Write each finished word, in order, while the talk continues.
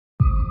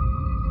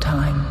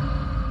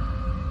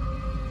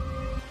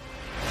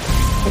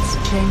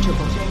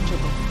Unchangeable.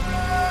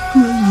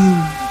 Who are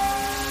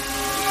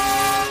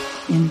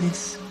you in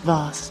this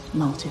vast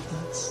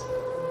multiverse?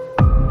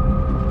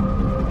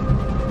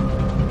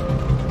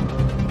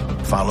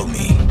 Follow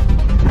me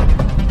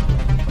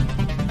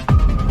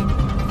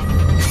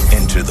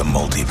into the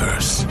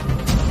multiverse.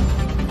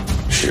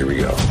 Here we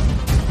go.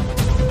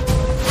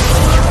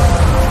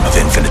 Of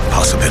infinite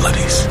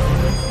possibilities.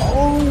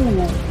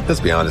 Oh! Let's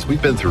be honest,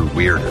 we've been through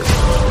weirder.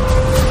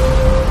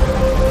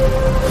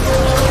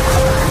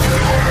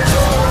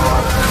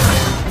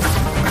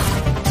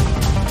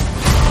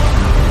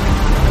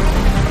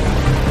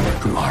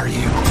 Who are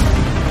you?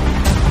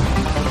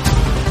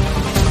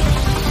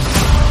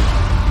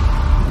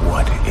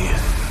 What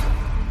if?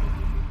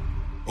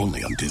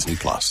 Only on Disney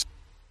Plus.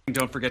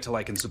 Don't forget to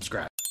like and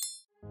subscribe.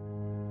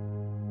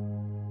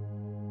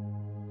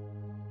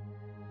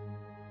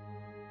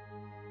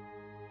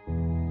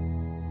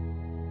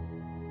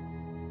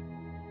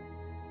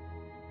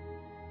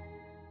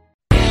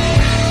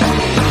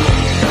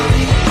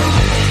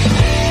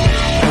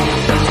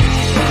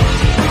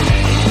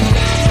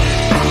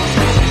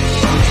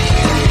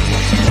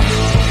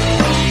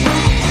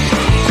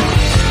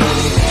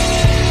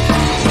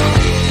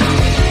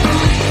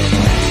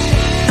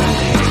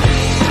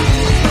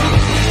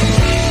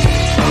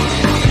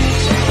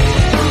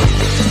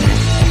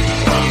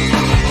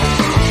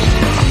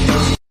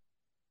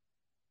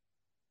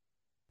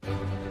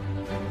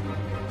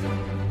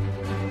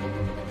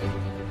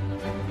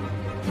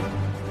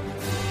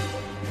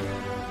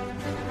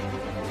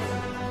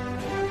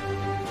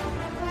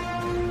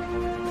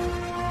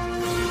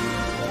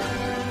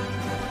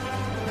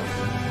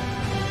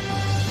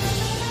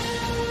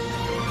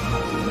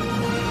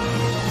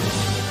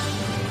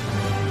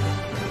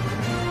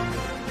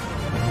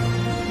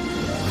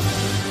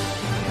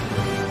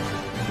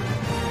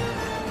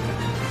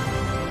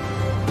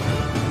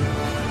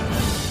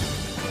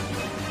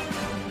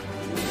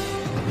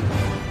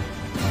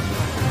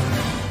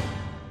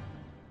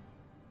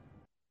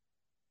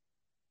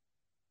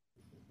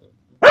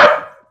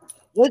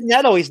 Wasn't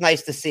that always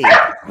nice to see?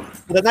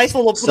 With a nice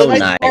little,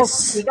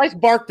 nice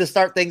bark to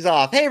start things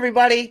off. Hey,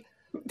 everybody,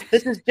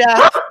 this is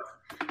Jeff.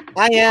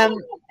 I am.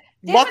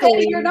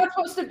 Luckily, you're not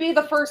supposed to be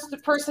the first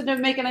person to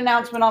make an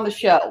announcement on the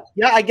show.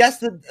 Yeah, I guess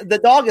the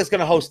dog is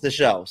going to host the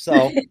show.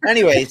 So,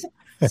 anyways,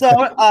 this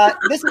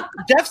is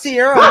Jeff's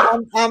here.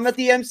 I'm at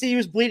the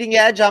MCU's Bleeding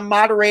Edge. I'm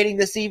moderating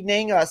this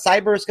evening.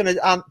 Cyber is going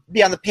to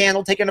be on the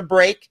panel, taking a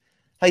break.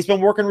 He's been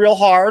working real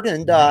hard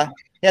and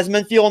he hasn't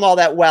been feeling all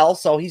that well.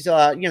 So he's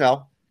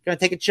going to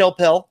take a chill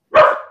pill.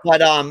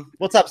 But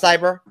what's up,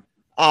 Cyber?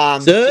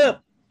 What's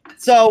up?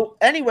 So,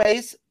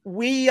 anyways,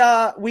 we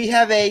have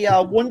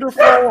a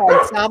wonderful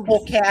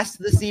ensemble cast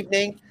this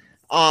evening.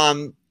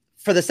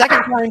 For the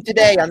second time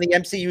today on the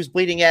MCU's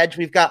Bleeding Edge,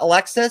 we've got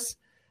Alexis,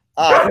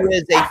 who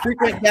is a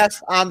frequent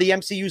guest on the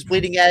MCU's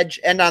Bleeding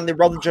Edge and on the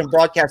Religion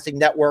Broadcasting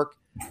Network,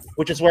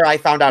 which is where I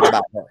found out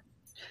about her.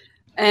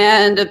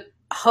 And a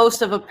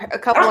host of a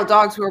couple of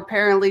dogs who are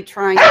apparently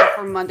trying out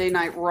for Monday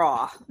Night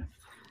Raw.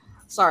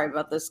 Sorry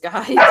about this,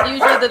 guys.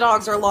 Usually the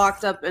dogs are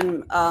locked up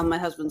in my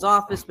husband's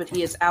office, but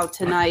he is out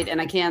tonight, and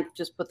I can't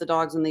just put the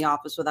dogs in the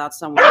office without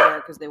someone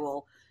there because they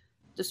will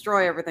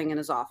destroy everything in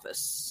his office.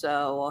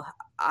 So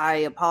I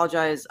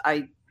apologize.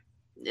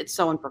 It's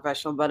so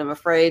unprofessional, but I'm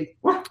afraid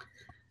I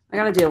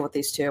got to deal with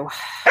these two.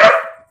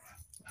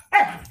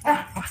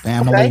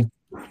 Family.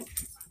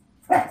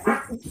 Okay.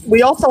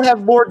 We also have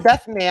Lord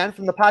Deathman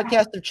from the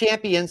Podcast of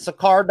Champions,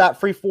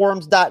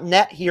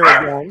 sakar.freeforums.net here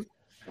again.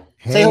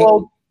 Hey.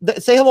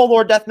 Say hello,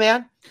 Lord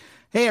Deathman.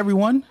 Hey,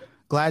 everyone.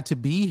 Glad to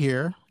be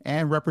here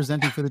and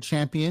representing for the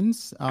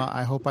champions.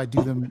 I hope I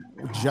do them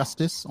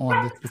justice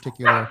on this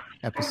particular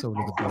episode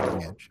of the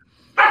Bleeding Edge.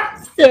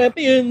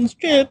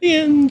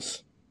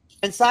 Champions.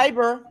 And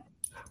Cyber,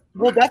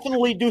 we'll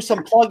definitely do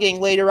some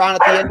plugging later on at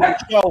the end of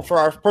the show for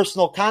our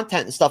personal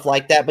content and stuff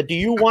like that. But do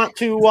you want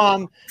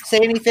to say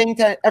anything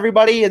to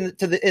everybody in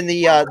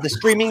the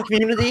streaming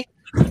community?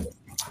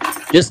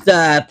 Just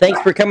thanks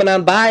for coming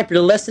on by, if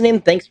you're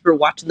listening. Thanks for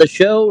watching the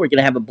show. We're going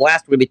to have a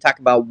blast. We're going to be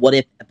talking about What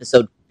If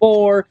Episode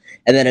 4.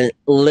 And then a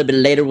little bit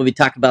later, we'll be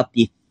talking about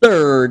the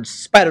third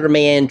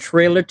Spider-Man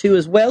trailer, too,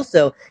 as well.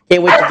 So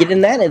can't wait to get in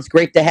that. It's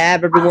great to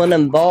have everyone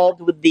involved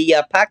with the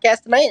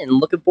podcast tonight and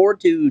looking forward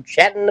to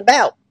chatting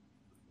about.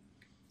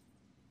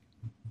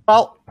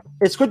 Well,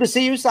 it's good to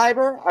see you,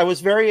 Cyber. I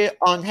was very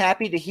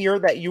unhappy to hear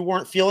that you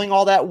weren't feeling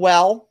all that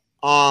well.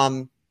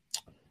 And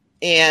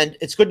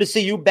it's good to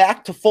see you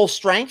back to full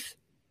strength.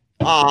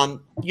 And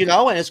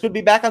it's good to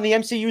be back on the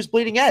MCU's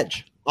Bleeding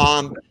Edge.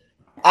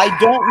 I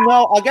don't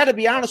know. I got to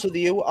be honest with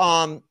you.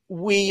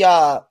 We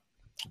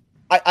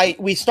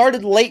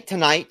started late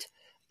tonight.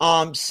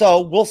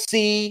 So we'll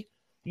see,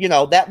 we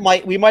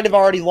might have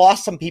already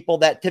lost some people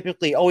that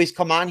typically always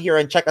come on here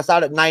and check us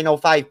out at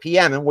 9:05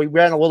 PM. And we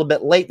ran a little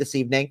bit late this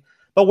evening,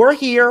 but we're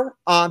here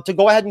to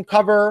go ahead and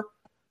cover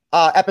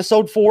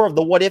episode 4 of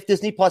the What If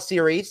Disney Plus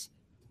series.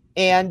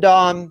 And,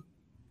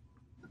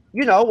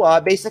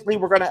 basically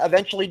we're going to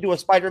eventually do a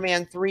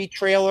Spider-Man 3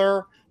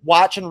 trailer.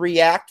 watch and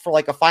react for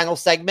like a final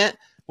segment.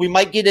 We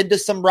might get into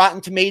some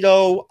Rotten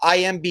Tomato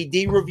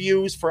IMDb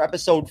reviews for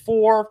episode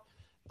 4.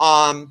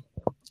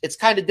 It's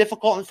kind of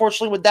difficult,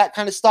 unfortunately, with that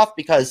kind of stuff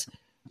because,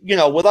 you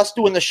know, with us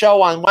doing the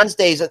show on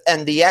Wednesdays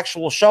and the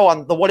actual show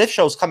on the What If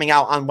shows coming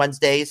out on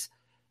Wednesdays,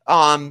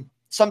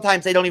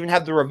 sometimes they don't even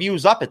have the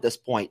reviews up at this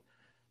point.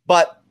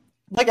 But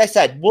like I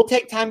said, we'll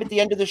take time at the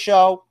end of the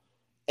show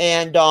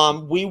and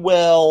we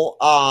will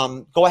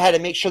go ahead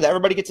and make sure that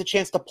everybody gets a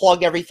chance to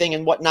plug everything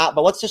and whatnot.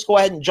 But let's just go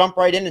ahead and jump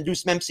right in and do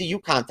some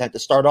MCU content to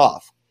start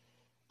off.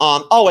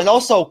 Oh, and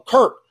also,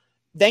 Kurt,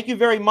 thank you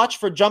very much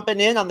for jumping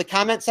in on the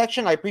comment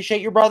section. I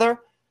appreciate you, brother.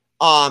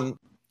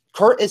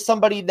 Kurt is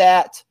somebody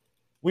that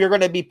we are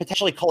going to be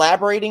potentially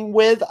collaborating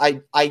with.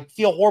 I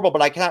feel horrible,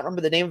 but I cannot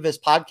remember the name of his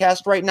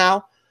podcast right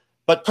now.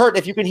 But Kurt,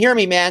 if you can hear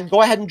me, man,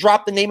 go ahead and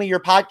drop the name of your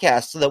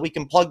podcast so that we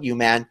can plug you,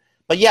 man.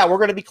 But yeah, we're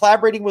going to be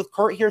collaborating with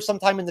Kurt here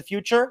sometime in the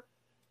future.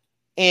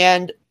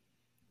 And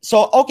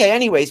so, okay,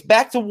 anyways,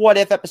 back to What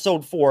If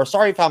episode 4.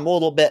 Sorry if I'm a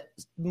little bit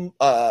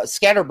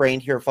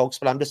scatterbrained here, folks,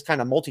 but I'm just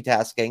kind of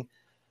multitasking.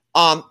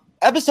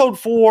 Episode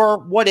 4,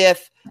 What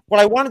If, what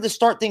I wanted to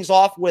start things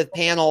off with,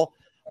 panel,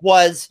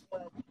 was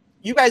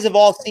you guys have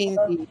all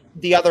seen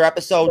the other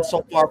episodes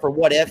so far for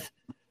What If.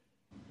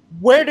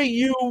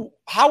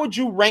 How would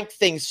you rank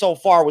things so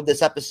far with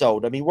this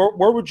episode? I mean,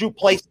 where would you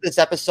place this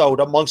episode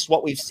amongst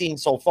what we've seen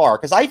so far?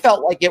 Because I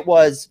felt like it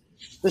was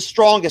the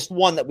strongest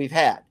one that we've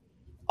had.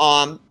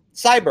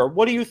 Cyber,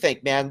 what do you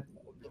think, man?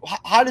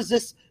 Where does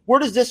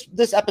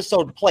this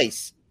episode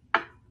place?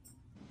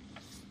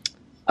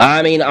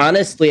 I mean,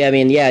 honestly,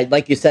 yeah,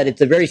 like you said,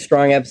 it's a very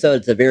strong episode.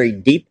 It's a very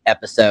deep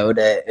episode.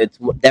 It's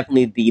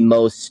definitely the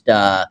most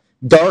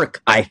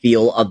dark, I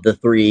feel, of the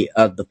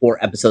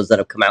 4 episodes that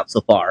have come out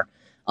so far.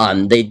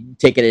 They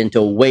take it into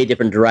a way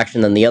different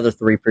direction than the other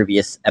 3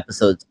 previous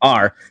episodes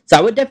are. So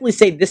I would definitely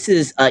say this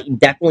is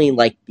definitely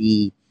like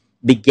the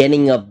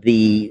beginning of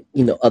the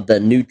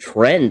new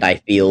trend, I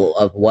feel,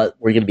 of what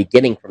we're going to be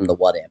getting from the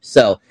What If.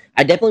 So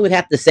I definitely would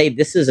have to say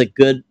this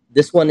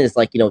one is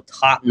like,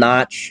 top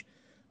notch.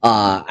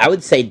 I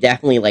would say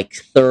definitely like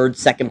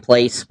second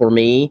place for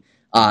me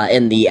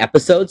in the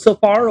episode so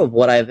far of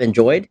what I've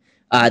enjoyed.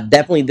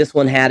 Definitely this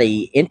one had a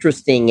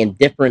interesting and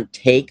different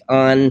take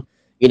on,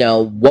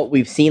 what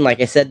we've seen, like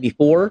I said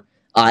before.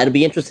 It'll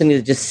be interesting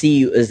to just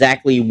see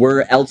exactly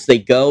where else they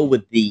go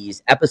with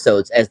these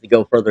episodes as they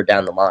go further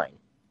down the line.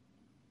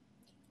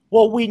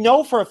 Well, we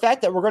know for a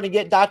fact that we're going to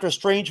get Doctor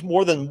Strange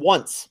more than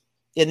once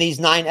in these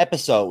 9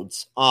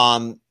 episodes.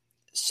 And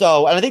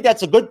I think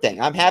that's a good thing.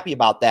 I'm happy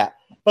about that.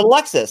 But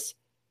Alexis,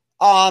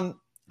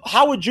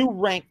 how would you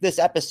rank this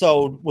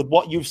episode with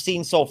what you've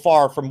seen so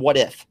far from What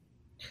If?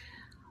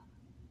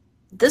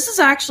 This is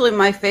actually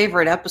my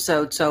favorite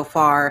episode so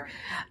far.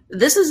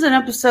 This is an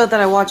episode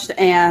that I watched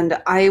and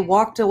I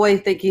walked away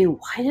thinking,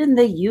 why didn't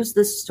they use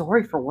this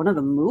story for one of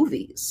the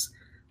movies?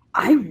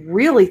 I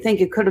really think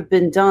it could have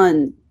been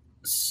done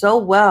so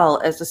well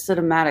as a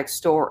cinematic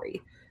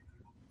story.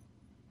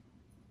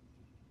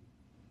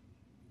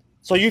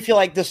 So you feel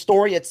like the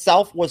story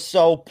itself was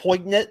so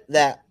poignant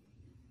that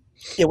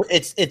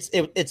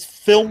it's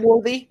film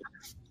worthy?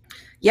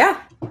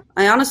 Yeah,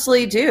 I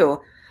honestly do.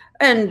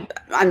 And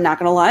I'm not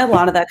going to lie, a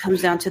lot of that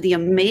comes down to the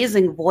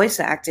amazing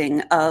voice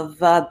acting of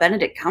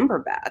Benedict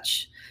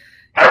Cumberbatch.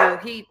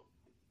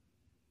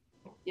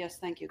 Yes,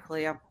 thank you,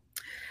 Cleo.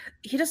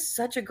 He does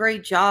such a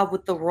great job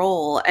with the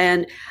role.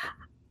 And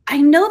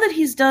I know that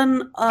he's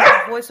done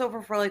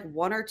voiceover for like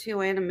 1 or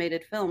 2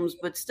 animated films,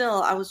 but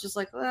still, I was just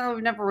like, well,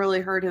 I've never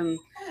really heard him,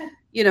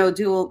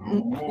 do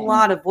a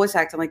lot of voice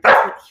acting like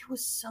that. But he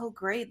was so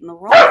great in the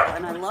role,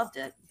 and I loved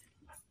it.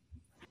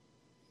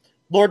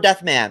 Lord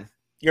Deathman,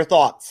 your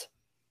thoughts?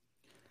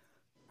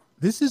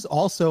 This is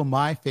also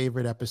my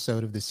favorite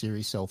episode of the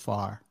series so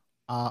far.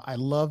 I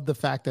love the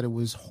fact that it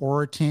was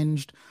horror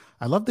tinged.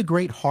 I love the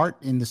great heart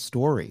in the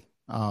story.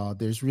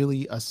 There's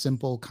really a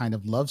simple kind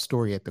of love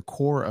story at the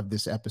core of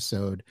this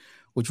episode,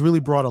 which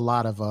really brought a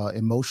lot of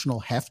emotional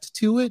heft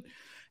to it.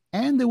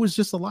 And there was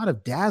just a lot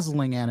of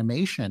dazzling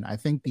animation. I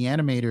think the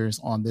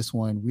animators on this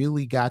one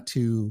really got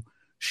to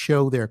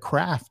show their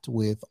craft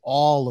with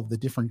all of the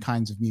different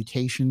kinds of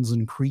mutations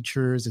and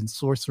creatures and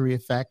sorcery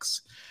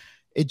effects.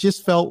 It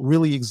just felt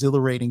really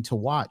exhilarating to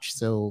watch.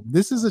 So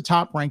this is a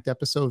top ranked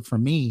episode for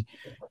me.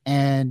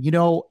 And,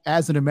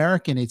 as an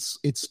American, it's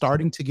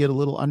starting to get a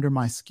little under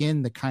my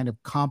skin, the kind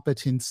of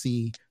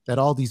competency that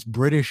all these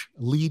British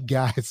lead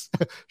guys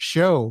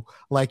show.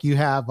 Like you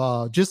have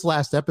just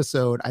last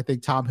episode, I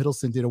think Tom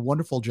Hiddleston did a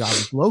wonderful job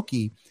with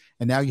Loki.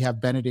 And now you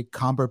have Benedict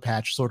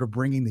Cumberbatch sort of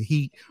bringing the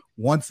heat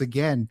once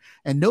again.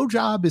 And no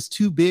job is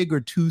too big or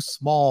too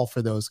small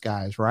for those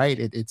guys, right?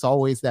 It's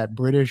always that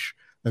British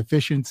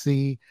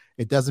efficiency.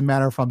 It doesn't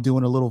matter if I'm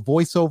doing a little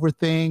voiceover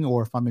thing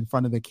or if I'm in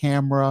front of the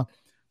camera.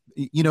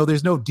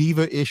 There's no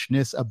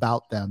diva-ishness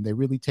about them. They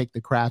really take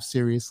the craft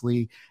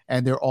seriously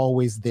and they're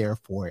always there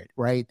for it,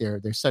 right?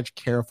 They're such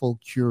careful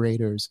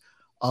curators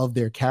of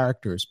their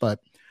characters. But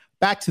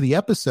back to the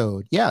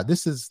episode, yeah,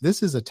 this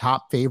is a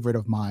top favorite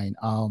of mine.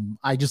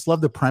 I just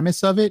love the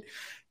premise of it.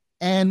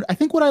 And I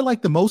think what I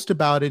like the most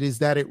about it is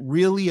that it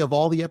really, of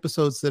all the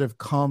episodes that have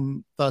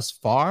come thus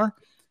far,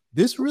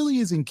 this really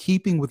is in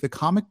keeping with the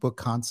comic book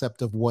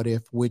concept of What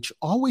If, which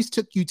always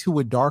took you to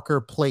a darker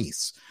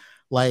place.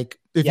 Like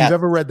if you've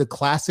ever read the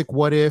classic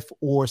What If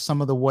or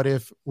some of the What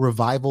If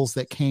revivals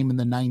that came in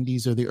the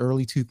 90s or the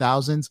early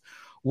 2000s,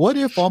 What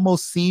If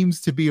almost seems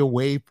to be a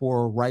way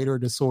for a writer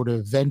to sort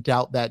of vent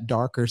out that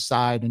darker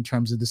side in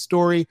terms of the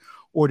story,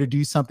 or to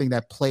do something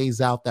that plays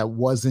out that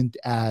wasn't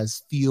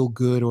as feel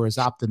good or as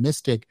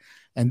optimistic.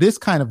 And this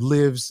kind of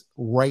lives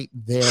right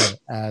there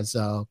as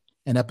an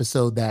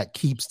episode that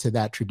keeps to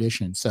that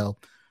tradition. So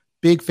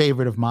big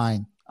favorite of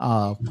mine.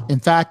 In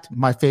fact,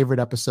 my favorite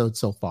episode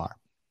so far.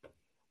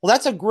 Well,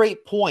 that's a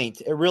great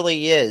point. It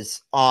really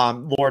is,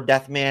 Lord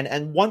Deathman.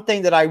 And one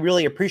thing that I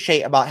really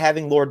appreciate about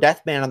having Lord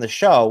Deathman on the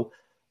show,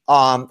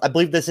 I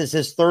believe this is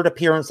his third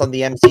appearance on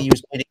the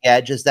MCU's Bleeding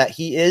Edge, is that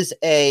he is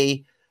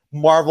a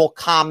Marvel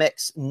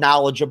Comics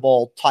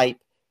knowledgeable type,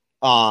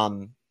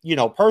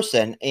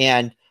 person.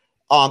 And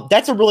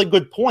that's a really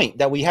good point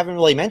that we haven't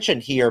really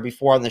mentioned here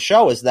before on the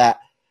show, is that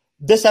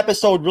this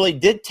episode really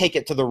did take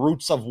it to the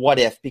roots of What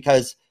If,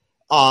 because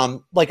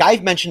like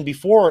I've mentioned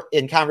before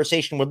in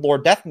conversation with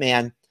Lord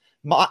Deathman,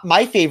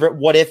 my favorite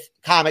What If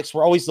comics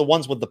were always the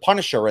ones with the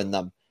Punisher in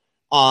them.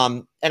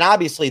 And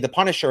obviously the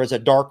Punisher is a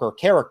darker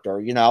character,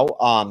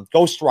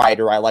 Ghost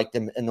Rider, I liked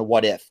him in the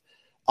What If.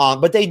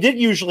 But they did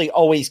usually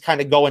always kind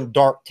of go in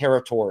dark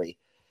territory.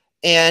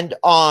 And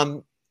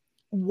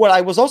what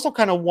I was also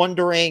kind of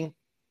wondering,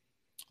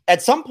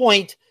 at some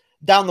point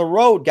down the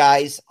road,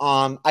 guys,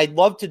 I'd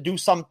love to do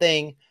some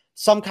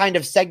kind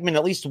of segment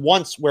at least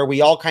once where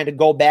we all kind of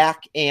go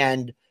back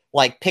and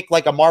like pick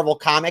like a Marvel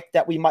comic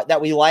that we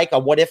like, a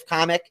What If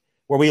comic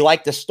where we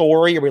like the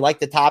story or we like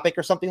the topic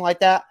or something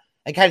like that,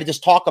 and kind of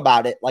just talk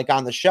about it like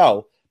on the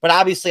show. But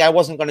obviously I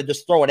wasn't going to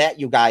just throw it at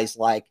you guys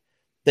like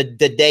the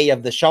day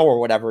of the show or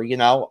whatever,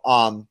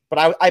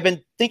 but I've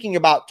been thinking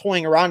about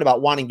toying around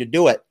about wanting to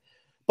do it.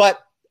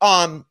 But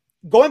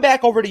going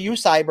back over to you,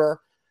 Cyber,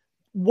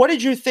 what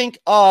did you think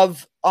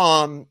of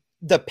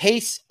the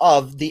pace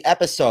of the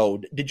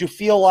episode? Did you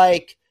feel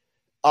like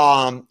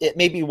it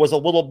maybe was a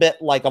little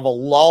bit like of a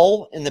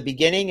lull in the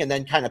beginning and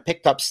then kind of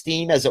picked up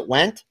steam as it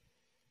went?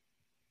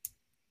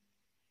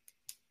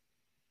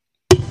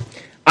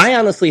 I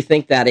honestly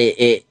think that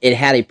it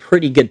had a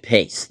pretty good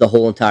pace the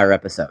whole entire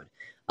episode.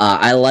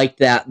 I liked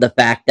the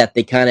fact that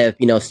they kind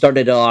of,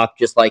 started off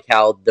just like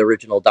how the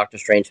original Doctor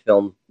Strange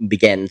film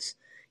begins,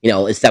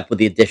 except with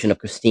the addition of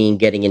Christine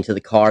getting into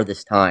the car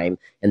this time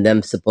and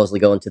them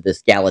supposedly going to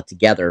this gala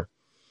together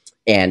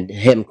and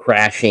him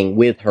crashing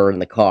with her in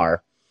the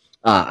car.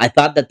 I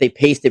thought that they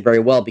paced it very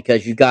well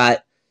because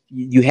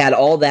you had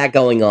all that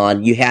going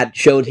on. You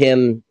showed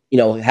him,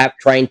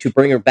 trying to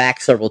bring her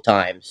back several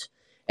times.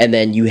 And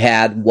then you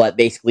had what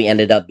basically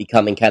ended up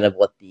becoming kind of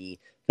what the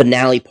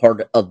finale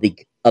part of the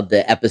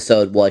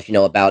episode was,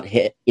 about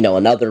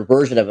another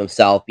version of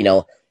himself,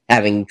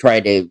 having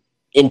tried to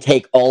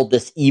intake all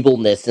this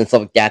evilness and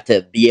stuff like that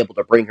to be able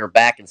to bring her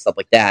back and stuff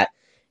like that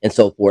and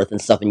so forth and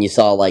stuff. And you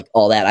saw like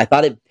all that. I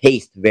thought it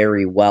paced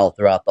very well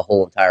throughout the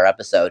whole entire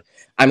episode.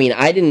 I mean,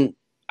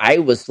 I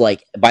was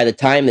like, by the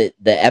time that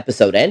the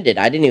episode ended,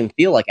 I didn't even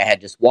feel like I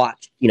had just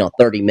watched,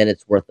 30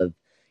 minutes worth of,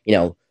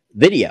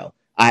 video.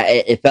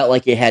 It felt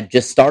like it had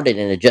just started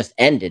and it just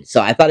ended.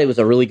 So I thought it was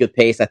a really good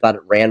pace. I thought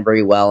it ran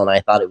very well, and I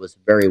thought it was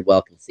very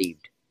well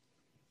conceived.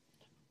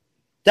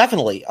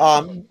 Definitely.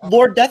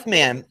 Lord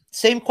Deathman,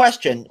 same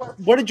question.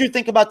 What did you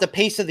think about the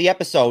pace of the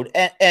episode?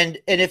 And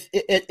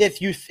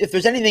if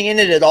there's anything in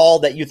it at all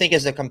that you think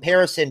is a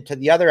comparison to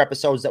the other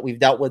episodes that we've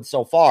dealt with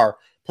so far,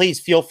 please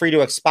feel free to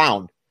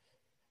expound.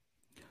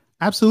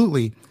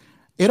 Absolutely.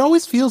 It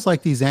always feels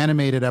like these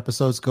animated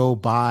episodes go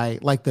by,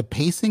 like the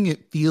pacing,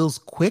 it feels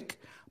quick,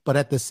 but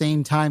at the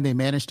same time, they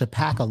managed to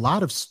pack a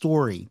lot of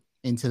story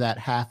into that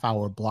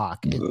half-hour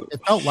block.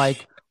 It felt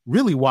like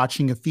really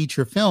watching a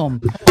feature film,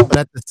 but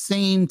at the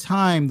same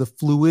time, the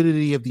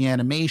fluidity of the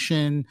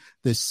animation,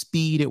 the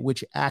speed at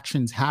which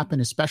actions happen,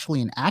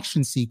 especially in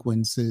action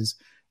sequences,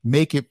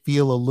 make it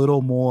feel a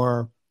little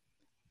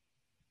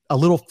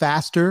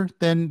faster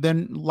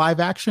than live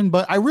action.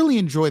 But I really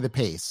enjoy the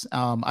pace.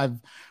 I've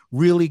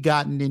really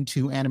gotten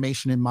into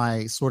animation in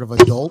my sort of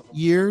adult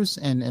years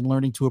and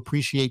learning to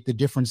appreciate the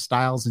different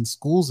styles and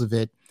schools of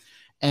it.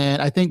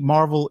 And I think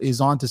Marvel is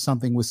onto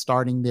something with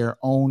starting their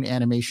own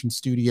animation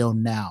studio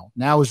now.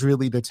 Now is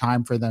really the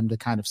time for them to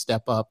kind of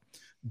step up,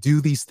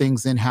 do these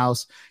things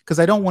in-house, because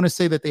I don't want to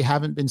say that they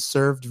haven't been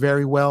served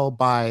very well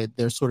by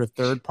their sort of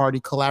third-party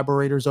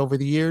collaborators over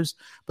the years,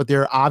 but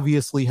there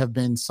obviously have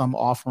been some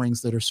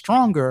offerings that are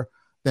stronger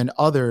than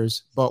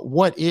others. But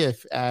What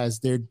If, as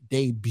their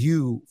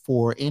debut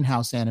for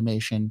in-house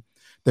animation,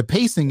 the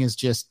pacing is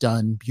just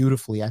done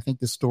beautifully. I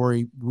think the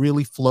story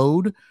really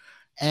flowed,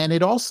 and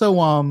it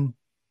also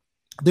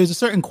there's a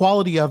certain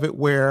quality of it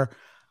where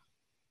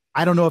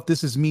I don't know if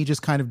this is me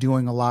just kind of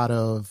doing a lot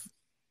of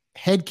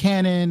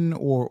headcanon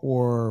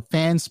or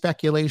fan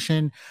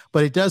speculation,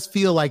 but it does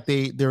feel like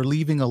they're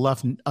leaving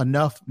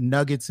enough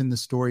nuggets in the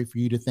story for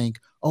you to think,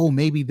 oh,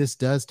 maybe this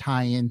does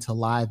tie into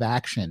live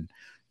action.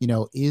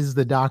 Is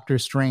the Doctor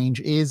Strange,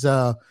 is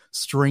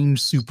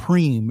Strange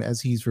Supreme, as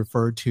he's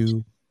referred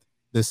to,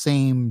 the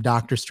same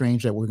Doctor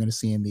Strange that we're going to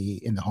see in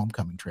the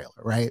Homecoming trailer,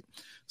 right?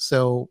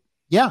 So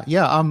yeah,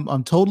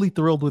 I'm totally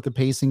thrilled with the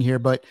pacing here,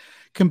 but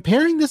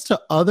comparing this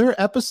to other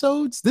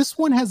episodes, this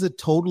one has a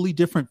totally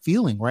different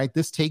feeling, right?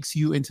 This takes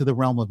you into the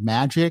realm of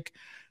magic,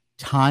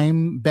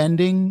 time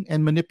bending,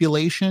 and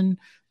manipulation.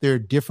 There are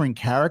different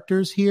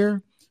characters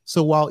here.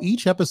 So while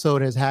each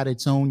episode has had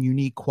its own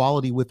unique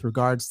quality with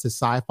regards to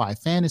sci-fi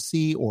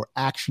fantasy or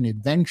action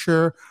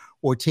adventure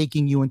or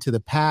taking you into the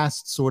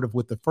past, sort of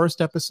with the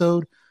first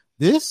episode,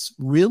 this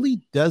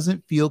really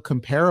doesn't feel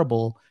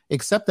comparable,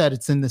 except that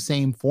it's in the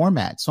same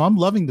format. So I'm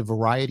loving the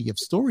variety of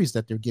stories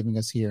that they're giving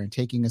us here and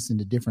taking us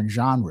into different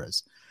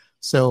genres.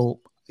 So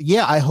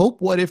yeah, I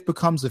hope What If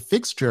becomes a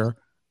fixture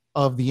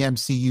of the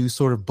MCU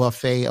sort of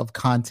buffet of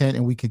content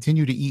and we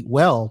continue to eat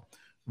well,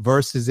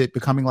 versus it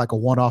becoming like a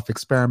one-off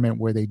experiment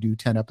where they do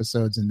 10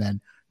 episodes and then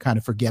kind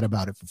of forget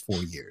about it for 4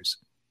 years.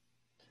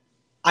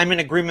 I'm in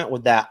agreement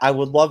with that. I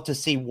would love to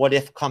see What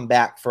If come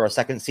back for a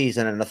second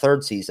season and a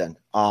third season.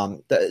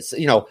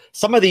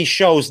 Some of these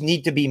shows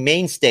need to be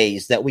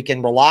mainstays that we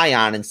can rely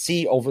on and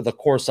see over the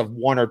course of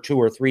 1 or 2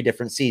 or 3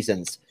 different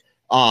seasons.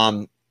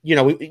 I'd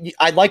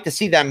like to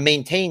see them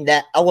maintain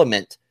that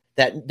element,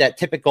 that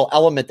typical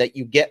element that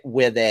you get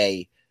with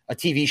a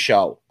TV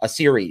show, a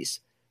series.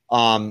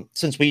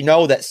 Since we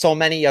know that so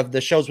many of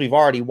the shows we've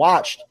already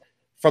watched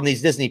from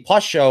these Disney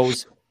Plus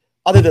shows,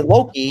 other than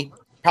Loki,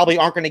 probably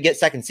aren't going to get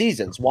second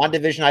seasons.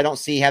 WandaVision, I don't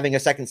see having a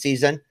second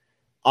season,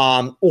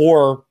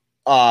 or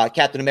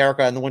Captain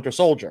America and the Winter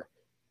Soldier.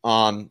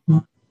 I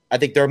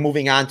think they're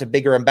moving on to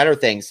bigger and better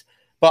things.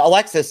 But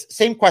Alexis,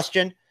 same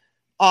question.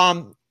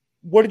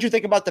 What did you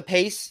think about the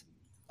pace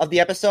of the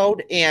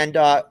episode? And,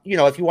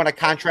 if you want to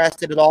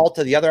contrast it at all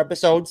to the other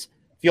episodes,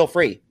 feel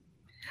free.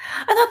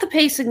 I thought the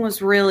pacing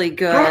was really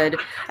good.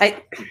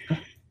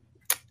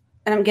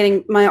 And I'm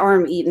getting my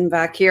arm eaten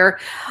back here.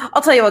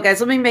 I'll tell you what,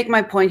 guys, let me make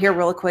my point here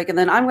real quick, and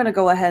then I'm going to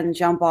go ahead and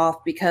jump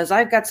off because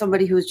I've got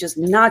somebody who's just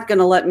not going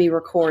to let me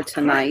record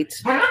tonight.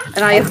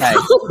 And I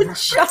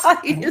apologize.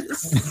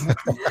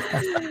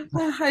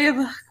 I have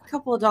a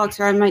couple of dogs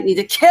here I might need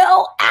to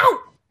kill. Ow!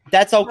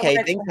 That's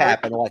okay. Things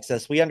happen,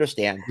 Alexis. We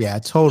understand. Yeah,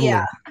 totally.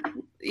 Yeah.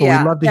 But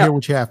we'd love to hear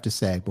what you have to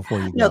say before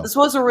you go. No, this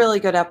was a really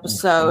good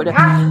episode.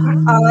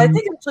 I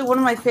think actually one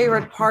of my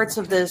favorite parts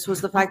of this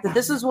was the fact that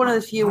this is one of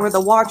the few where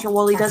the Watcher,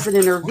 while he doesn't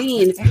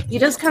intervene, he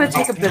does kind of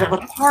take a bit of a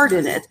part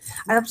in it.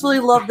 I absolutely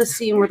love the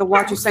scene where the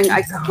Watcher's saying,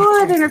 I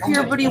could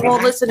interfere, but he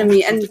won't listen to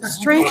me. And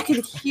Strange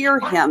can hear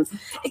him.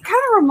 It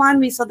kind of reminded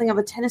me something of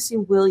a Tennessee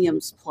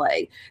Williams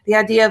play. The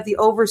idea of the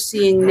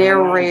overseeing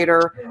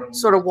narrator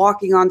sort of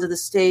walking onto the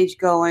stage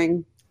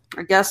going,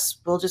 I guess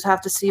we'll just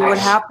have to see what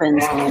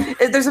happens.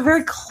 There's a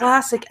very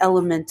classic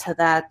element to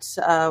that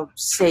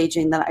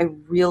staging that I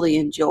really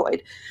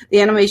enjoyed. The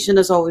animation,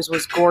 as always,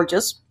 was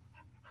gorgeous.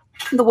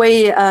 The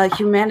way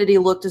humanity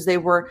looked as they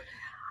weren't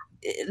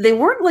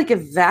like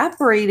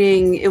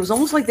evaporating. It was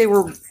almost like they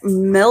were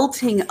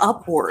melting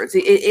upwards.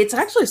 It's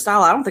actually a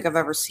style I don't think I've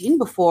ever seen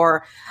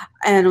before,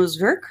 and it was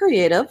very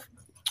creative.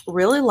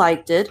 Really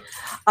liked it.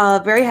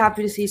 Very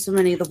happy to see so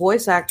many of the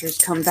voice actors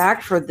come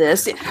back for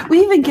this.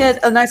 We even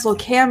get a nice little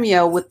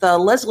cameo with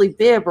Leslie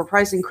Bibb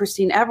reprising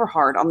Christine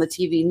Everhart on the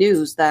TV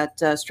news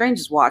that Strange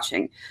is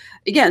watching.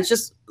 Again, it's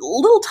just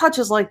little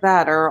touches like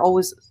that are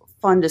always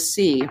fun to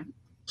see.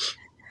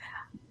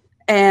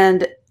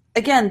 And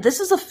again, this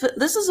is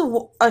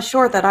a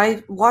short that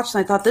I watched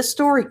and I thought this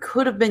story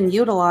could have been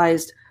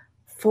utilized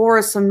for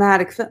a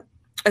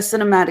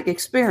cinematic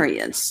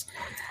experience.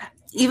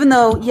 Even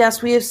though,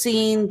 yes, we have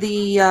seen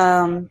the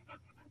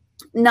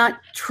not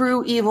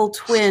true evil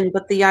twin,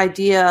 but the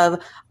idea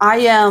of I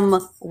am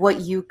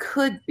what you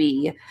could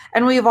be.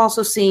 And we've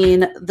also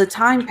seen the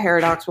time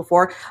paradox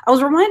before. I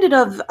was reminded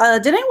of,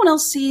 did anyone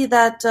else see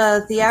that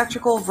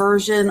theatrical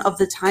version of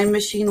The Time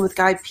Machine with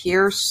Guy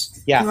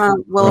Pearce? Yeah.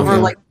 Over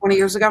like 20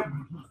 years ago.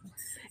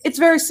 It's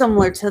very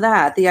similar to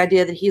that. The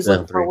idea that he's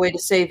looking for a way to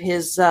save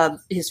his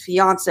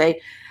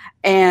fiance,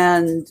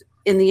 and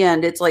in the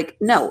end, it's like,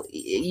 no,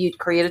 you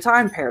create a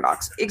time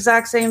paradox.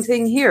 Exact same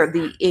thing here.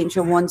 The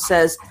Ancient One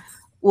says,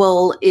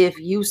 well, if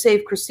you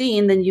save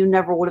Christine, then you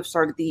never would have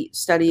started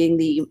studying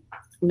the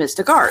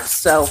mystic arts.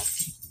 So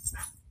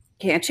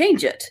can't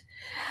change it.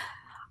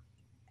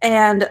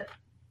 And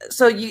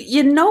so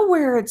you know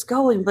where it's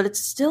going, but it's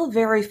still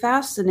very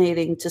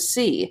fascinating to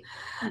see.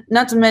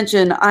 Not to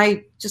mention,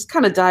 I just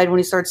kind of died when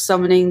he starts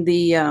summoning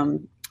the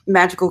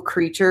magical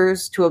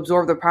creatures to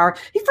absorb their power.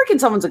 He freaking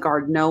summons a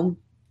garden gnome.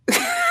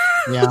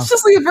 Yeah. It's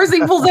just like the first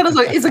thing he pulls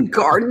out is a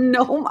garden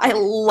gnome. I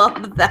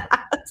love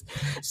that.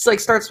 Just like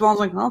starts small. I was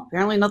like, well,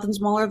 apparently nothing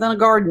smaller than a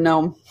garden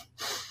gnome.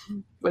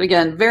 But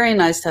again, very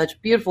nice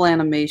touch, beautiful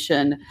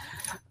animation.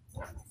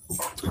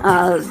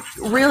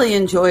 Really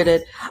enjoyed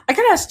it. I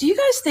gotta ask, do you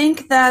guys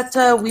think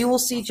that we will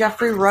see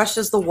Jeffrey Rush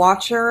as the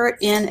Watcher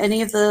in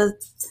any of the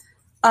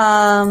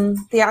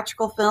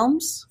theatrical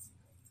films?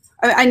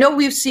 I know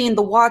we've seen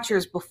the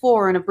Watchers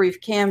before in a brief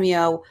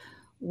cameo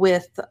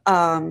with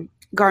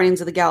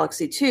Guardians of the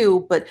Galaxy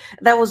 2, but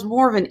that was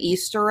more of an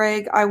Easter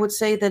egg, I would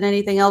say, than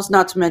anything else,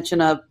 not to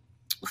mention a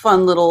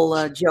fun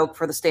little joke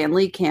for the Stan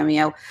Lee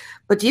cameo.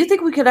 But do you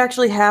think we could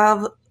actually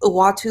have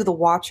Uatu the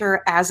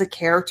Watcher as a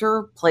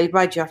character played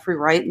by Jeffrey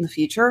Wright in the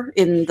future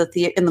in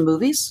the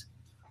movies?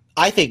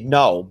 I think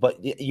no,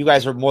 but you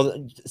guys are more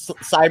than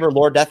Cyber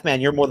Lord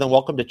Deathman. You're more than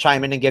welcome to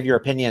chime in and give your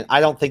opinion.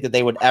 I don't think that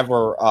they would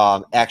ever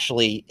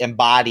actually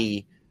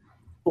embody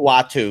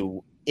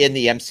Uatu in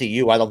the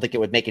MCU. I don't think it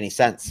would make any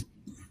sense.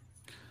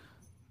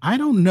 I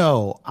don't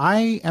know.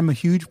 I am a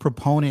huge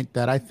proponent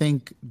that I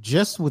think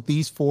just with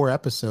these 4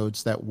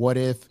 episodes that What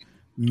If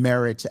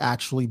merits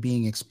actually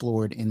being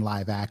explored in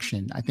live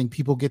action. I think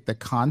people get the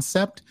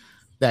concept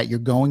that you're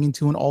going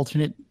into an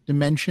alternate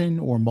dimension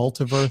or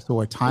multiverse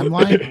or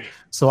timeline.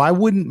 So I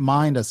wouldn't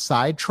mind a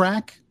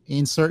sidetrack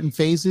in certain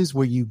phases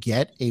where you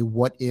get a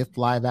What If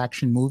live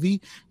action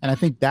movie. And I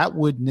think that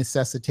would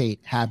necessitate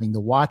having the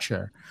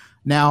Watcher.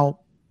 Now,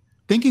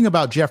 thinking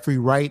about Jeffrey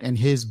Wright and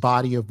his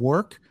body of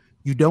work,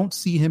 you don't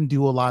see him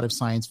do a lot of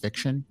science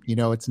fiction. You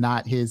know, it's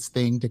not his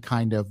thing to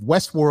kind of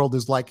Westworld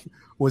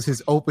was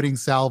his opening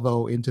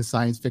salvo into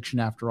science fiction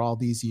after all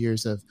these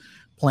years of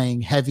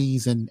playing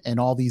heavies and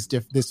all these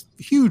this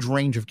huge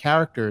range of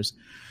characters.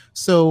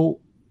 So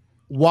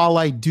while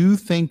I do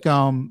think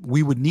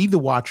we would need the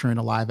Watcher in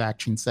a live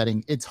action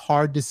setting, it's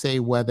hard to say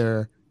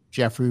whether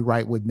Jeffrey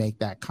Wright would make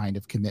that kind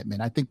of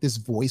commitment. I think this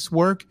voice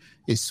work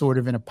is sort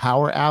of in a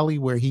power alley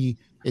where he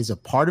is a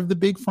part of the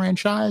big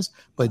franchise,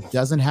 but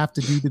doesn't have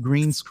to do the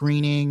green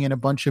screening and a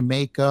bunch of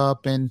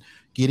makeup and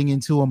getting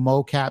into a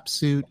mocap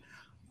suit.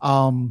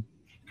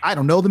 I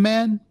don't know the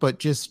man, but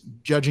just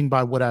judging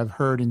by what I've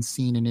heard and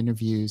seen in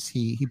interviews,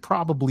 he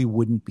probably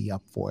wouldn't be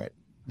up for it.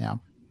 Yeah.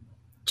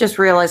 Just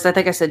realized, I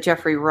think I said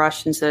Jeffrey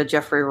Rush instead of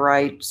Jeffrey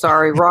Wright.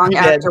 Sorry, wrong You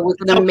actor did. with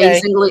an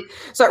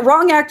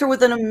wrong actor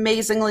with an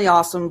amazingly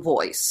awesome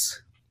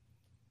voice.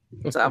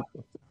 So,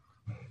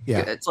 Yeah.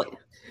 it's like,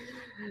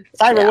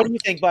 Cyber, what do you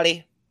think,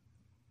 buddy?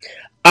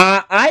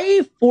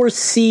 I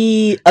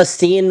foresee a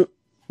scene,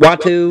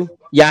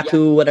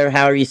 Yatu, whatever,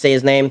 however you say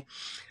his name,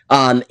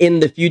 in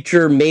the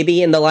future,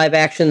 maybe in the live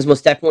actions,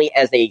 most definitely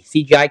as a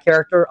CGI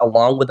character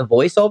along with a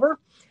voiceover.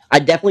 I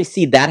definitely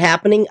see that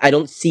happening. I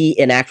don't see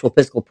an actual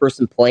physical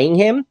person playing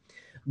him,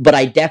 but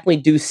I definitely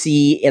do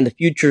see in the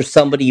future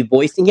somebody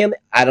voicing him.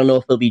 I don't know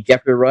if it'll be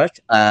Jeffrey Rush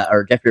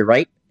or Jeffrey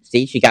Wright.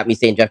 See, she got me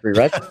saying Jeffrey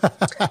Rush.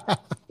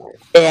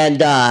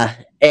 And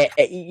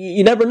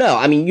you never know.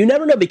 I mean, you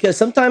never know, because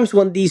sometimes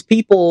when these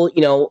people,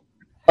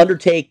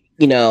 undertake,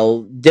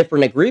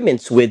 different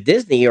agreements with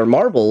Disney or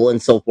Marvel and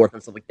so forth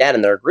and stuff like that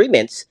in their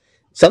agreements,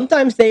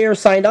 sometimes they are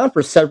signed on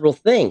for several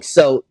things.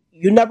 So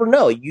you never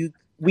know.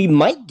 We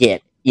might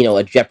get,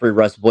 a Jeffrey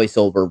Rush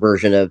voiceover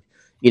version of,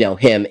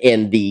 him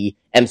in the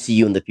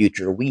MCU in the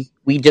future. We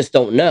just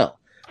don't know.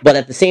 But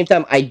at the same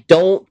time, I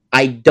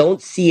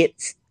don't see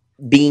it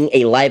being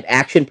a live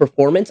action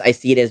performance. I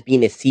see it as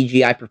being a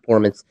CGI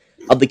performance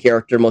of the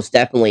character, most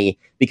definitely,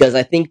 because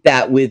I think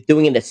that with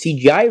doing it a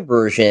CGI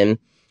version,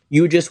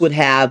 you just would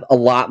have a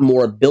lot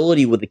more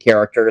ability with the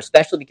character,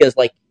 especially because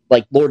like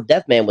Lord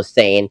Deathman was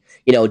saying,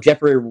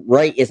 Jeffrey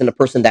Wright isn't a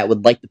person that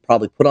would like to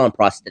probably put on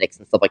prosthetics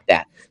and stuff like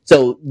that.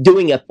 So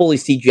doing a fully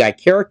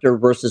CGI character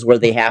versus where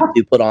they have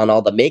to put on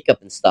all the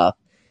makeup and stuff,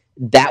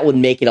 that would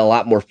make it a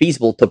lot more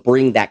feasible to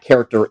bring that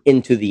character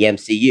into the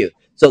MCU.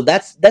 So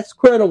that's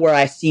kind of where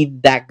I see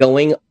that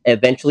going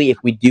eventually if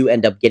we do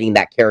end up getting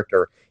that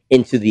character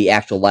into the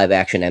actual live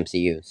action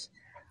MCUs.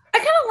 I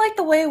kind of like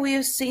the way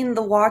we've seen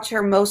the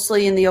Watcher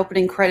mostly in the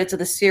opening credits of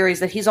the series,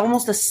 that he's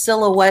almost a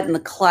silhouette in the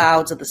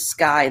clouds of the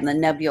sky and the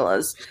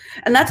nebulas.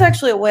 And that's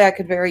actually a way I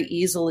could very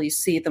easily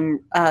see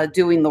them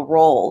doing the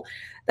role.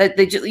 That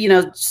they,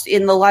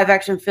 in the live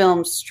action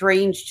film,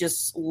 Strange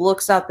just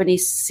looks up and he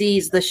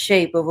sees the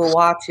shape of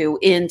Uatu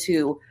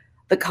into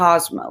the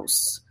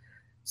cosmos.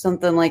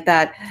 Something like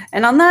that.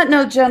 And on that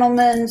note,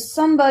 gentlemen,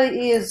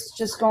 somebody is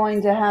just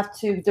going to have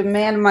to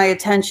demand my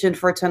attention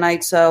for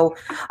tonight. So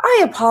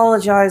I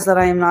apologize that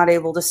I am not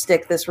able to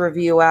stick this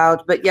review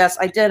out. But yes,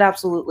 I did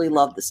absolutely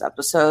love this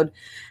episode.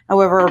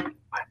 However,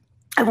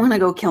 I want to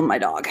go kill my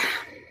dog.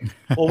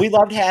 Well, we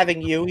loved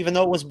having you, even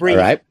though it was brief.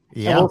 All right.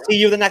 Yeah. And we'll see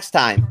you the next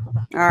time.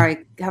 All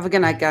right. Have a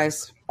good night,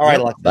 guys. All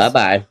right, Alexis.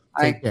 Bye-bye.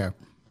 Take care.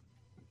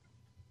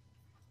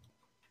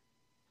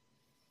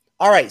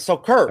 All right, so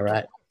Kurt. All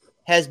right.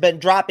 Has been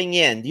dropping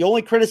in. The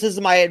only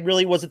criticism I had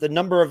really was that the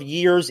number of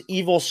years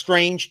Evil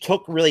Strange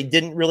took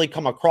didn't really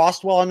come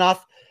across well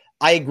enough.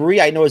 I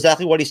agree. I know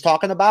exactly what he's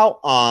talking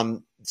about.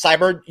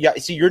 Cyber, yeah.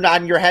 See, you're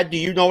nodding your head. Do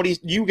you know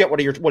you get what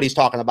he's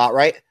talking about,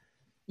 right?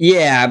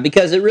 Yeah,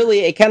 because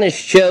it kind of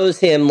shows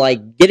him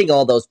like getting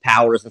all those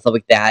powers and stuff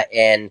like that,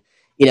 and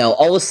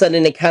all of a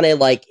sudden it kind of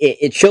like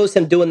it shows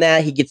him doing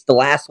that. He gets the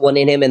last one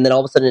in him, and then all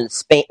of a sudden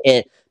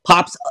it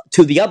pops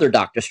to the other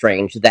Doctor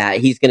Strange that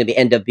he's going to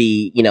end up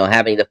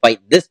having to fight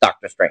this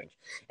Doctor Strange,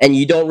 and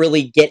you don't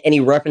really get any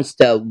reference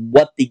to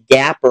what the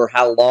gap or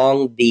how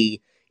long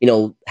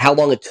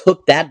it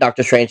took that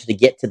Doctor Strange to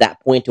get to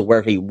that point to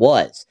where he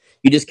was.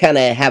 You just kind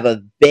of have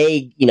a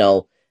vague,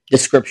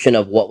 description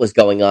of what was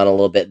going on a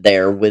little bit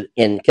there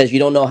because you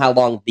don't know how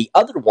long the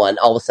other one,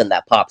 all of a sudden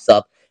that pops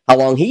up, how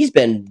long he's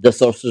been the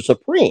Sorcerer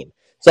Supreme.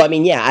 So, I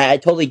mean, yeah, I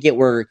totally get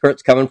where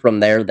Kurt's coming from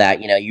there,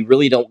 that, you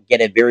really don't get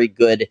a very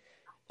good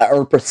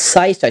or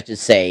precise, I should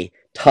say,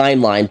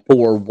 timeline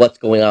for what's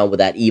going on with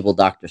that evil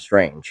Doctor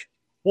Strange.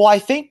 Well, I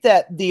think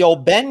that the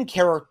Oben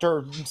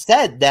character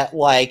said that,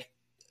 like,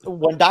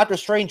 when Doctor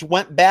Strange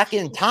went back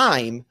in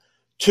time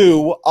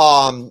to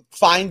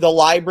find the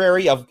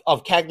library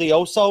of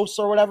Cagliostro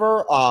or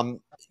whatever,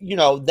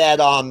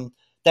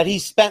 that he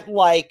spent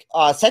like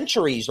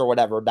centuries or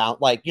whatever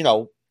about, like,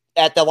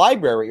 at the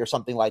library or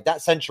something like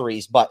that,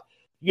 centuries, but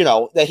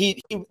that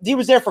he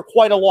was there for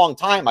quite a long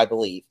time, I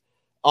believe,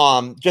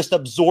 just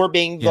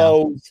absorbing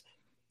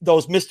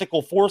those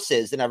mystical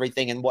forces and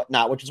everything and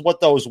whatnot, which is what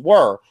those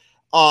were.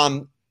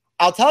 I'll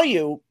tell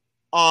you,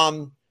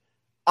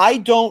 I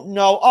don't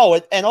know.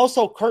 Oh, and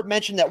also Kurt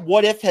mentioned that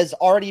What If has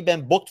already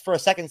been booked for a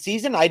second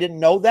season. I didn't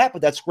know that,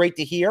 but that's great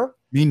to hear.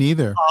 Me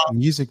neither.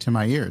 Music to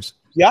my ears.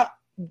 Yeah.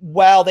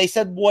 Well, they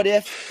said What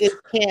If is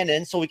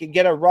canon, so we could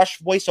get a Rush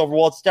voiceover.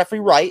 Well, it's Jeffrey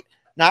Wright,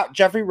 not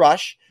Jeffrey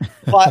Rush,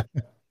 but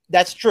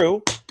that's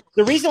true.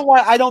 The reason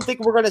why I don't think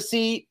we're going to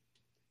see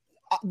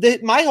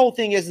my whole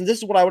thing is, and this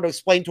is what I would have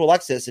explained to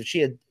Alexis if she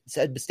had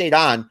stayed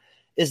on,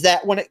 is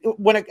that when it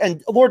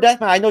and Lord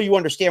Deathman, I know you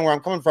understand where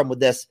I'm coming from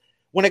with this.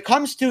 When it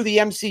comes to the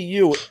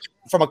MCU,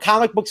 from a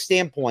comic book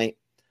standpoint,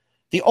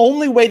 the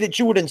only way that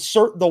you would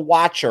insert the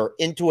Watcher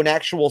into an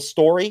actual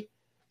story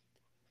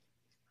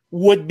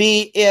would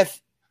be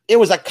if it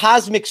was a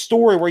cosmic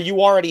story where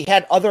you already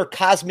had other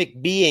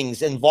cosmic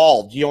beings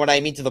involved. You know what I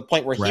mean? To the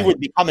point where he would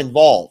become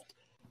involved.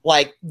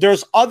 Like,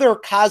 there's other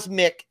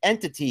cosmic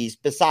entities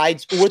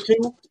besides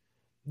Uatu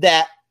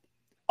that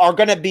are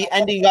going to be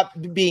ending up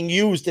being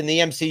used in the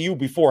MCU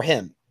before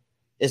him,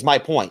 is my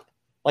point.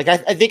 Like, I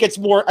think it's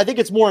more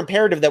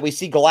imperative that we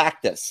see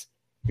Galactus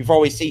before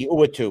we see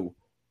Uatu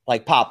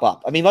like pop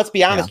up. I mean, let's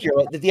be honest here.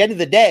 At the end of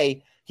the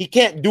day, he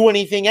can't do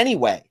anything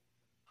anyway.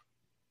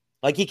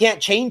 Like, he can't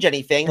change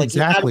anything. Like,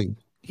 exactly.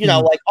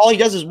 Like, all he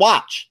does is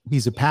watch.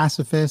 He's a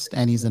pacifist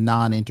and he's a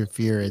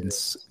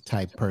non-interference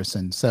type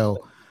person.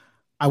 So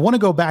I want to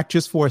go back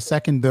just for a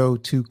second, though,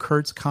 to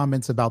Kurt's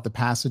comments about the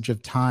passage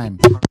of time.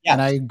 Yeah.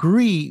 And I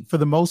agree for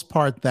the most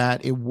part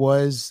that it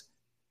was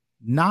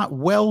not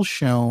well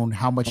shown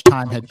how much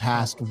time had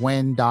passed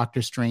when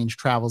Doctor Strange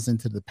travels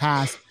into the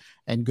past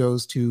and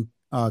goes to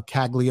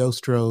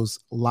Cagliostro's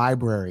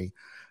library.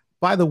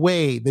 By the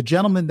way, the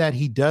gentleman that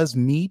he does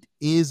meet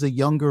is a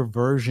younger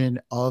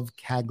version of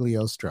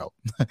Cagliostro.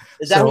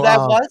 Is that who that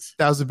was?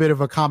 That was a bit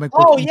of a comic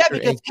book. Oh, yeah,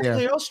 because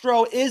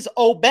Cagliostro is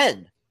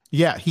Oben.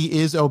 Yeah, he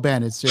is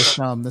Oben. It's just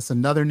that's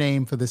another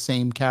name for the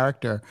same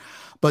character.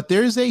 But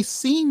there's a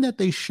scene that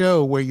they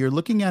show where you're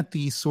looking at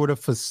the sort of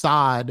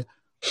facade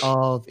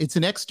of, it's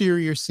an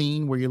exterior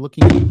scene where you're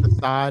looking at the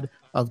facade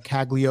of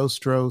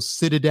Cagliostro's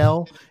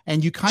citadel,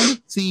 and you kind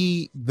of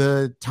see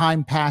the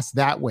time pass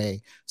that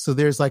way. So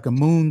there's like a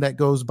moon that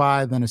goes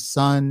by, then a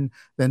sun,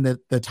 then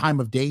the time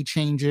of day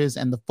changes,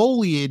 and the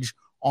foliage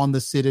on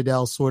the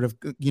citadel sort of,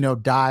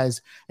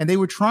 dies. And they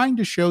were trying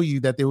to show you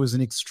that there was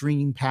an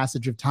extreme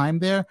passage of time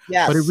there,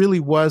 but it really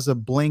was a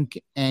blink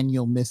and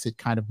you'll miss it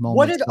kind of moment.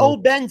 What did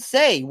Oben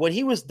say when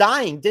he was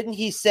dying? Didn't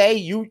he say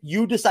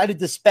you decided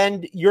to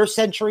spend your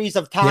centuries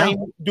of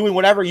time doing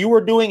whatever you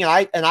were doing,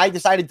 and I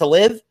decided to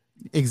live?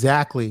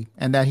 Exactly.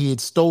 And that he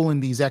had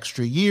stolen these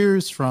extra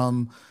years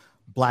from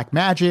black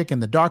magic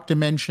and the dark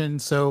dimension.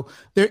 So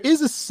there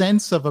is a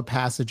sense of a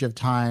passage of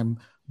time,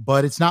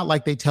 but it's not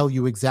like they tell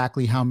you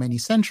exactly how many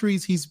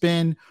centuries he's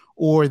been,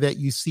 or that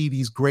you see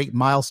these great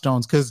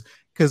milestones.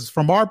 Because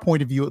from our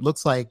point of view, it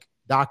looks like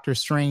Doctor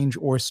Strange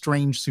or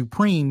Strange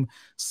Supreme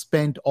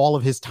spent all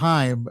of his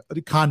time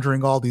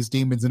conjuring all these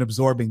demons and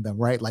absorbing them,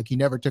 right? Like, he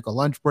never took a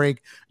lunch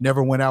break,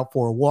 never went out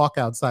for a walk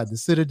outside the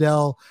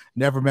Citadel,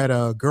 never met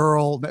a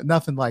girl,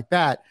 nothing like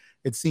that.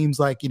 It seems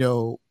like,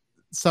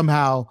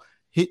 somehow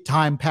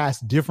time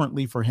passed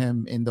differently for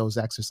him in those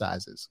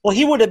exercises. Well,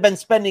 he would have been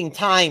spending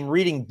time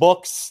reading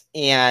books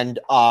and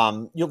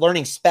you're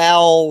learning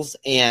spells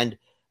and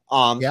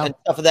stuff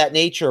of that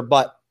nature.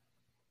 But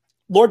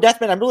Lord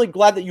Deathman, I'm really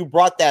glad that you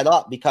brought that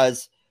up,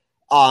 because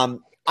I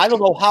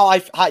don't know how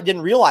I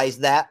didn't realize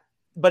that,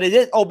 but it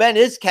is Oben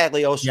is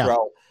Cagliostro. Yeah.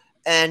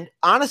 And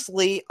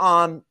honestly,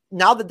 now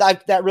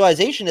that that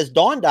realization has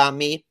dawned on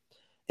me,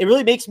 it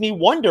really makes me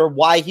wonder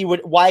why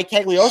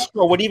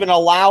Cagliostro would even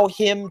allow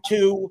him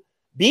to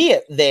be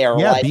there.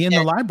 Yeah, be in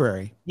the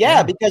library.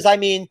 Yeah, because I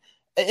mean,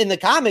 in the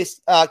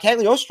comics,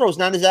 Cagliostro is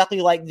not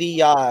exactly like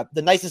the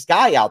nicest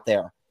guy out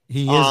there.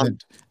 He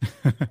isn't.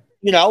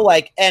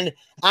 And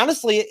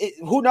honestly,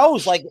 who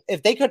knows? Like,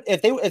 if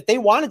they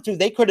wanted to,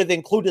 they could have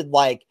included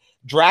like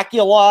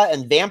Dracula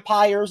and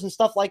vampires and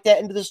stuff like that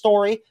into the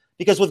story,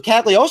 because with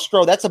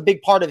Cagliostro, that's a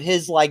big part of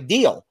his like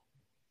deal.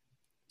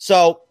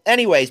 So,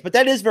 anyways, but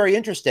that is very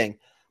interesting.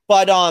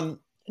 But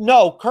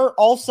no, Kurt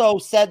also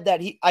said that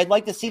I'd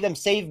like to see them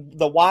save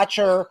the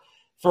Watcher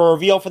for a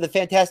reveal for the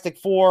Fantastic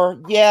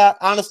Four. Yeah,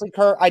 honestly,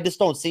 Kurt, I just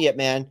don't see it,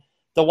 man.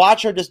 The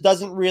Watcher just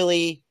doesn't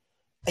really.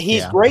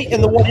 He's great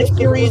in the What If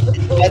series.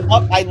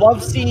 I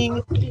love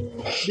seeing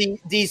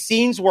these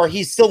scenes where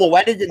he's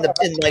silhouetted in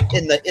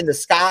the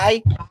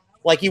sky,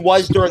 like he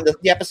was during the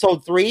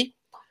episode 3.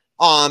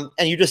 And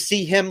you just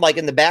see him like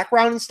in the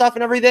background and stuff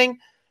and everything.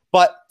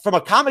 But from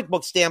a comic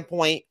book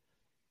standpoint,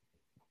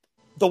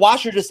 the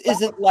Watcher just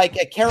isn't like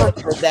a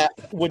character that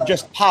would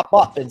just pop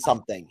up in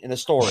something in a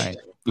story.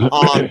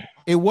 Right.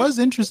 It was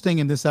interesting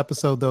in this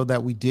episode, though,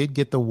 that we did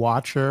get the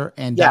Watcher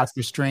and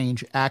Doctor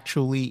Strange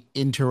actually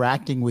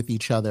interacting with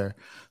each other.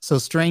 So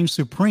Strange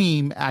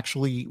Supreme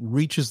actually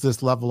reaches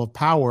this level of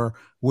power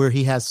where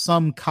he has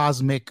some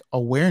cosmic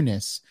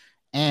awareness,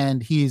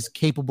 and he's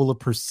capable of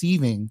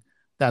perceiving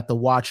that the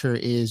Watcher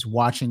is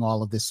watching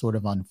all of this sort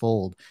of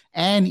unfold,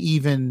 and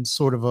even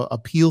sort of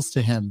appeals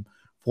to him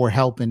for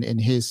help in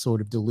his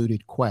sort of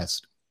deluded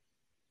quest.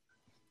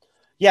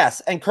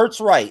 Yes, and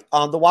Kurt's right.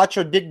 The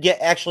Watcher did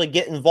actually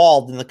get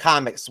involved in the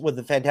comics with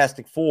the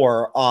Fantastic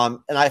Four.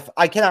 And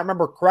I cannot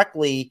remember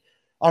correctly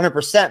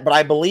 100%, but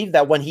I believe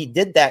that when he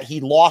did that,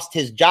 he lost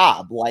his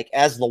job, like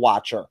as the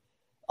Watcher.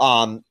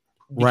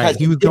 Right,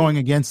 he was going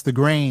against the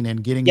grain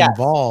and getting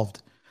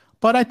involved.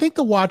 But I think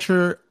the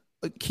Watcher,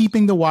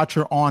 keeping the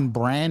Watcher on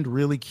brand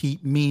really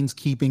means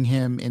keeping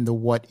him in the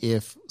What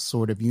If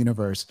sort of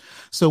universe.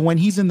 So when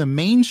he's in the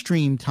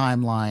mainstream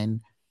timeline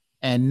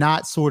and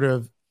not sort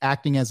of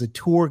acting as a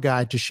tour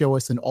guide to show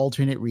us an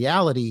alternate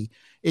reality,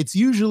 it's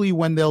usually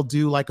when they'll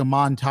do like a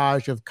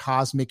montage of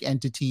cosmic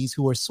entities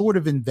who are sort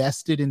of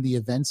invested in the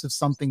events of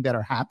something that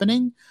are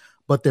happening,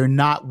 but they're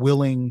not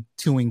willing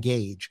to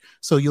engage.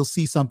 So you'll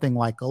see something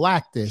like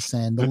Galactus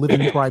and the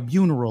Living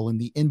Tribunal and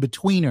the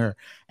In-Betweener.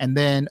 And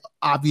then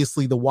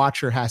obviously the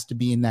Watcher has to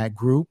be in that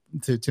group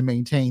to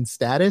maintain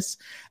status.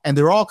 And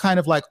they're all kind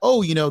of like,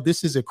 oh,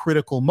 this is a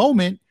critical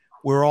moment.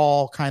 We're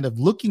all kind of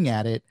looking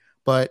at it.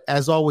 But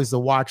as always, the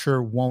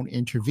Watcher won't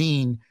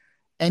intervene,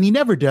 and he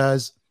never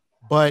does.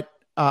 But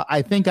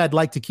I think I'd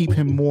like to keep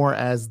him more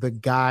as the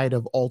guide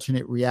of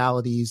alternate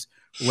realities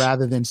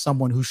rather than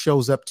someone who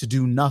shows up to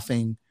do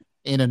nothing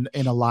in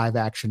a live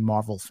action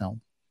Marvel film.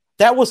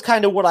 That was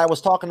kind of what I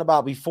was talking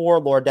about before,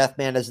 Lord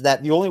Deathman, is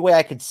that the only way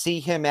I could see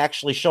him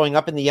actually showing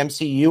up in the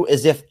MCU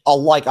is if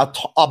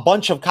a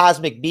bunch of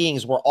cosmic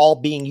beings were all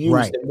being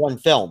used in one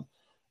film,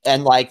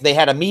 and like they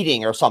had a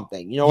meeting or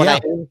something. You know what I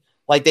mean?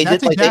 Like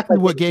that's exactly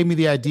what gave me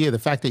the idea. The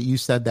fact that you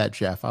said that,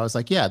 Jeff, I was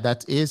like, yeah,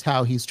 that is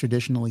how he's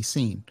traditionally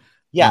seen.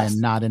 Yes.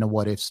 And not in a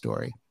what if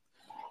story.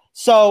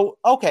 So,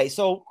 okay.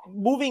 So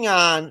moving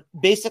on,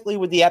 basically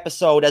with the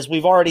episode, as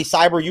we've already,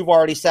 Cyber, you've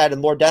already said,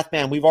 and Lord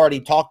Deathman, we've already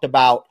talked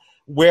about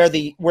where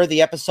the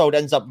episode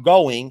ends up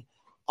going.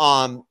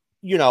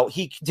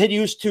 He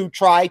continues to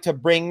try to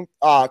bring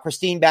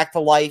Christine back to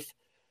life.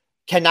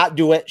 Cannot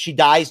do it. She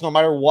dies no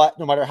matter what,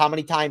 no matter how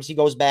many times he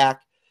goes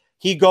back.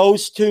 He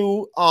goes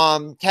to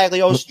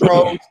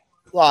Cagliostro's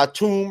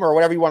tomb, or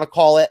whatever you want to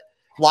call it,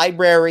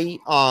 library,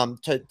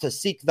 to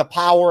seek the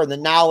power and the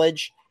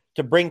knowledge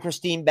to bring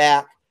Christine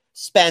back.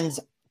 Spends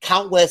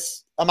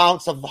countless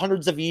amounts of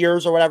hundreds of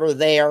years or whatever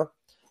there.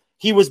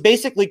 He was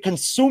basically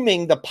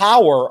consuming the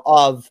power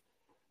of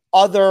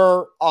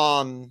other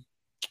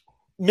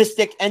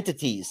mystic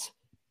entities.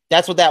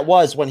 That's what that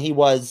was when he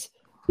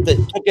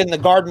took in the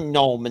garden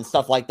gnome and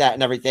stuff like that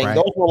and everything. Right.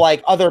 Those were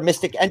like other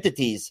mystic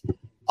entities.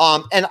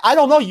 And I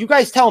don't know, you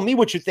guys tell me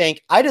what you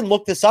think. I didn't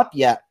look this up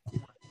yet,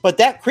 but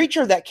that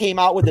creature that came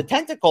out with the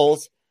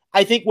tentacles,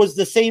 I think was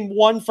the same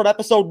one from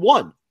episode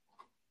 1.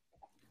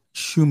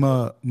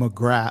 Shuma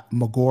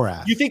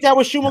Magorath. You think that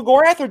was Shuma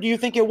Gorath, or do you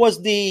think it was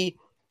the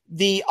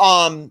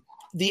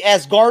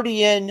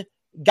Asgardian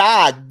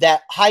god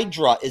that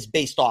Hydra is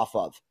based off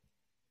of?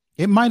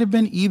 It might have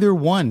been either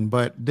one,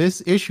 but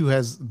this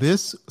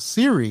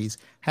series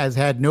has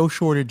had no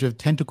shortage of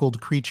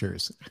tentacled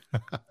creatures.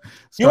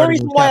 The only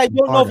reason why I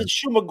don't know if it's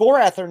Shuma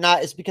Gorath or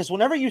not is because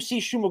whenever you see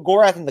Shuma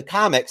Gorath in the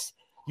comics,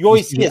 you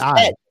always see his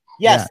head.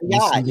 Yes,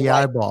 the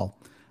eyeball.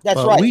 That's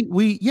right.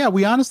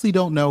 We honestly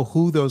don't know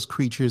who those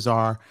creatures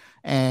are.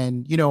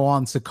 And,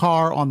 on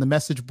Sakaar, on the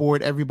message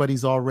board,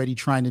 everybody's already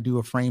trying to do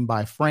a frame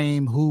by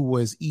frame. Who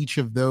was each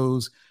of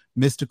those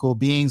mystical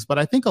beings? But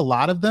I think a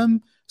lot of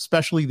them,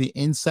 especially the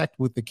insect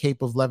with the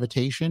cape of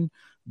levitation,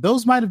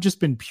 those might have just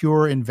been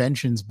pure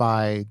inventions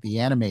by the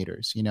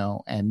animators,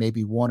 and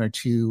maybe one or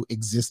two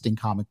existing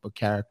comic book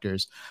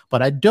characters.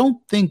 But I don't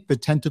think the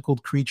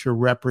tentacled creature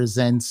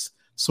represents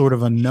sort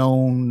of a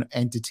known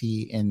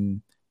entity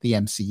in the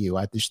MCU.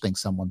 I just think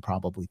someone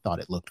probably thought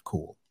it looked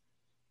cool.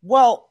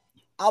 Well,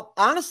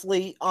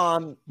 honestly,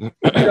 with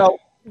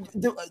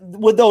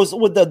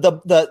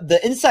the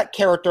insect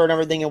character and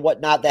everything and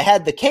whatnot that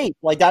had the cape,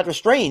 like Doctor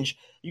Strange,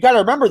 you got to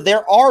remember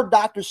there are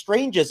Doctor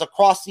Stranges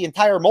across the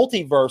entire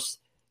multiverse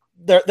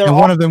And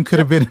one of them could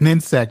have been an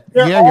insect.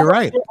 Yeah, you're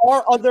right.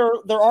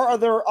 There are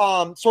other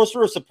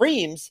Sorcerer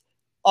Supremes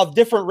of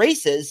different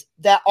races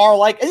that are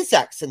like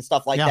insects and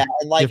stuff like that,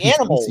 and like different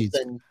animals. species.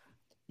 And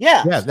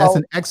yeah, that's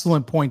an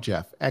excellent point,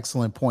 Jeff.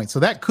 Excellent point. So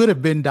that could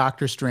have been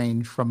Doctor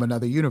Strange from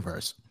another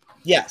universe.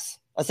 Yes,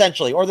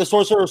 essentially, or the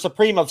Sorcerer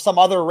Supreme of some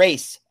other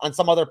race on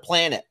some other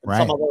planet,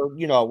 some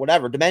other,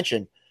 whatever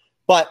dimension.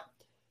 But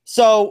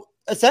so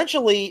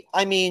essentially,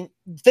 I mean,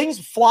 things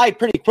fly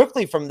pretty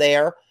quickly from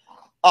there.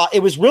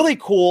 It was really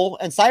cool.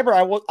 And Cyber,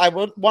 I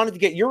wanted to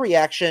get your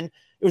reaction.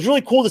 It was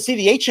really cool to see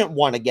the Ancient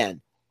One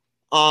again.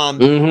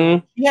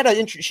 She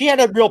had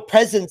a real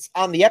presence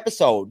on the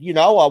episode.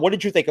 What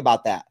did you think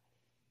about that?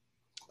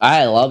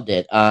 I loved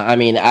it. I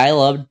mean, I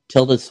loved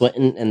Tilda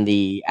Swinton in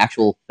the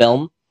actual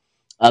film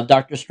of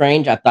Doctor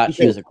Strange. I thought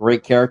she was a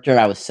great character.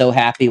 I was so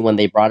happy when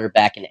they brought her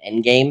back in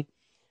Endgame.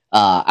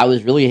 I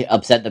was really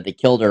upset that they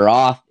killed her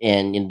off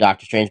in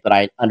Doctor Strange, but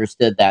I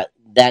understood that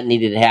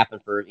needed to happen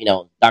for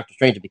Doctor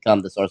Strange to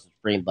become the Sorcerer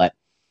Supreme. But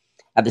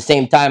at the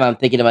same time, I'm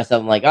thinking to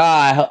myself, I'm like,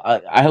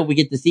 I hope we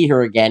get to see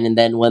her again. And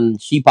then when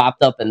she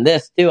popped up in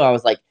this too, I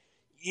was like,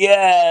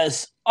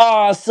 yes,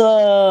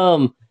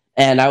 awesome.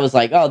 And I was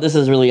like, oh, this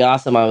is really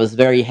awesome. I was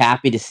very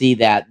happy to see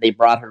that they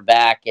brought her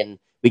back and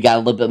we got a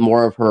little bit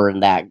more of her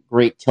and that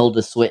great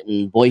Tilda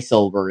Swinton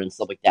voiceover and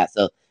stuff like that.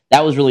 So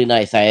that was really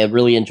nice. I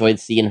really enjoyed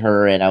seeing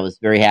her, and I was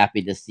very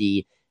happy to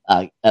see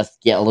us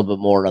get a little bit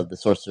more of the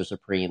Sorcerer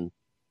Supreme.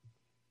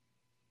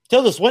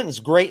 Tilda Swinton's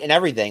great in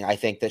everything, I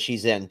think, that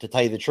she's in, to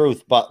tell you the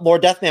truth. But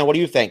Lord Deathman, what do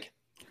you think?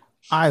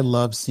 I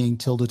love seeing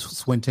Tilda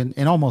Swinton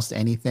in almost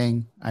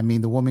anything. I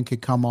mean, the woman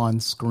could come on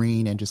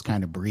screen and just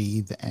kind of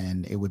breathe,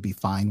 and it would be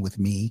fine with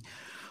me.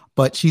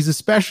 But she's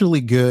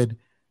especially good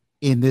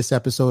in this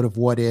episode of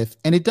What If,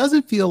 and it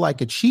doesn't feel like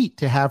a cheat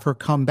to have her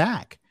come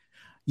back.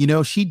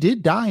 She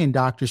did die in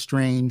Doctor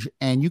Strange,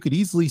 and you could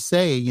easily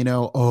say,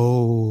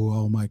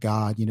 oh my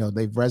God,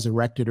 they've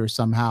resurrected her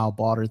somehow,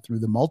 brought her through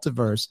the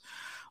multiverse.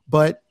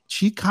 But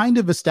she kind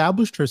of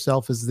established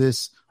herself as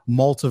this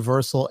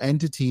multiversal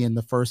entity in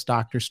the first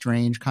Doctor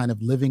Strange, kind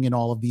of living in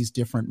all of these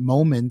different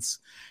moments.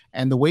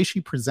 And the way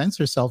she presents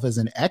herself as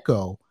an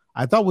echo,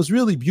 I thought was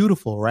really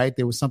beautiful, right?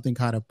 There was something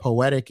kind of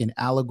poetic and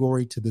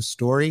allegory to the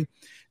story. It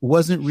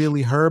wasn't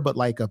really her, but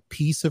like a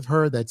piece of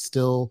her that's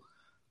still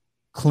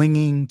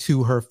clinging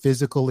to her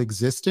physical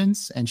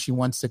existence, and she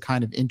wants to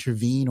kind of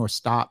intervene or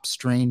stop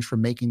Strange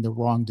from making the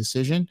wrong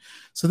decision.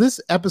 So this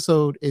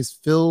episode is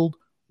filled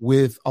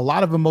with a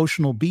lot of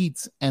emotional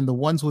beats, and the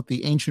ones with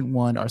the Ancient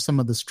One are some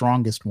of the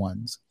strongest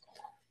ones.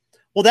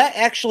 Well, that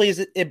actually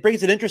it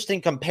brings an interesting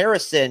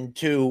comparison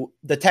to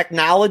the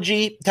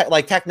technology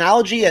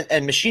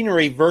and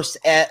machinery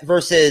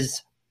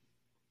versus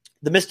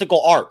the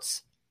mystical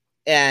arts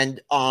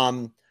and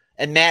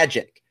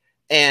magic.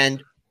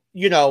 And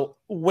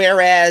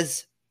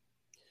whereas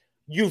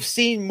you've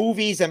seen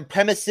movies and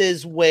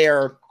premises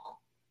where,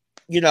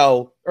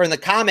 or in the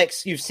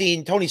comics, you've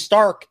seen Tony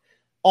Stark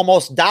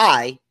almost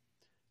die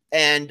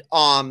and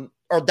come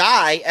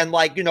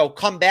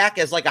back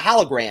as like a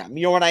hologram.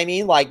 You know what I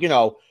mean?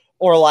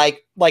 Or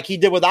like he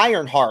did with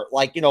Ironheart,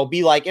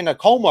 be like in a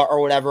coma or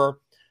whatever,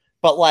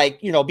 but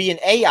be an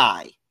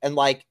AI and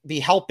be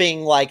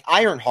helping like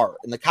Ironheart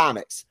in the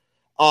comics.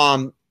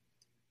 In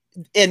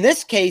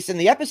this case, in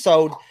the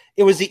episode,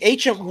 it was the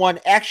Ancient One,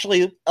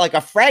 actually like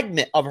a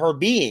fragment of her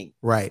being,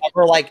 right?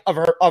 Of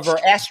her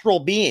astral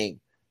being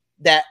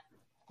that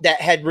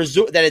had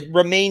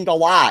remained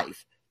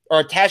alive or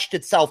attached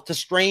itself to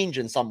Strange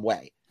in some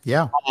way.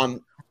 Yeah.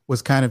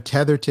 Was kind of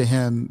tethered to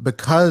him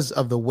because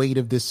of the weight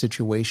of this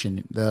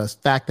situation, the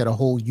fact that a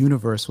whole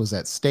universe was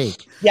at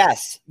stake.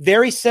 Yes,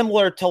 very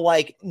similar to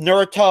like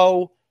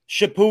Naruto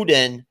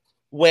Shippuden,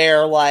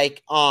 where in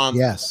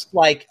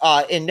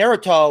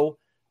Naruto,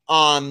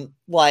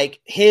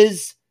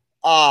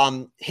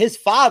 his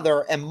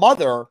father and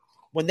mother,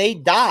 when they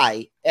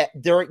die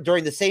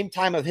during the same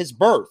time of his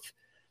birth,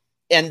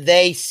 and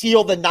they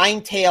seal the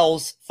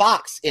Nine-Tails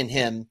fox in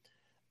him,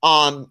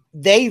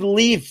 they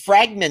leave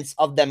fragments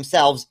of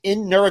themselves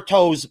in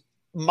Naruto's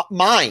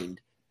mind,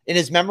 in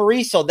his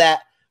memory, so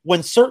that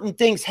when certain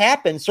things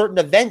happen, certain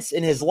events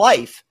in his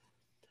life,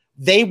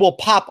 they will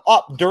pop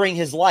up during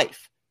his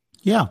life.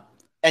 Yeah.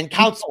 And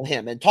counsel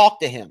him and talk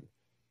to him.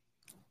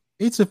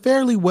 It's a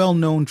fairly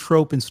well-known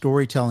trope in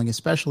storytelling,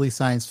 especially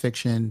science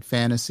fiction,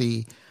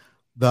 fantasy.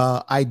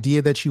 The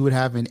idea that you would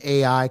have an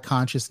AI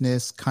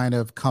consciousness kind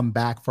of come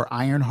back for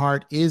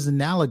Ironheart is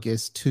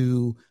analogous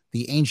to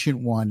the Ancient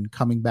One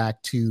coming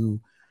back to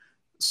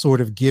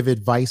sort of give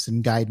advice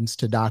and guidance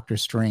to Doctor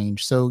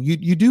Strange. So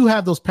you do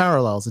have those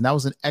parallels, and that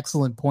was an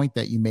excellent point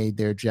that you made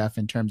there, Jeff,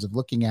 in terms of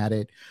looking at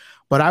it.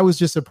 But I was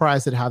just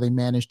surprised at how they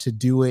managed to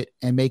do it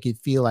and make it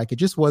feel like it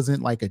just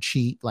wasn't like a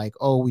cheat, like,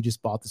 oh, we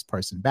just brought this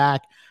person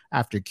back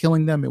after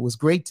killing them. It was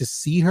great to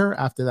see her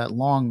after that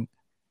long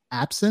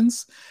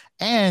absence,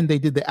 and they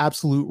did the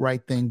absolute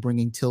right thing,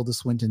 bringing Tilda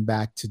Swinton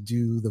back to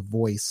do the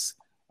voice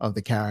of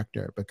the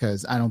character,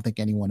 because I don't think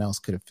anyone else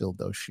could have filled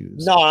those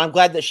shoes. No, I'm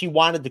glad that she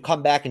wanted to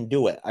come back and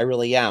do it. I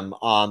really am.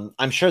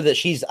 I'm sure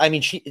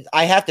that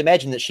I have to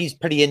imagine that she's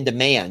pretty in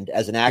demand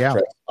as an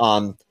actress.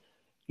 But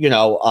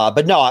no,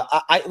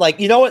 I like,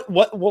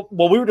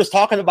 what we were just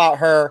talking about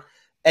her,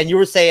 and you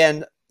were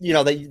saying,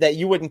 that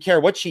you wouldn't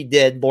care what she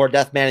did, Lord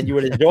Deathman, and you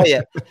would enjoy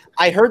it.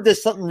 I heard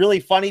this something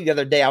really funny the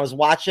other day. I was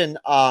watching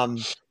an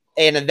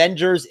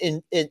Avengers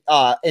in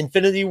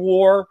Infinity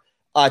War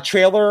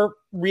trailer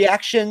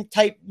reaction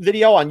type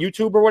video on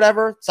YouTube or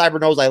whatever. Cyber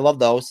knows I love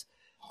those.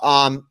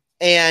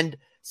 And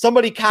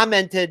somebody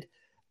commented,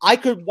 I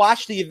could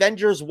watch the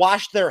Avengers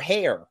wash their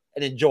hair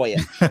and enjoy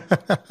it.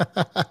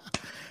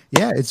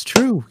 Yeah, it's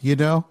true.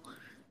 Yeah,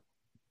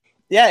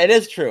 it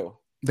is true.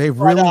 They've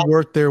really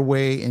worked their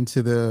way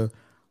into the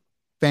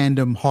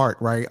fandom heart,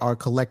 right? Our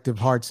collective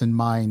hearts and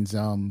minds.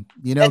 At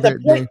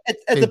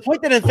the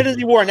point that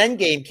Infinity War and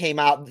Endgame came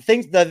out,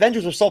 the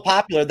Avengers were so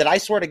popular that I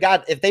swear to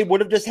God, if they would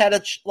have just had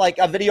a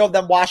video of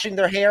them washing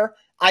their hair,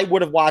 I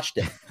would have watched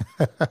it.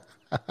 I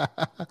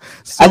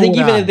think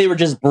even if they were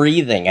just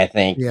breathing, I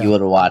think you would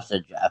have watched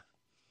it, Jeff.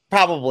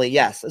 Probably,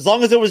 yes. As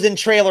long as it was in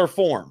trailer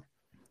form.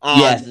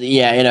 Yes,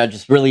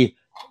 just really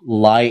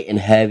light and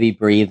heavy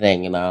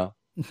breathing,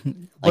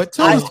 But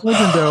Tilda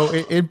Swinton, though,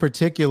 in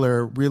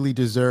particular, really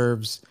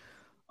deserves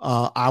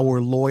our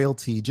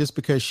loyalty, just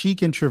because she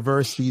can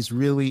traverse these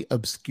really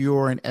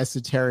obscure and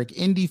esoteric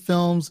indie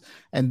films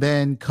and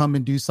then come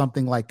and do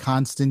something like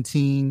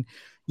Constantine.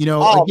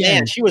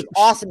 Man, she was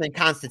awesome in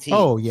Constantine.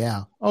 Oh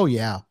yeah.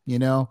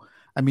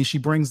 I mean, she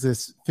brings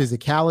this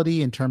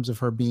physicality in terms of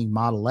her being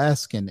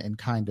model-esque and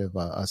kind of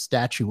a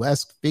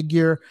statuesque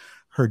figure.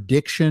 Her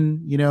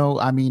diction,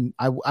 I mean,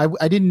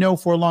 I didn't know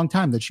for a long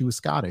time that she was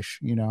Scottish.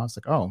 I was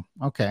like, oh,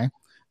 okay.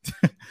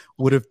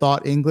 Would have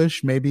thought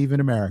English, maybe even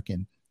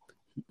American.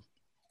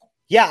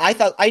 Yeah,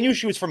 I knew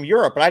she was from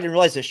Europe, but I didn't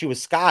realize that she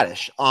was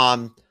Scottish.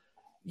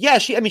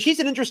 She's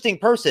an interesting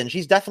person.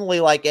 She's definitely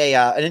like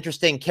an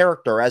interesting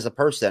character as a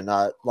person.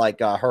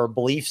 Her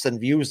beliefs and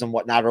views and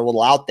whatnot are a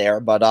little out there,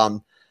 but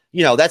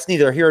that's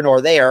neither here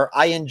nor there.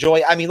 I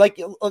enjoy. I mean,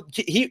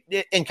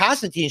 in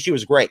Constantine, she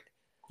was great.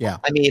 Yeah.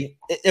 I mean,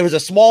 it was a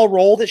small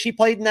role that she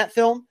played in that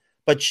film,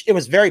 but it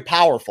was very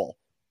powerful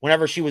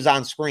whenever she was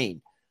on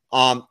screen.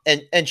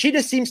 And she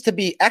just seems to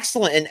be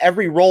excellent in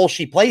every role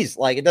she plays.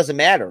 Like, it doesn't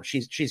matter.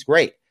 She's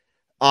great.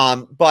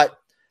 But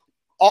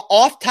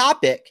off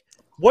topic,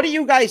 what do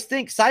you guys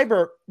think,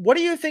 Cyber? What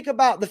do you think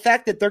about the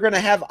fact that they're going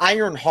to have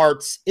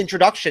Ironheart's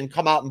introduction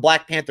come out in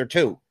Black Panther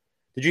 2?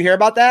 Did you hear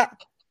about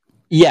that?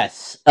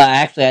 Yes.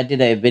 Actually, I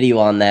did a video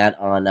on that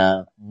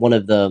on one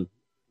of the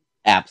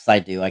apps I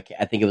do. I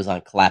think it was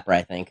on Clapper,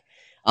 I think,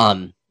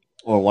 or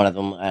one of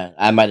them.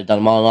 I might have done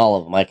them on all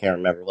of them. I can't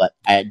remember. But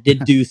I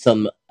did do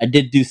some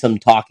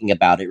talking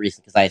about it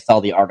recently because I saw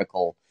the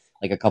article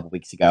like a couple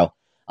weeks ago.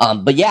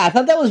 But yeah, I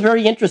thought that was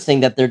very interesting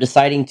that they're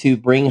deciding to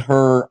bring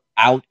her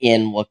out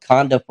in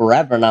Wakanda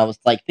forever. And I was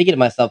like thinking to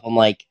myself, I'm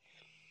like,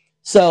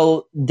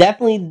 so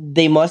definitely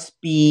they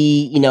must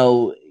be,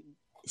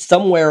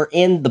 somewhere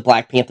in the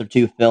Black Panther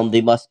 2 film,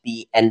 they must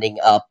be ending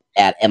up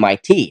at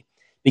MIT.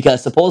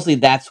 Because supposedly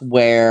that's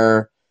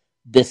where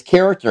this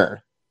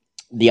character,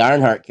 the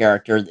Ironheart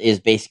character, is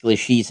basically,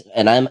 she's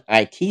an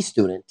MIT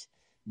student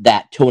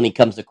that Tony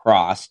comes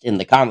across in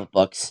the comic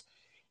books.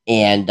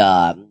 And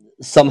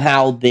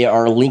somehow they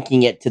are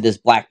linking it to this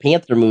Black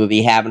Panther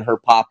movie, having her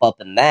pop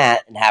up in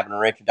that and having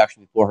her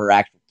introduction before her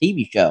actual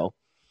TV show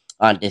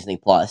on Disney+.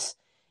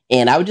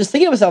 And I was just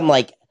thinking to myself, I'm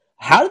like,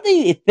 how are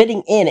they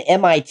fitting in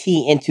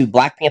MIT into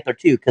Black Panther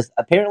 2? Because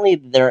apparently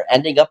they're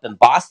ending up in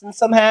Boston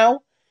somehow.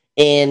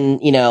 In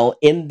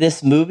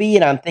this movie,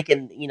 and I'm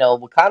thinking,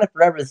 Wakanda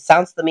Forever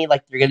sounds to me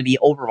like they're going to be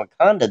over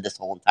Wakanda this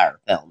whole entire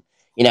film,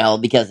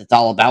 because it's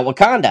all about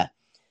Wakanda.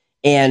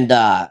 And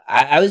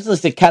I was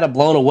just kind of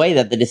blown away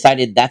that they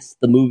decided that's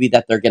the movie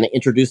that they're going to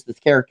introduce this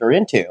character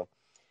into.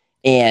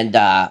 And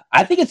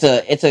I think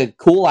it's a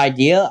cool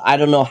idea. I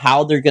don't know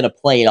how they're going to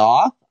play it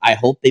off. I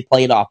hope they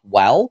play it off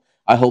well.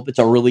 I hope it's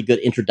a really good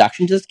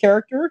introduction to this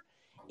character.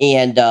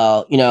 And,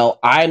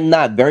 I'm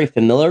not very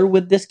familiar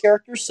with this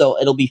character, so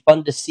it'll be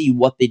fun to see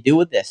what they do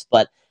with this.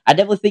 But I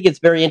definitely think it's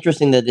very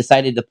interesting that they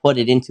decided to put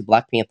it into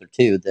Black Panther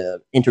 2 to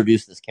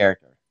introduce this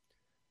character.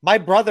 My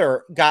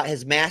brother got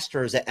his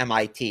master's at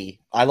MIT.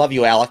 I love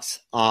you, Alex.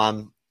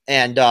 I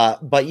get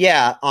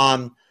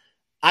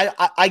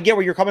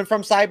where you're coming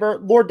from,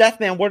 Cyber. Lord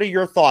Deathman, what are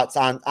your thoughts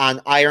on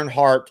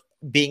Ironheart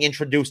being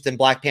introduced in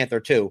Black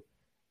Panther 2?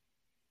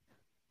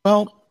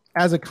 Well,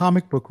 as a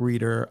comic book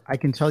reader, I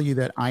can tell you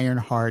that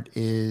Ironheart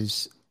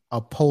is a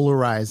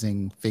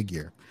polarizing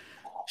figure.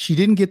 She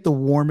didn't get the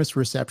warmest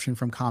reception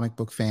from comic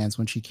book fans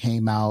when she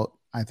came out.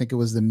 I think it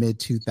was the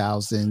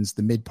mid-2000s,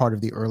 the mid part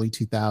of the early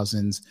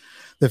 2000s.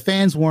 The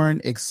fans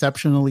weren't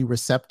exceptionally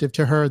receptive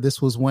to her.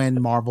 This was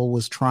when Marvel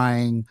was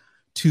trying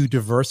to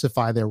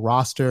diversify their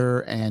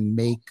roster and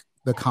make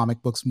the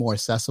comic books more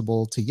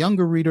accessible to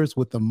younger readers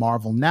with the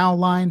Marvel Now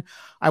line.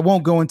 I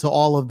won't go into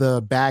all of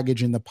the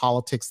baggage and the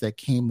politics that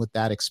came with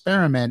that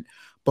experiment,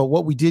 But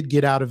what we did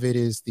get out of it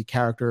is the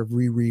character of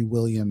Riri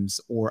Williams,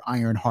 or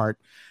Ironheart.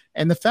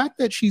 And the fact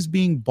that she's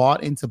being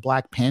bought into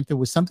Black Panther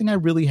was something I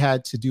really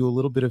had to do a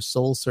little bit of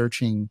soul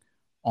searching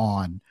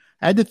on.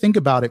 I had to think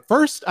about it.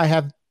 First,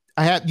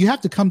 you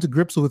have to come to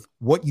grips with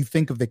what you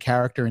think of the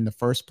character in the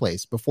first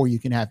place before you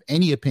can have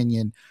any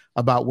opinion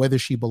about whether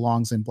she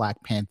belongs in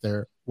Black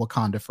Panther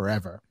Wakanda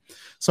Forever.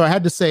 So I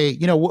had to say,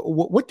 you know,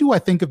 what do I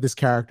think of this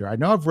character? I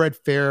know I've read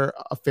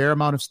a fair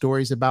amount of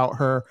stories about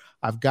her.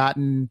 I've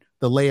gotten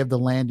the lay of the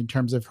land in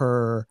terms of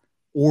her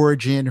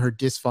origin, her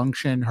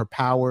dysfunction, her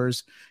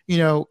powers, you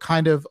know,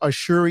 kind of a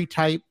Shuri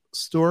type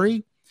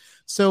story.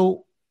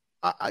 So,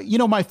 you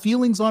know, my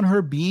feelings on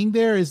her being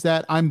there is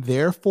that I'm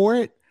there for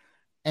it.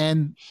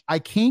 And I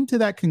came to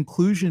that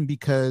conclusion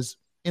because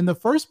in the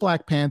first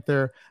Black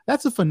Panther,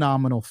 that's a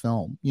phenomenal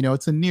film. You know,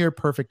 it's a near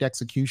perfect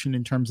execution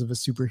in terms of a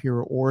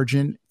superhero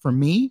origin for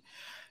me.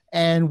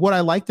 And what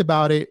I liked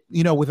about it,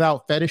 you know,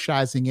 without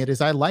fetishizing it,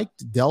 is I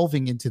liked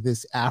delving into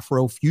this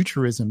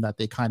Afrofuturism that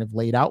they kind of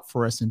laid out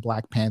for us in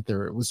Black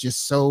Panther. It was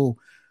just so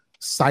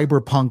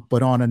cyberpunk,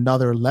 but on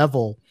another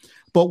level.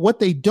 But what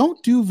they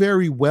don't do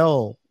very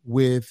well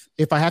with,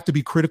 if I have to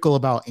be critical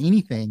about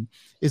anything,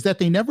 is that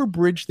they never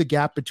bridge the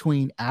gap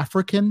between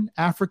Africans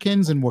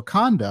in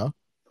Wakanda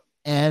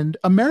and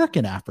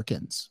American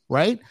Africans,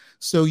 right?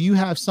 So you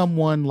have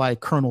someone like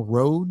Colonel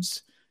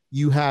Rhodes.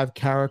 You have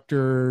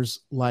characters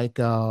like,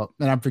 and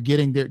I'm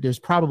forgetting, there's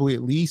probably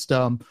at least,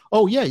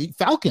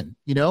 Falcon,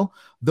 you know,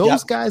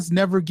 those guys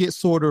never get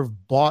sort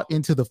of bought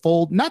into the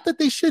fold. Not that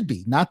they should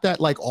be, not that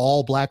like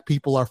all Black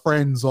people are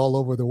friends all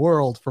over the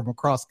world from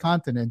across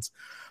continents,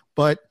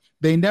 but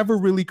they never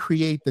really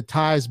create the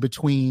ties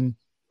between,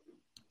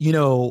 you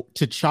know,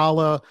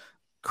 T'Challa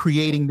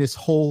creating this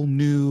whole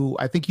new,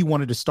 I think he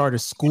wanted to start a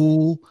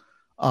school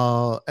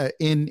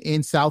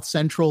in South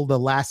Central. The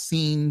last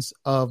scenes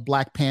of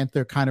Black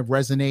Panther kind of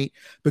resonate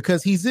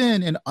because he's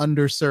in an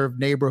underserved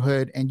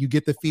neighborhood, and you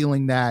get the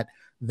feeling that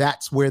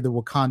that's where the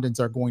Wakandans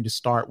are going to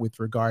start with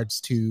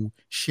regards to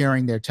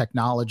sharing their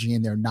technology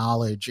and their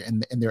knowledge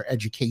and their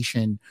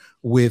education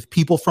with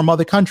people from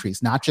other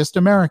countries, not just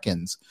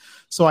Americans.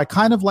 So I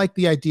kind of like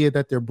the idea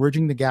that they're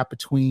bridging the gap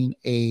between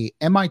a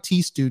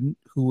MIT student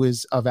who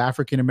is of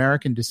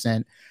African-American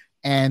descent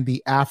and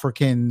the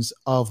Africans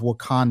of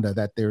Wakanda,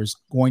 that there's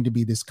going to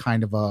be this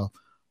kind of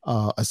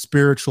a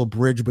spiritual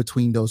bridge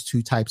between those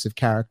two types of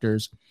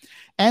characters.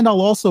 And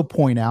I'll also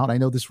point out, I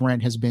know this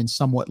rant has been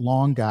somewhat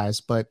long, guys,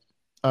 but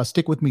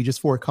stick with me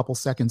just for a couple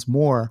seconds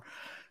more.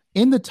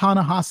 In the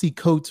Ta-Nehisi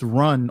Coates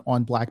run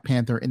on Black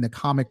Panther in the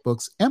comic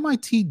books,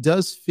 MIT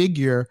does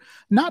figure,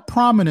 not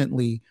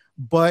prominently,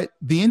 but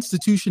the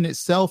institution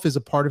itself is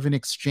a part of an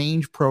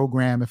exchange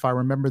program, if I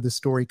remember the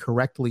story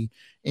correctly,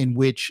 in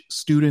which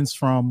students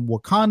from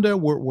Wakanda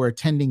were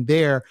attending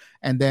there,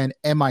 and then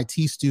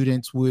MIT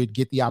students would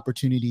get the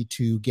opportunity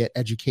to get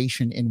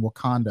education in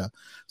Wakanda.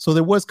 So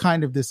there was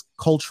kind of this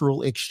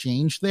cultural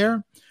exchange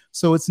there.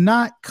 So it's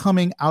not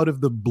coming out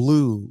of the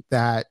blue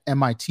that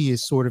MIT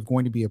is sort of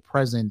going to be a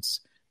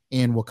presence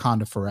in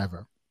Wakanda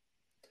Forever.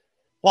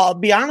 Well, I'll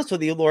be honest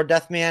with you, Lord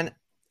Deathman.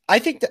 I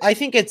think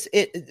it's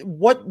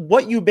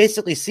what you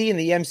basically see in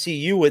the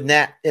MCU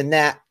in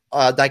that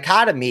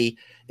dichotomy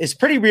is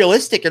pretty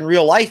realistic in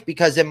real life,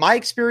 because in my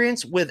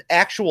experience with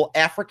actual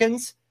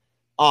Africans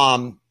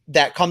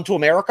that come to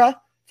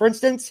America, for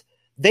instance,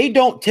 they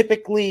don't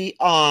typically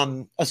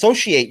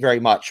associate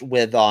very much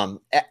with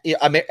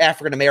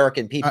African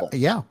American people.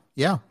 Yeah,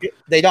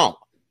 they don't.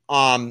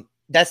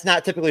 That's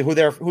not typically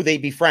who they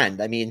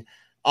befriend. I mean,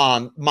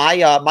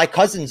 my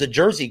cousin's a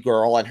Jersey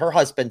girl, and her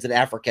husband's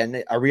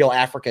a real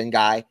African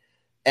guy,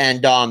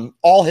 and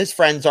all his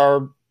friends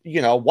are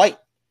white.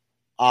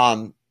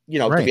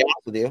 Right. To be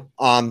honest with you.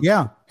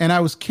 Yeah. And I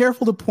was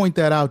careful to point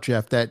that out,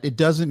 Jeff, that it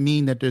doesn't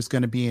mean that there's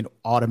going to be an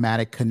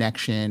automatic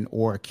connection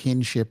or a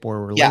kinship or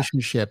a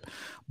relationship. Yeah.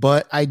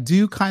 But I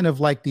do kind of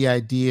like the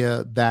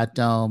idea that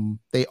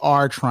they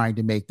are trying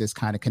to make this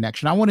kind of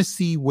connection. I want to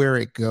see where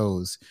it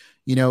goes.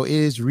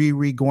 Is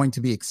Riri going to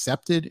be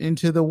accepted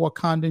into the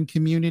Wakandan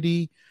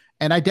community?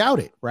 And I doubt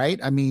it, right?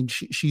 I mean,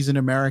 she's an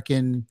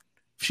American.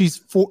 She's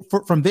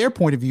from their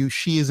point of view,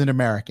 she is an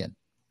American.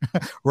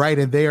 Right.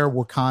 And they are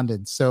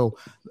Wakandans. So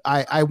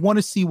I want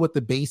to see what the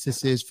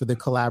basis is for the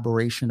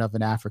collaboration of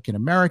an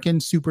African-American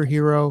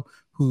superhero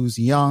who's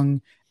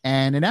young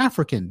and an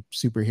African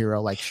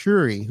superhero like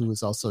Shuri, who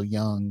is also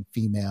young,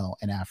 female,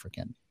 and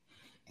African.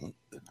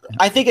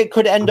 I think it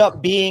could end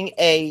up being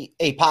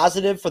a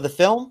positive for the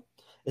film.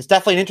 It's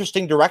definitely an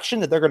interesting direction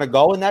that they're going to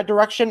go in that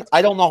direction.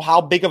 I don't know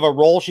how big of a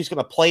role she's going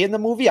to play in the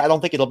movie. I don't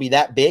think it'll be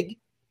that big,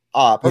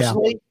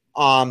 personally.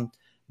 Yeah.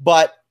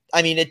 But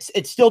I mean,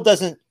 it still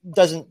doesn't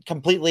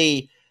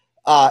completely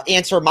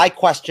answer my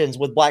questions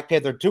with Black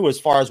Panther 2 as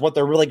far as what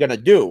they're really going to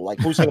do.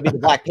 Like, who's going to be the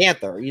Black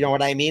Panther? You know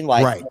what I mean?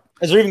 Like, right.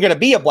 Is there even going to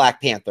be a Black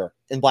Panther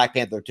in Black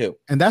Panther 2?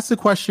 And that's the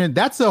question.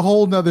 That's a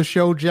whole nother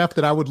show, Jeff,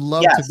 that I would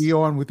love to be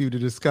on with you to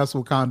discuss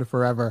Wakanda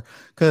Forever,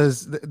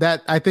 because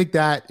I think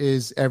that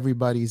is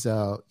everybody's,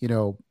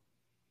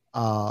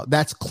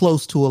 that's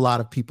close to a lot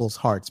of people's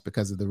hearts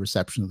because of the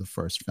reception of the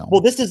first film.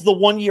 Well, this is the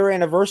 1 year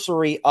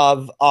anniversary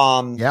of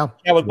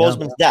Chadwick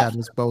Boseman's death.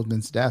 Chadwick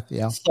Boseman's death,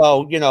 yeah.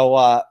 So,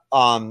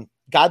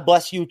 God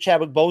bless you,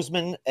 Chadwick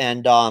Boseman.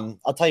 And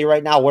I'll tell you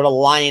right now, what a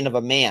lion of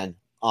a man.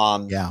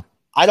 Yeah.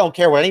 I don't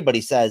care what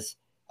anybody says.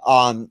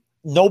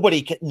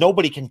 Nobody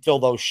can fill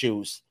those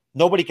shoes.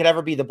 Nobody could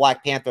ever be the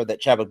Black Panther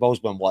that Chadwick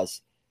Boseman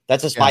was.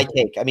 That's just my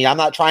take. I mean, I'm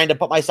not trying to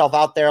put myself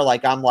out there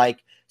like I'm like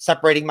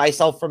separating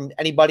myself from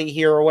anybody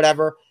here or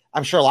whatever.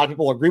 I'm sure a lot of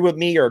people agree with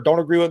me or don't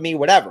agree with me,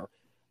 whatever.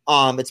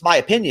 It's my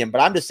opinion,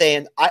 but I'm just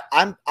saying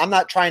I'm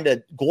not trying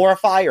to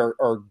glorify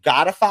or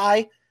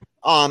godify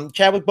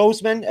Chadwick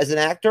Boseman as an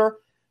actor,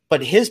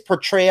 but his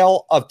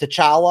portrayal of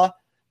T'Challa,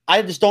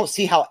 I just don't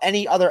see how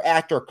any other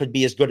actor could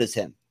be as good as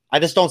him. I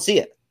just don't see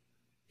it.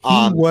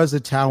 He was a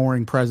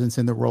towering presence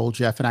in the role,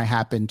 Jeff, and I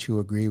happen to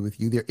agree with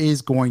you. There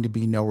is going to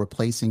be no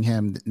replacing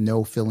him,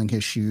 no filling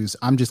his shoes.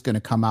 I'm just going to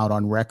come out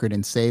on record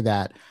and say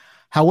that.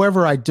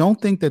 However, I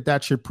don't think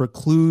that should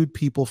preclude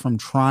people from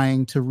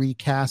trying to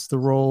recast the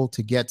role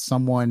to get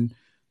someone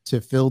to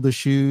fill the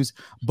shoes.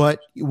 But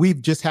we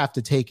just have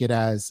to take it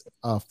as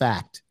a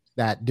fact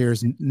that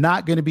there's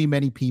not going to be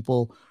many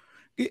people,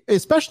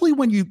 especially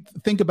when you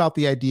think about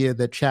the idea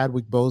that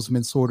Chadwick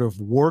Boseman sort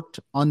of worked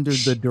under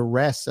the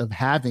duress of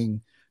having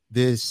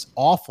this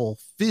awful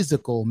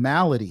physical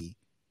malady,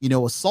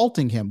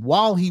 assaulting him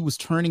while he was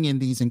turning in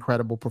these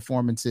incredible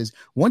performances.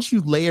 Once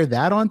you layer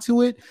that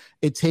onto it,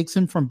 it takes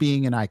him from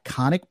being an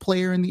iconic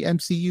player in the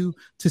MCU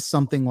to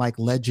something like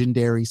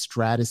legendary,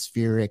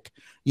 stratospheric.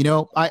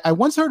 I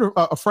once heard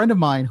a friend of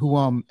mine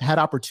who had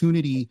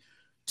opportunity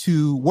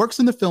to works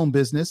in the film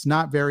business,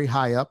 not very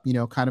high up,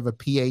 kind of a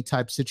PA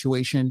type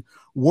situation,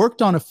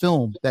 worked on a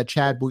film that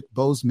Chadwick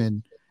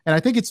Boseman, and I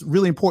think it's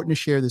really important to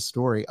share this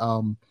story.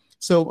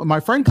 So my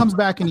friend comes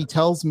back and he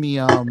tells me,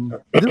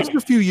 this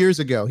was a few years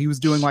ago, he was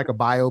doing like a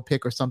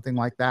biopic or something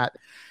like that.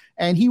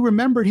 And he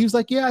remembered, he was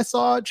like, yeah, I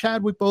saw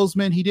Chadwick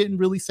Boseman. He didn't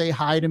really say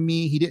hi to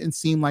me. He didn't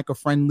seem like a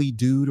friendly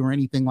dude or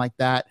anything like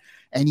that.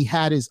 And he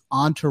had his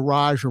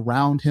entourage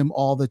around him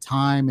all the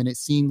time. And it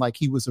seemed like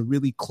he was a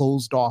really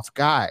closed off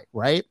guy,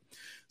 right?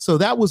 So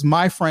that was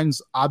my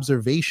friend's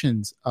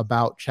observations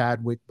about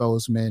Chadwick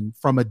Boseman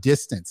from a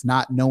distance,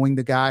 not knowing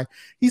the guy.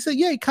 He said,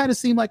 yeah, he kind of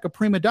seemed like a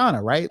prima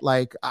donna, right?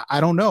 Like,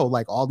 I don't know,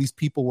 like all these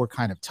people were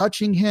kind of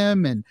touching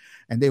him and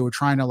they were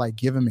trying to like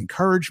give him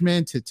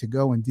encouragement to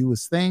go and do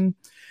his thing.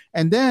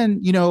 And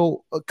then,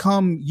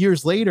 come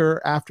years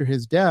later after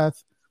his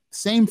death,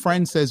 same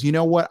friend says, you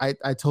know what?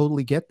 I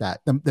totally get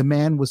that. The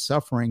man was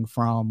suffering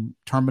from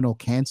terminal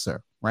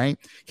cancer, right?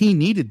 He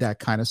needed that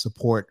kind of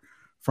support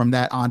from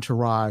that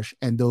entourage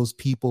and those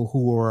people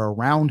who were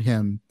around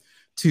him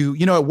to,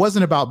 it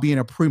wasn't about being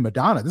a prima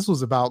donna. This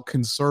was about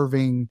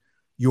conserving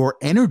your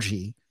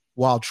energy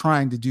while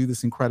trying to do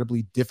this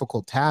incredibly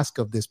difficult task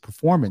of this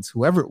performance,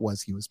 whoever it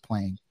was he was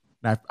playing.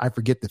 And I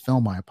forget the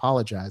film, I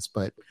apologize.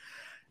 But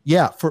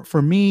yeah,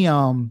 for me,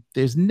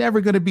 there's never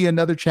going to be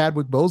another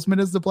Chadwick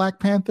Boseman as the Black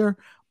Panther,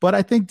 but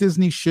I think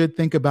Disney should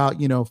think about,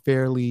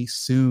 fairly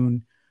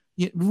soon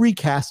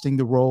recasting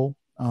the role.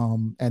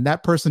 And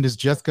that person is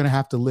just going to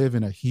have to live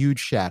in a huge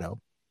shadow.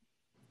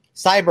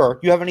 Cyber,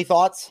 you have any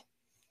thoughts?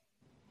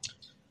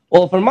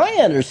 Well, from my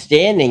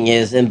understanding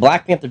is in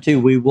Black Panther 2,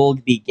 we will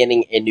be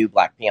getting a new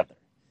Black Panther.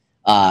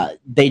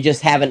 They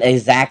just haven't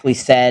exactly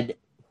said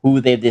who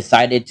they've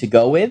decided to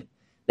go with.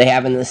 They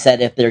haven't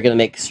said if they're going to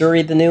make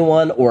Shuri the new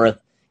one or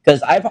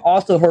because I've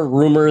also heard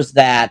rumors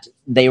that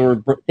they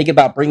were thinking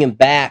about bringing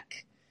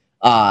back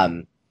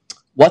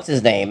what's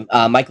his name?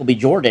 Michael B.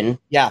 Jordan.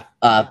 Yeah.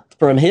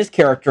 From his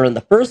character in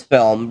the first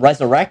film,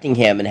 resurrecting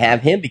him and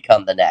have him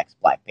become the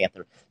next Black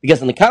Panther. Because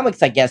in the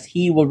comics, I guess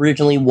he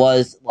originally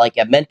was like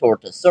a mentor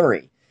to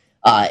Shuri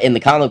in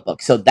the comic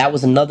book. So that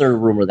was another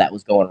rumor that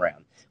was going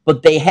around.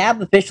 But they have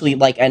officially,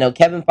 like I know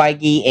Kevin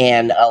Feige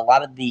and a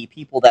lot of the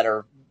people that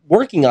are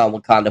working on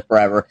Wakanda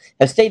Forever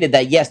have stated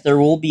that yes, there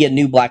will be a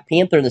new Black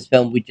Panther in this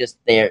film.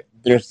 They're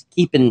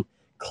keeping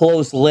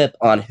close lip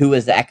on who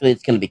exactly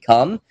it's going to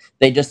become.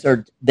 They just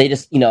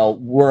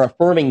were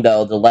affirming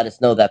though to let us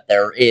know that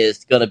there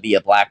is going to be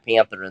a Black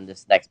Panther in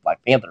this next Black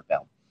Panther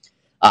film.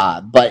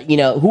 But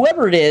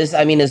whoever it is,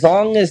 I mean, as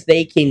long as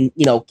they can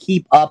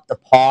keep up the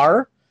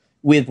par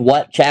with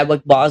what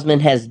Chadwick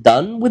Boseman has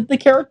done with the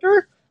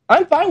character,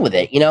 I'm fine with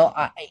it.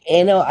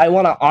 I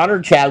want to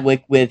honor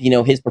Chadwick with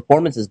his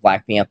performance as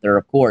Black Panther,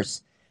 of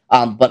course.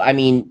 But I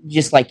mean,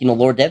 just like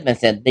Lord Deadman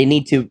said,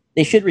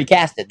 they should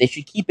recast it. They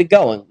should keep it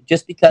going.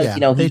 Just because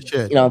he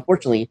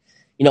unfortunately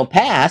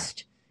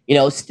passed.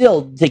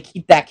 Still to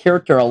keep that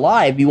character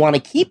alive, you want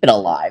to keep it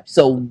alive.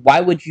 So why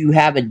would you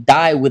have it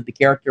die with the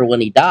character when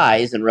he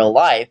dies in real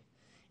life?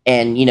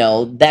 And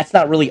that's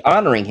not really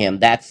honoring him.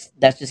 That's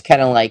just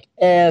kind of like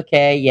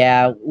okay,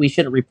 yeah, we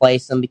shouldn't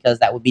replace him because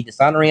that would be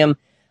dishonoring him.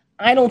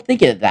 I don't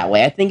think of it that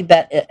way. I think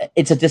that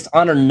it's a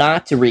dishonor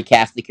not to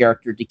recast the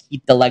character to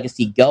keep the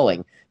legacy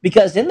going.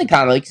 Because in the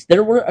comics,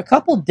 there were a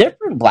couple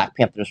different Black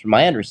Panthers, from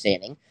my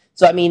understanding.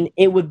 So, I mean,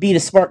 it would be the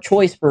smart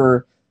choice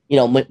for,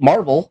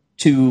 Marvel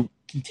to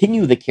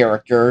continue the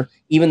character,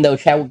 even though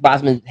Chadwick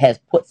Boseman has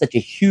put such a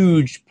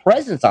huge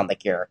presence on the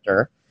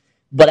character.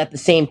 But at the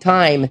same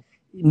time,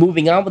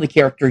 moving on with the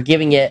character,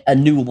 giving it a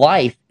new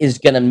life is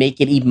going to make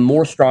it even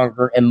more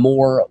stronger and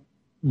more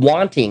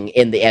wanting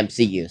in the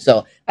MCU.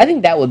 So I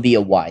think that would be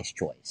a wise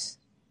choice.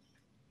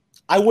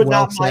 I would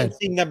Well not mind said.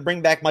 seeing them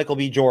bring back Michael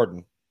B.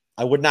 Jordan.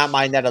 I would not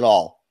mind that at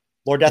all.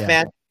 Lord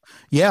Deathman?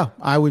 Yeah,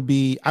 I would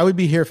be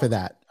here for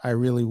that. I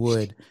really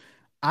would.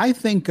 I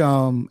think,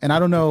 and I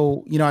don't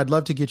know, I'd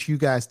love to get you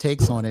guys'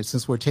 takes on it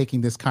since we're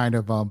taking this kind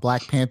of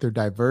Black Panther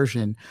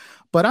diversion.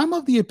 But I'm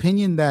of the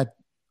opinion that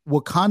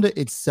Wakanda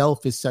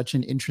itself is such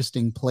an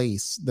interesting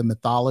place, the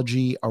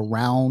mythology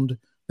around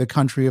the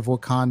country of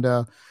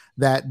Wakanda,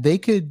 that they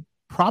could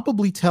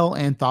probably tell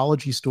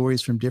anthology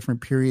stories from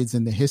different periods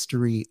in the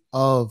history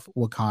of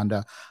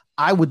Wakanda.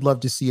 I would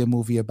love to see a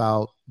movie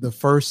about the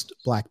first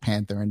Black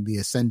Panther and the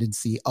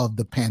ascendancy of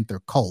the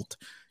Panther cult,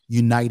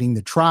 uniting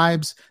the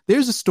tribes.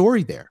 There's a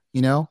story there,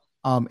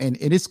 and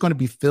it's going to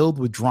be filled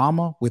with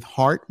drama, with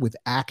heart, with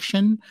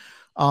action.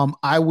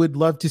 I would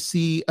love to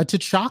see a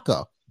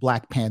T'Chaka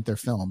Black Panther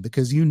film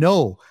because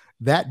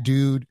that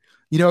dude,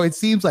 it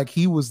seems like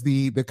he was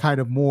the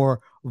kind of more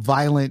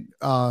violent,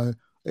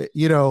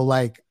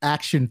 like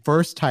action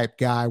first type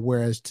guy,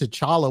 whereas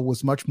T'Challa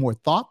was much more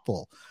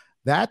thoughtful.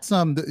 That's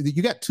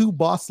you got two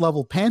boss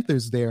level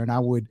Panthers there, and I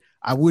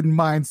wouldn't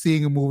mind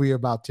seeing a movie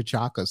about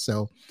T'Chaka.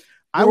 So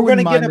I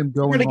wouldn't mind them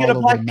going. We're going to get a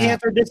Black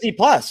Panther Disney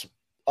Plus.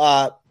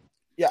 We're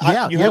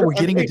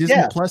getting a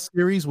Disney Plus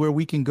series where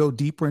we can go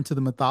deeper into the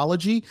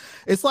mythology.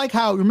 It's like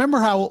remember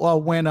how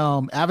when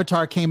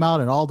Avatar came out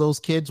and all those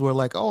kids were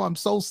like, "Oh, I'm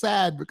so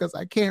sad because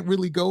I can't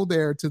really go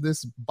there to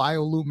this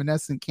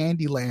bioluminescent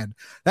candy land."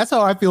 That's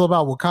how I feel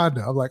about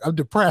Wakanda. I'm like, I'm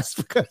depressed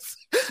because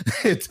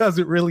it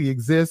doesn't really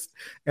exist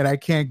and I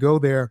can't go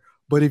there.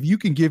 But if you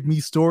can give me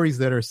stories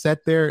that are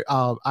set there,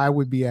 I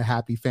would be a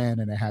happy fan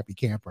and a happy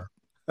camper.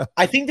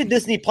 I think the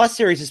Disney Plus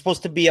series is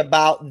supposed to be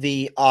about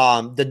the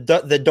Dora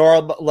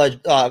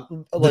Milaje.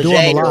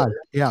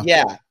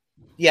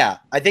 Yeah.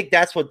 I think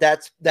that's what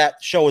that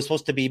show is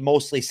supposed to be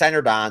mostly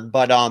centered on.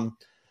 But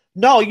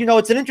no,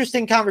 it's an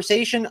interesting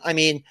conversation. I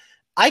mean,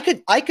 I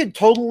could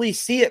totally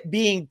see it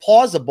being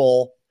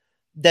plausible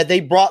that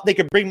they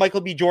could bring Michael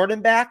B.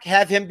 Jordan back,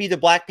 have him be the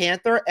Black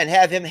Panther, and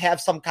have him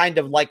have some kind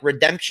of like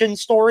redemption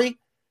story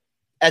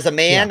as a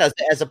man,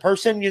 as a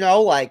person,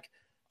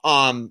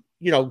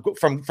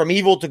 from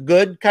evil to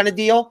good kind of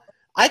deal.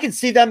 I can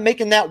see them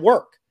making that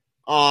work,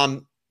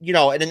 in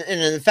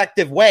an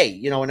effective way,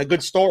 in a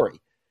good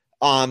story.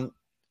 But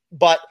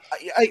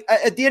I,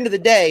 at the end of the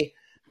day,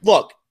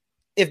 look,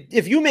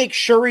 if you make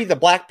Shuri the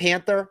Black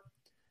Panther,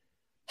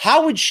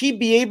 how would she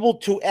be able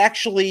to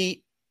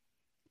actually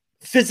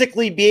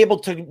physically be able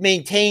to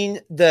maintain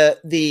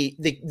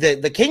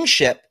the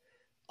kingship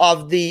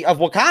of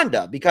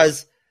Wakanda?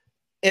 Because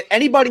if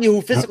anybody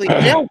who physically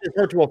challenges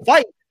her to a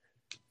fight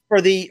for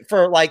the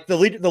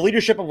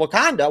leadership of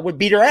Wakanda would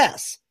beat her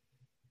ass.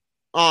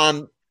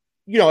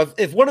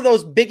 If one of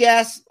those big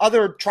ass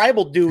other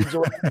tribal dudes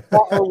or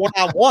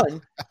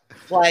one-on-one,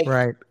 like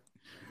right.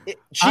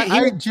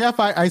 Jeff,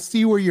 I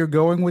see where you're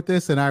going with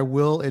this, and I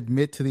will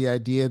admit to the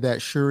idea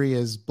that Shuri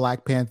as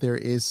Black Panther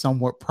is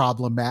somewhat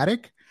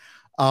problematic.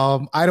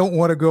 I don't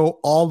want to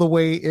go all the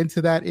way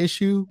into that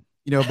issue,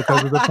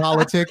 because of the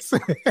politics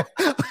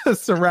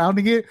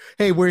surrounding it.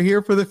 Hey, we're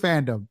here for the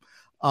fandom.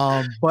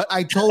 But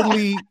I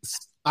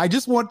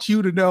just want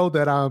you to know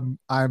that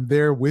I'm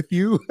there with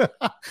you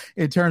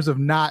in terms of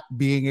not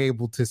being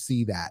able to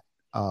see that.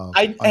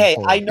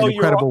 I know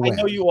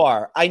you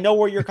are. I know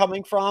where you're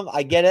coming from.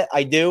 I get it.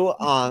 I do.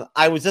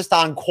 I was just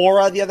on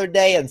Quora the other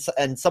day,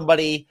 and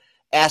somebody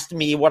asked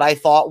me what I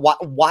thought.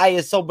 Why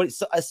is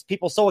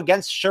people so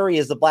against Shuri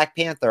as the Black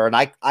Panther? And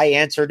I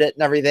answered it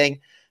and everything.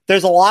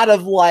 There's a lot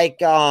of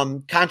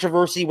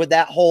controversy with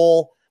that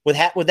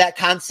with that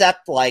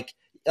concept. Like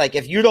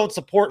if you don't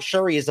support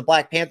Shuri as the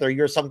Black Panther,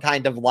 you're some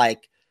kind of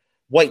white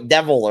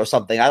devil or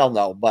something. I don't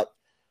know, but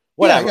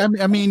whatever.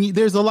 Yeah, I mean,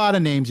 there's a lot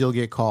of names you'll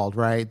get called,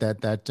 right?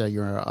 That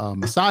you're a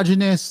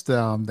misogynist,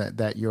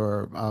 that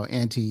you're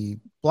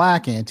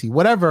anti-Black,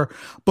 anti-whatever.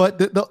 But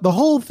the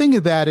whole thing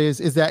of that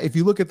is that if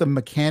you look at the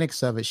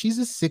mechanics of it, she's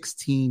a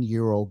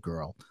 16-year-old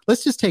girl.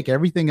 Let's just take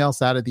everything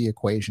else out of the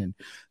equation.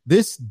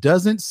 This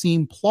doesn't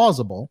seem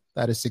plausible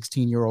that a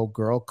 16-year-old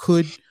girl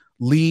could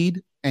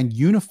lead and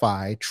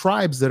unify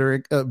tribes that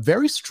are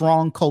very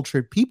strong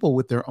cultured people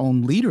with their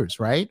own leaders,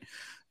 right?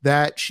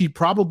 That she'd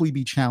probably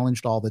be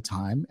challenged all the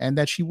time and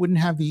that she wouldn't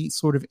have the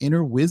sort of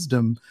inner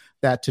wisdom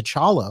that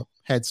T'Challa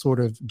had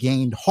sort of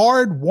gained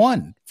hard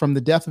won from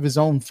the death of his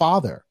own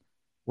father,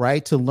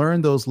 right? To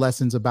learn those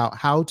lessons about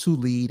how to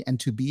lead and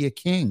to be a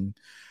king.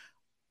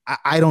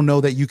 I don't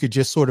know that you could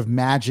just sort of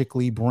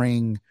magically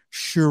bring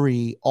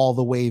Shuri all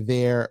the way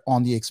there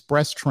on the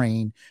express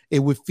train. It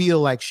would feel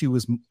like she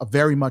was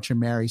very much a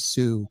Mary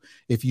Sue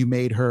if you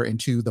made her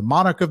into the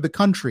monarch of the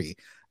country,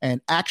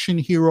 an action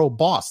hero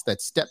boss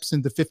that steps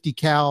into 50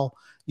 cal,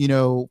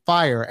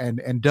 fire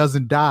and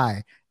doesn't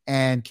die.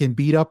 and can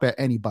beat up at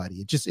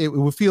anybody. It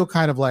would feel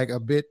kind of like a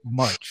bit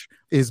much,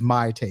 is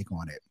my take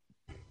on it.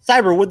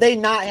 Cyber, would they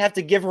not have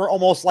to give her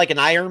almost like an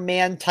Iron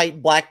Man type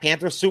Black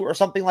Panther suit or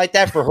something like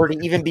that for her to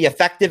even be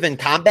effective in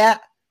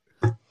combat?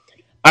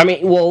 I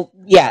mean, well,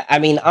 yeah. I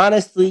mean,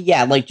 honestly,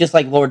 yeah. Like just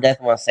like Lord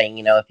Death was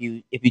saying, if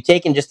you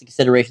take in just the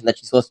consideration that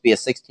she's supposed to be a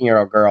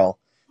 16-year-old girl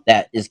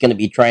that is going to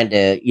be trying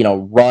to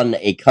run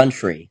a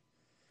country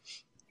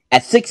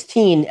at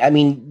 16. I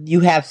mean, you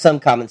have some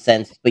common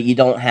sense, but you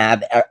don't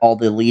have all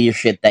the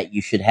leadership that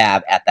you should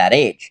have at that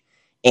age.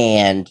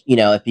 And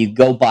if you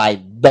go by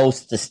those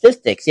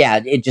statistics, yeah,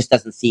 it just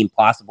doesn't seem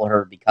possible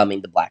her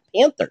becoming the Black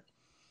Panther.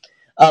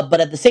 But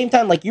at the same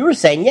time, like you were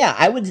saying, yeah,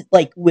 I would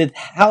like with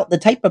how the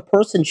type of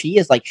person she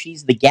is, like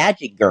she's the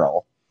gadget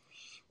girl,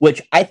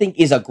 which I think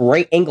is a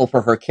great angle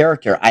for her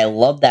character. I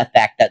love that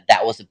fact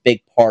that was a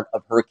big part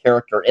of her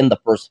character in the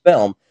first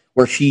film,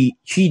 where she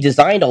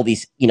designed all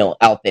these,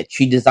 outfits.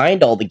 She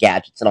designed all the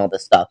gadgets and all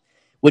this stuff,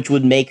 which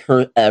would make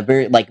her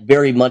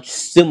very much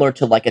similar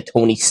to like a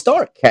Tony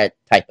Stark type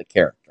of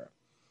character.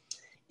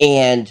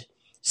 And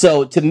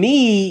so to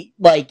me,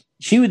 like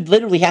she would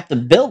literally have to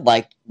build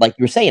like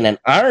you were saying, an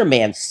Iron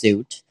Man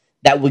suit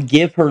that would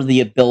give her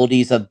the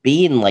abilities of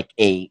being like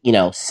a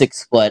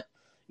 6 foot,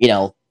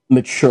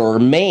 mature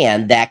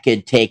man that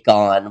could take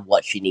on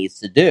what she needs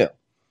to do.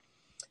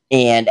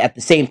 And at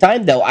the same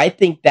time, though, I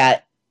think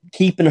that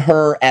keeping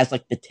her as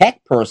like the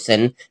tech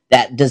person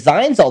that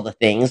designs all the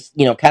things,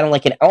 kind of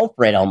like an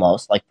Alfred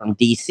almost, like from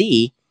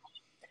DC.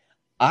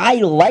 I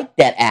like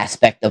that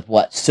aspect of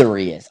what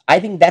Shuri is. I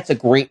think that's a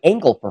great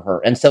angle for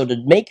her. And so to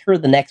make her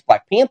the next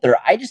Black Panther,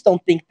 I just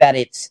don't think that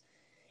it's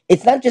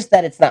not just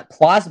that it's not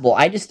plausible.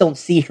 I just don't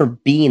see her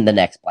being the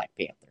next Black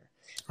Panther.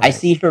 Right. I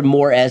see her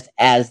more as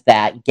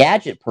that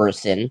gadget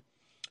person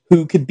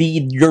who could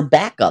be your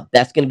backup.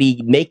 That's going to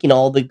be making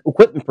all the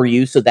equipment for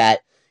you so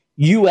that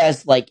you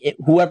as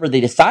whoever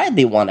they decide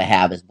they want to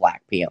have as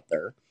Black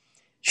Panther,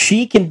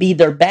 she can be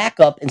their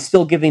backup and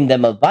still giving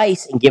them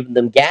advice and giving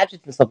them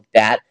gadgets and stuff like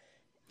that.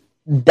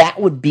 That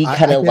would be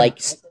kind of like...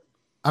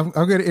 I'm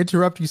going to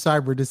interrupt you,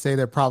 Cyber, to say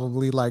that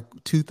probably like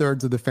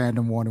 2/3 of the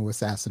fandom want to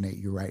assassinate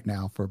you right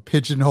now for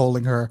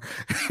pigeonholing her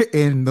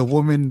in the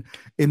woman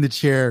in the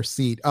chair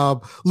seat.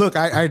 Look,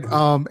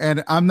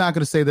 and I'm not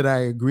going to say that I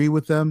agree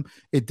with them.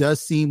 It does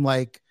seem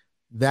like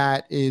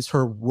that is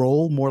her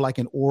role, more like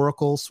an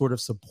oracle sort of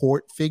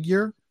support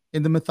figure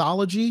in the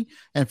mythology,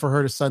 and for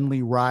her to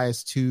suddenly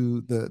rise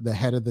to the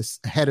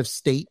head of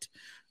state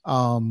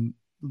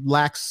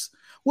lacks.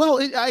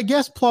 Well, I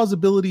guess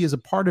plausibility is a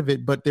part of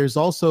it, but there's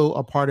also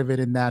a part of it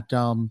in that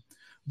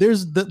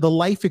there's the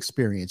life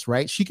experience,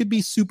 right? She could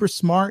be super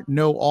smart,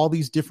 know all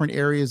these different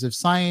areas of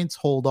science,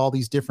 hold all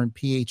these different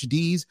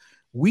PhDs.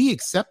 We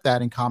accept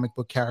that in comic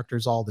book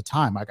characters all the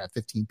time. I got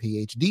 15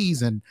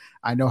 PhDs and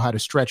I know how to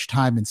stretch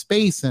time and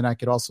space, and I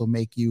could also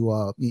make you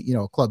a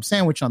club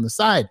sandwich on the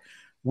side.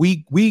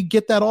 We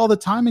get that all the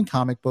time in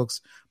comic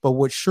books, but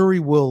what Shuri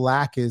will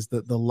lack is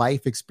the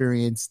life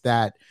experience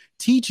that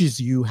teaches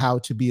you how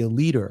to be a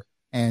leader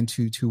and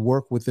to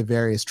work with the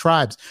various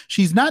tribes.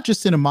 She's not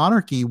just in a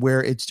monarchy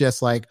where it's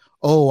just like,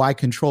 oh, I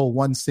control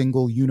one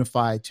single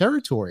unified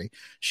territory.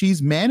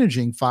 She's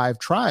managing 5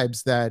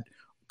 tribes that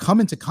come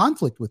into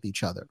conflict with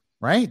each other,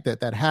 right?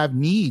 That have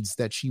needs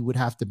that she would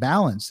have to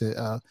balance.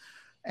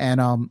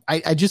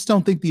 I just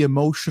don't think the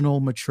emotional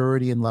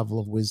maturity and level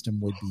of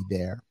wisdom would be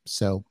there.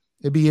 So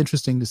it'd be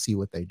interesting to see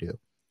what they do.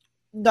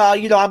 No,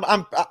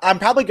 I'm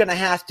probably going to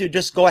have to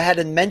just go ahead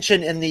and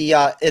mention in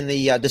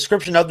the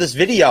description of this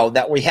video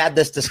that we had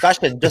this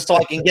discussion, just so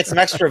I can get some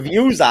extra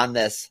views on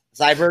this.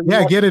 Cyber,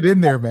 yeah, get it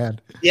in there, man.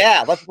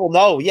 Yeah, let people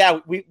know. Yeah,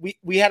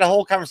 we had a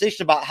whole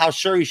conversation about how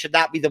Shuri should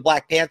not be the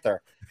Black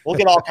Panther. We'll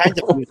get all kinds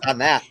of views on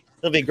that.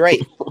 It'll be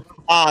great.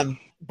 But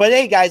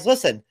hey, guys,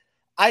 listen,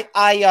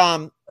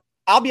 I'll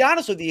be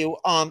honest with you.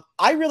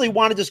 I really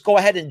want to just go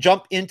ahead and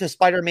jump into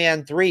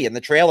Spider-Man 3 and the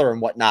trailer and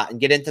whatnot and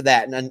get into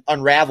that and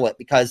unravel it,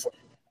 because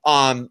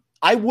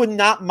I would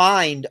not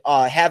mind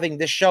having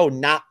this show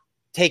not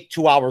take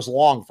 2 hours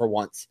long for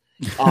once.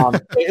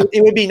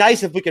 It would be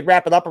nice if we could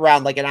wrap it up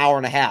around like an hour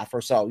and a half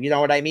or so. You know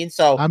what I mean?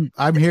 So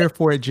I'm here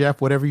for it, Jeff.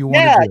 Whatever you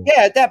want to do.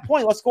 Yeah. At that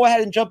point, let's go ahead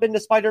and jump into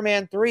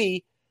Spider-Man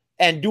 3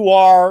 and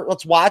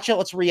let's watch it.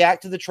 Let's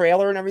react to the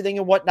trailer and everything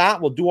and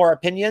whatnot. We'll do our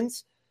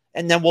opinions.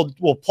 And then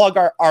we'll plug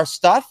our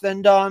stuff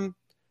and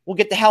we'll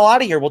get the hell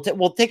out of here.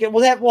 We'll take it.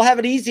 We'll have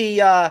an easy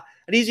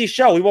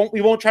show.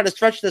 We won't try to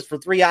stretch this for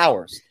 3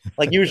 hours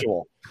like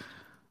usual.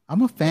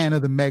 I'm a fan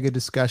of the mega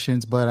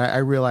discussions, but I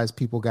realize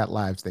people got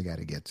lives they got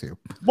to get to.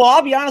 Well,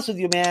 I'll be honest with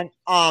you, man.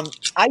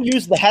 I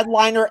use the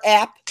Headliner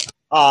app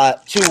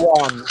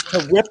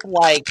to rip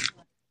like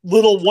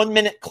little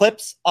 1-minute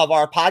clips of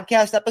our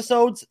podcast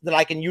episodes that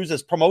I can use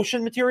as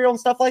promotion material and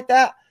stuff like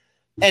that.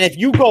 And if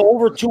you go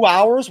over 2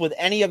 hours with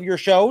any of your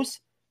shows,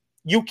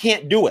 you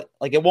can't do it.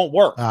 Like it won't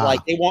work.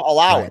 Like they won't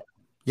allow it.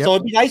 Yep. So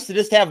it'd be nice to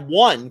just have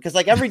one, because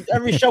like every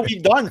show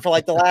we've done for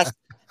like the last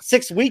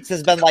 6 weeks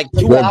has been like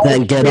 2 hours.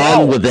 Then get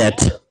on with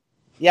it.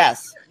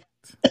 Yes.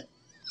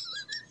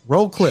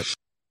 Roll clip.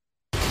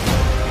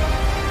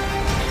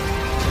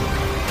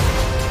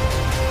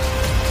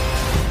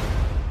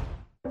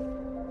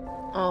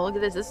 Oh, look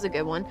at this. This is a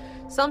good one.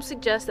 Some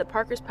suggest that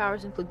Parker's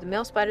powers include the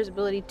male spider's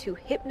ability to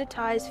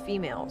hypnotize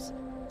females.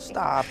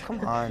 Stop, come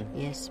on.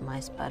 Yes, my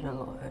spider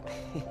lord.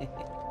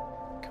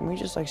 Can we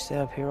just stay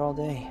up here all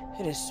day?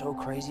 It is so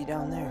crazy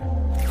down there.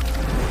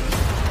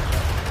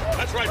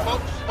 That's right,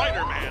 folks.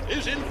 Spider-Man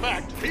is in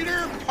fact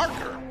Peter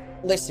Parker.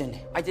 Listen,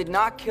 I did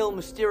not kill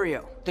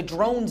Mysterio. The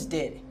drones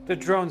did. The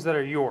drones that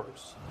are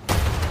yours.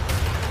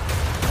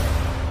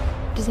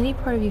 Does any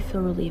part of you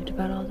feel relieved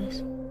about all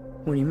this?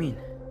 What do you mean?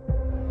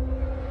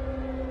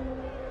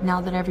 Now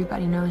that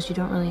everybody knows, you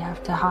don't really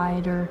have to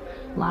hide or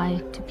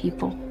lie to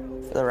people.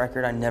 For the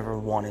record, I never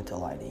wanted to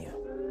lie to you.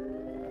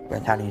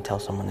 But how do you tell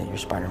someone that you're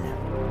Spider-Man?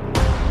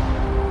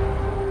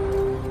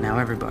 Now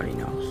everybody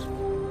knows.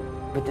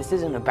 But this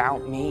isn't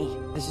about me.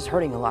 This is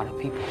hurting a lot of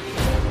people.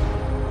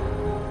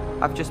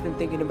 I've just been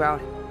thinking about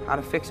how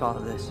to fix all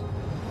of this.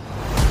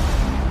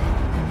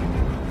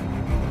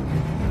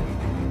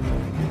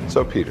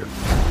 So, Peter,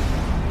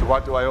 to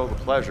what do I owe the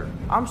pleasure?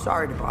 I'm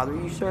sorry to bother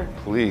you, sir.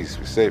 Please,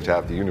 we saved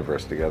half the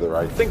universe together.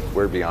 I think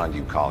we're beyond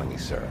you calling me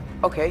sir.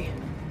 Okay,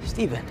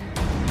 Steven.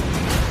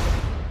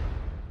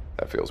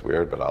 That feels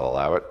weird, but I'll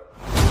allow it.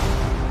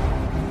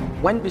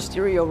 When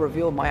Mysterio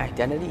revealed my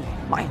identity,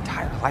 my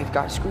entire life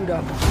got screwed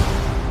up.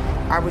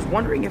 I was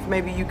wondering if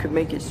maybe you could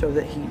make it so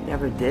that he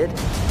never did.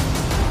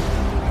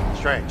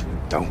 Strange.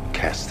 Don't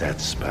cast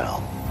that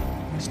spell.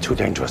 It's too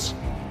dangerous.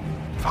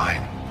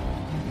 Fine.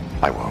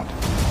 I won't.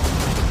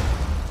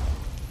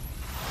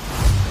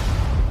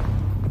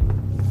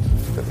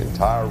 The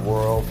entire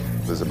world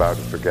is about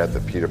to forget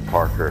that Peter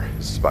Parker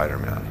is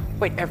Spider-Man.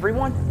 Wait,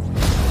 everyone?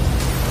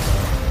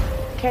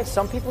 Can't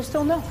some people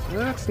still know?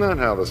 That's not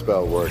how the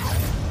spell works.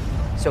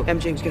 So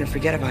MJ's gonna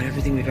forget about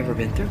everything we've ever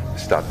been through?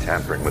 Stop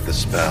tampering with the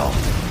spell.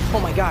 Oh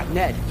my God,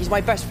 Ned, he's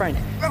my best friend.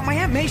 Oh, my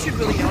Aunt May should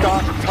really know.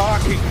 Stop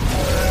talking!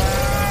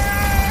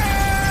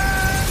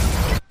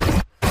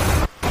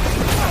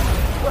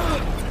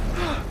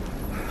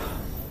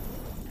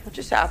 What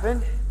just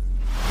happened?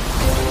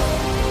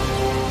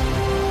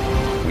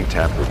 We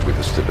tampered with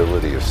the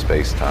stability of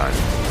space-time.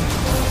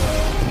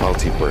 The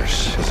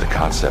multiverse is a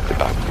concept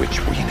about which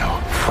we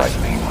know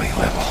frighteningly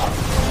little.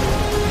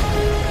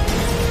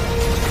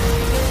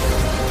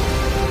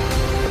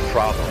 The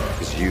problem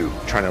is you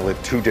trying to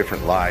live two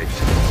different lives.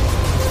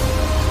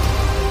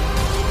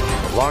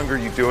 The longer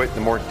you do it,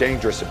 the more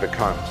dangerous it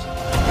becomes.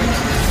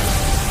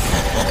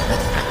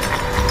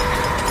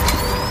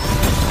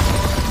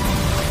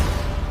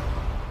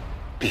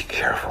 Be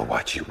careful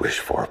what you wish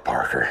for,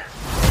 Parker.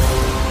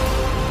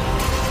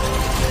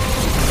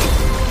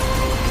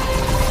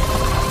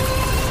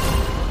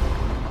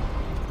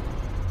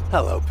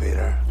 Hello,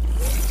 Peter.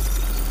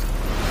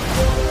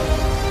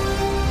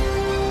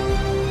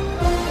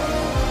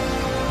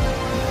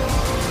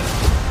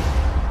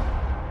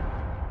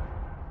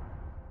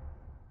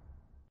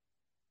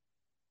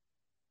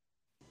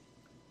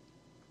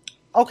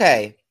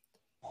 Okay.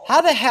 How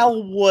the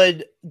hell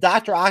would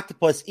Dr.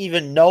 Octopus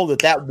even know that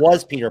that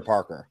was Peter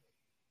Parker?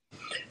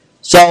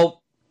 So,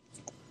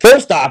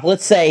 first off,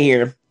 let's say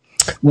here,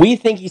 we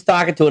think he's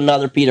talking to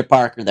another Peter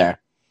Parker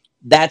there.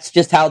 That's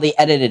just how they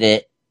edited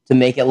it to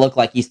make it look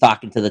like he's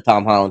talking to the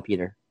Tom Holland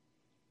Peter.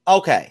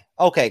 Okay,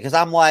 because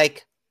I'm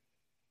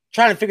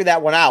trying to figure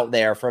that one out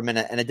there for a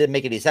minute, and it didn't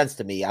make any sense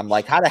to me. I'm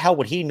like, how the hell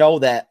would he know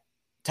that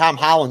Tom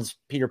Holland's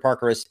Peter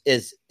Parker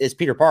is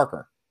Peter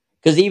Parker?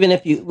 Because even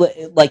if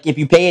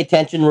you pay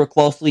attention real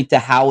closely to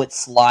how it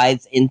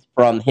slides in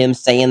from him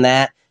saying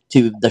that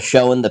to the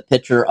show and the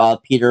picture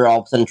of Peter all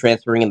of a sudden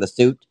transferring in the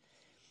suit,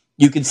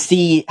 you could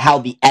see how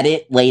the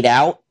edit laid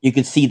out. You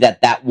could see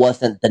that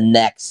wasn't the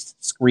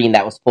next screen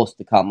that was supposed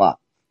to come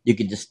up. You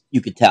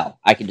could tell.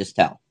 I could just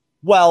tell.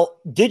 Well,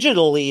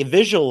 digitally,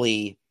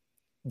 visually,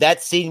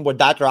 that scene with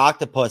Dr.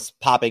 Octopus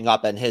popping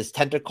up and his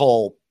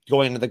tentacle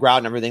going into the ground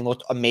and everything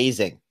looked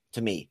amazing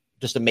to me.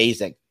 Just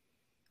amazing.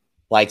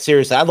 Like,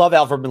 seriously, I love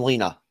Alfred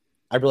Molina.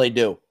 I really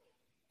do.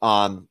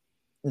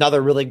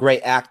 Another really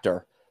great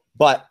actor.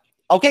 But,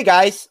 okay,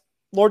 guys,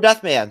 Lord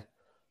Deathman,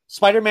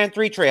 Spider-Man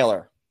 3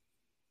 trailer.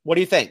 What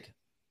do you think?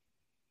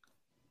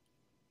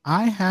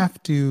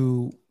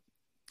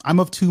 I'm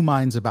of two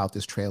minds about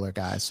this trailer,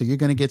 guys. So you're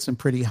going to get some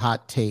pretty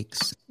hot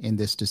takes in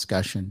this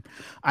discussion.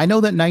 I know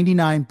that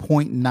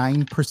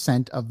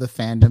 99.9% of the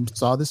fandom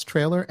saw this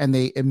trailer and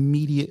they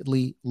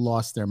immediately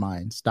lost their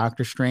minds.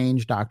 Doctor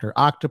Strange, Dr.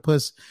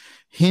 Octopus,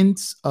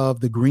 hints of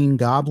the Green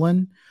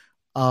Goblin,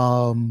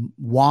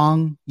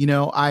 Wong.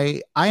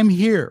 I am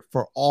here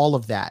for all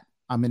of that.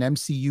 I'm an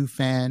MCU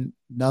fan,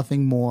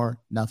 nothing more,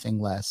 nothing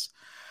less.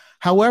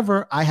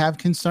 However, I have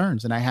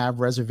concerns and I have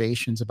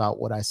reservations about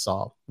what I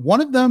saw.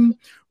 One of them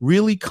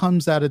really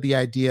comes out of the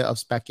idea of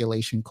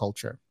speculation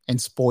culture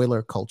and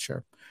spoiler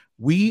culture.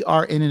 We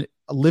are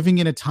living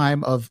in a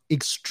time of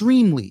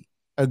extremely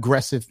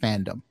aggressive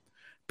fandom.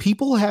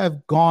 People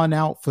have gone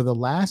out for the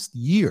last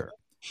year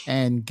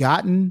and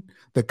gotten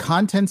the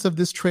contents of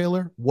this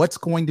trailer, what's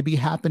going to be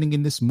happening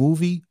in this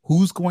movie,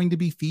 who's going to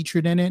be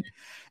featured in it.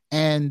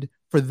 And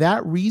for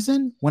that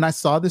reason, when I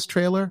saw this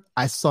trailer,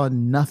 I saw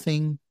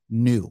nothing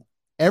new.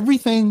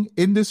 everything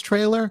in this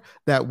trailer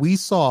that we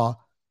saw,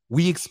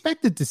 we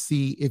expected to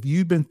see if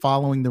you'd been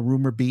following the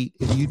rumor beat,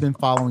 if you'd been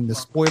following the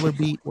spoiler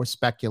beat or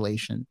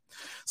speculation.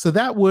 So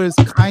that was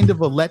kind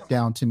of a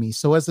letdown to me.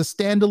 So as a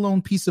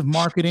standalone piece of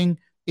marketing,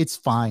 it's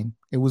fine.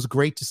 It was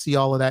great to see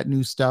all of that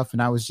new stuff,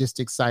 and I was just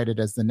excited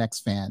as the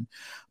next fan.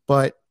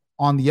 But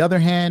on the other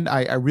hand,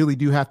 I really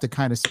do have to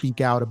kind of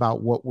speak out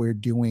about what we're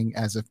doing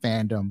as a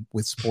fandom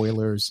with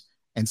spoilers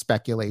and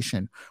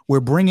speculation. We're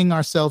bringing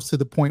ourselves to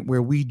the point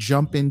where we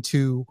jump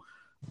into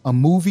a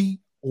movie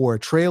or a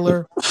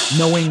trailer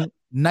knowing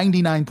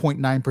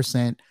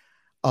 99.9%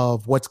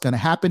 of what's going to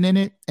happen in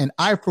it. And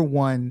I, for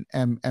one,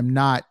 am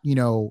not,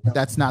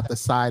 that's not the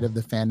side of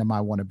the fandom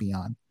I want to be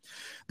on.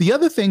 The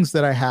other things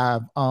that I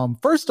have,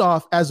 first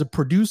off, as a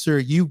producer,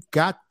 you've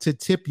got to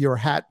tip your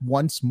hat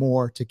once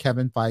more to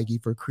Kevin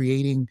Feige for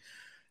creating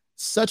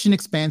such an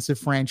expansive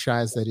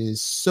franchise that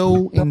is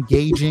so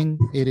engaging.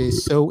 It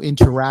is so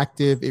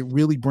interactive. It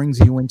really brings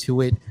you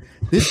into it.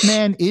 This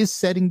man is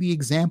setting the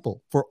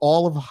example for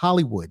all of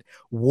Hollywood.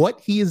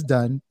 What he has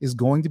done is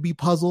going to be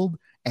puzzled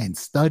and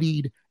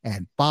studied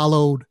and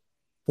followed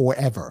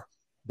forever.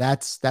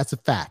 That's a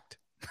fact.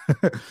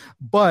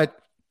 But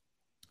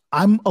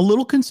I'm a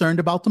little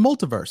concerned about the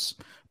multiverse.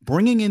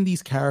 Bringing in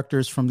these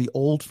characters from the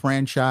old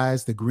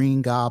franchise, the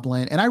Green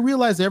Goblin. And I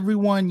realize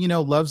everyone,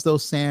 loves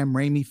those Sam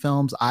Raimi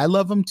films. I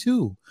love them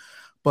too.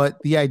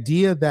 But the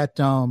idea that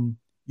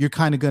you're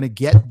kind of going to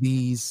get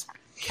these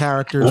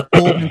characters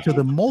pulled into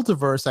the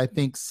multiverse, I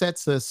think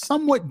sets a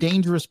somewhat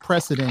dangerous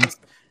precedent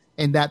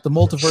in that the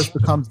multiverse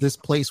becomes this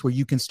place where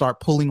you can start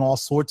pulling all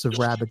sorts of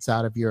rabbits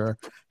out of your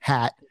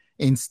hat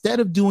instead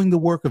of doing the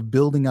work of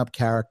building up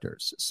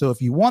characters. So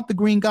if you want the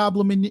Green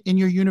Goblin in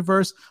your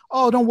universe,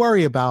 don't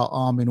worry about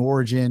an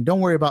origin.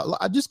 Don't worry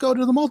about, just go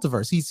to the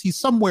multiverse. He's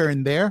somewhere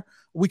in there.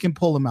 We can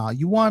pull him out.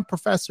 You want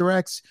Professor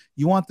X,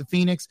 you want the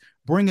Phoenix,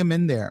 bring him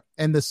in there.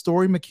 And the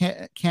story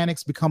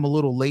mechanics become a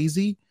little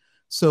lazy.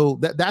 So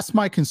that's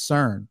my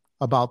concern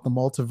about the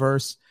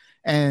multiverse.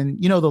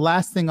 And, the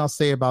last thing I'll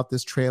say about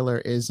this trailer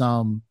is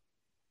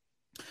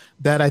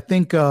that I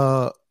think,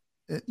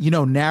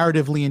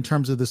 narratively in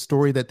terms of the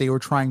story that they were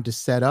trying to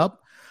set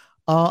up,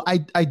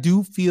 I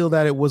do feel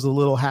that it was a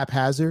little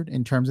haphazard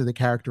in terms of the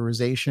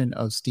characterization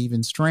of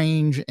Stephen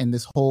Strange and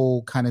this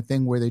whole kind of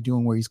thing where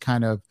he's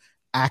kind of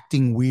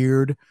acting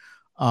weird.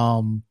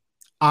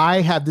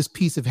 I have this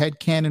piece of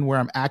headcanon where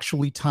I'm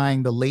actually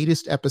tying the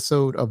latest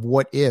episode of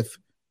What If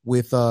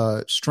with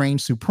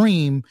Strange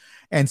Supreme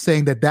and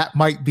saying that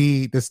might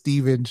be the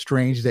Stephen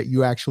Strange that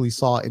you actually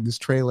saw in this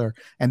trailer,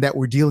 and that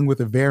we're dealing with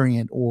a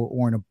variant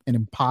or an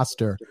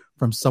imposter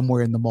from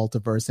somewhere in the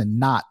multiverse and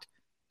not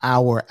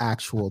our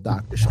actual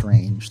Doctor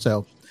Strange.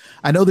 So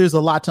I know there's a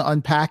lot to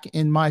unpack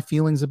in my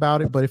feelings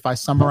about it, but if I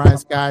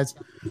summarize, guys,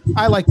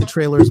 I like the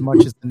trailer as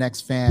much as the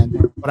next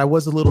fan, but I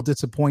was a little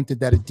disappointed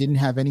that it didn't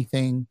have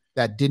anything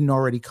that didn't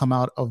already come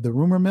out of the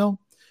rumor mill.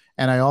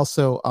 And I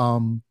also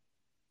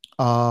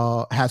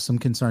have some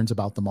concerns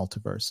about the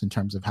multiverse in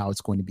terms of how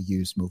it's going to be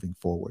used moving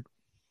forward.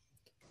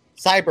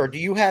 Cyber, do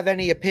you have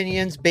any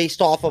opinions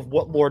based off of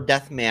what Lord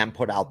Deathman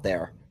put out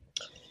there?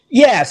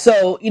 Yeah,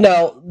 so,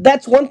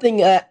 that's one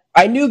thing.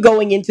 I knew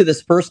going into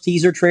this first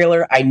teaser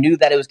trailer, I knew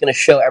that it was going to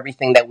show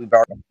everything that we've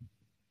already.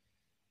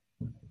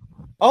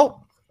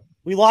 Oh,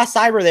 we lost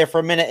Cyber there for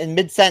a minute in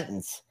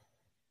mid-sentence.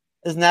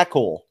 Isn't that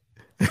cool?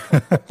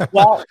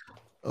 Well,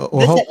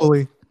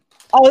 hopefully.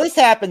 This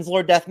happens,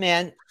 Lord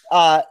Deathman.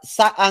 On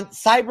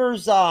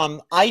Cyber's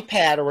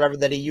iPad or whatever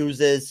that he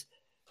uses,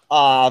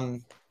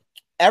 it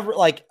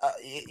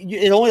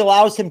only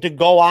allows him to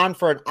go on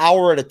for an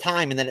hour at a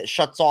time, and then it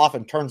shuts off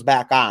and turns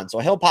back on. So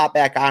he'll pop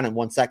back on in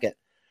 1 second.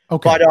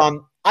 Okay.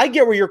 But I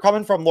get where you're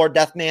coming from, Lord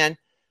Deathman.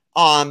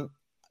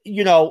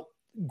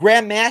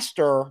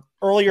 Grandmaster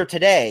earlier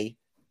today,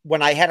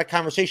 when I had a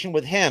conversation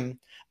with him,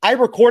 I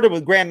recorded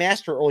with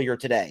Grandmaster earlier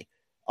today.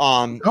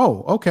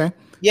 Okay.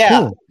 Yeah.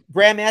 Cool.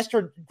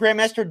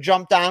 Grandmaster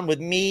jumped on with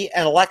me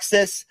and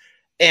Alexis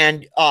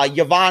and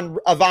Yvonne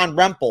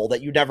Rempel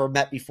that you never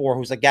met before,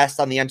 who's a guest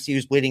on the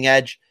MCU's Bleeding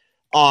Edge.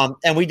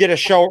 And we did a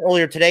show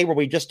earlier today where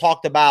we just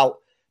talked about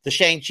the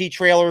Shang-Chi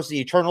trailers, the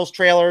Eternals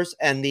trailers,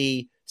 and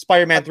the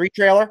Spider-Man 3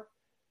 trailer.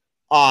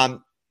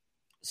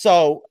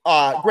 So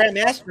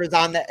Grandmaster is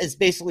on that, is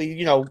basically,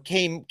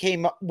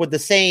 came up with the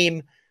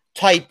same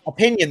type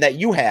opinion that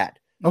you had.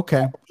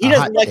 Okay. He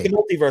doesn't like the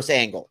multiverse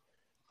angle.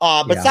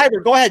 But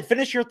Cyber, go ahead,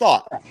 finish your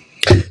thought.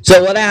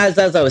 So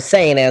as I was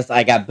saying, as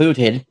I got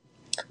booted,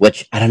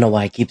 which I don't know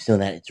why I keep doing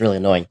that. It's really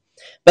annoying.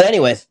 But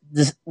anyways,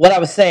 what I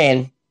was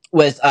saying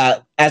was,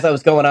 as I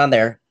was going on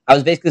there, I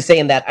was basically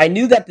saying that I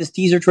knew that this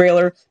teaser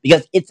trailer,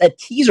 because it's a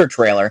teaser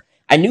trailer,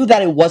 I knew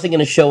that it wasn't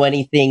going to show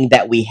anything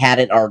that we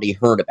hadn't already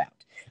heard about.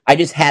 I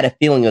just had a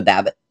feeling of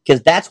that,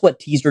 because that's what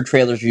teaser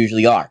trailers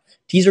usually are.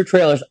 Teaser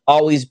trailers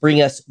always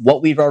bring us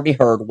what we've already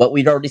heard, what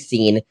we've already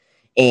seen,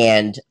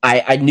 and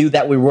I knew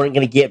that we weren't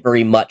going to get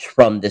very much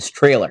from this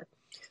trailer.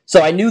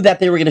 So I knew that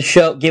they were going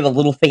to give a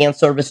little fan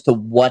service to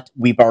what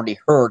we've already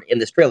heard in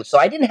this trailer. So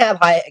I didn't have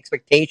high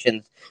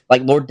expectations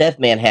like Lord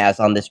Deathman has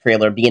on this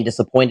trailer, being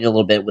disappointed a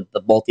little bit with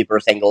the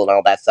multiverse angle and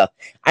all that stuff.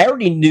 I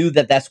already knew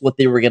that that's what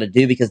they were going to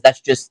do because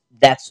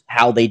that's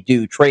how they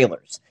do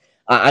trailers.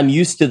 I'm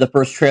used to the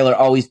first trailer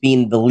always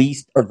being the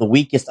least or the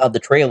weakest of the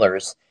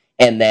trailers,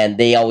 and then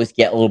they always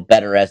get a little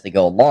better as they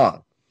go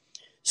along.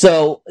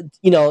 So,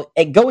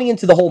 going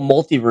into the whole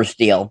multiverse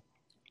deal,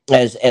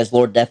 as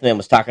Lord Deathman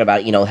was talking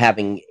about,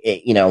 having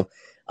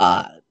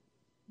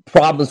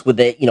problems with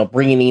it,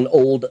 bringing in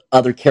old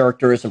other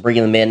characters and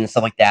bringing them in and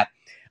stuff like that.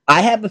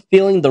 I have a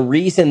feeling the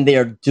reason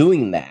they're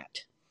doing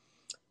that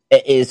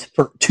is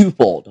for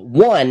twofold.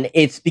 One,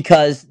 it's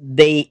because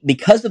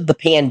of the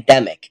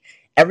pandemic,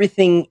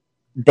 everything,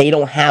 they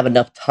don't have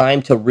enough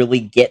time to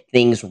really get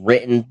things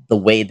written the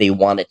way they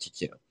wanted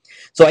to.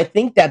 So I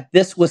think that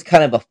this was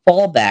kind of a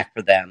fallback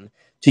for them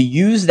to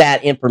use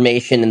that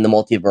information in the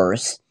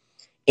multiverse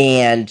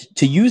and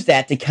to use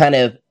that to kind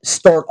of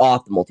start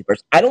off the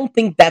multiverse. I don't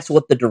think that's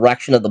what the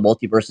direction of the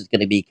multiverse is going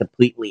to be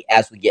completely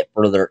as we get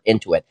further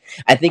into it.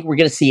 I think we're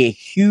going to see a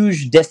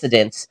huge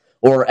dissidence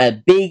or a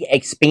big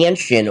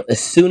expansion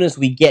as soon as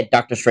we get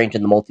Doctor Strange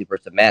in the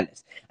Multiverse of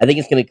Madness. I think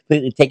it's going to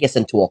completely take us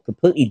into a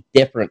completely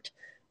different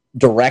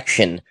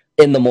direction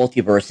in the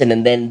multiverse,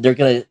 and then they're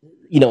going to,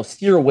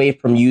 steer away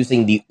from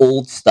using the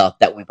old stuff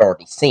that we've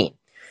already seen.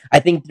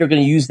 I think they're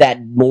going to use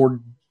that more,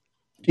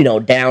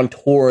 down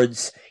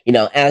towards,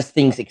 as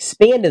things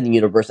expand in the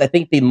universe. I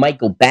think they might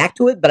go back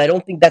to it, but I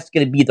don't think that's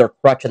going to be their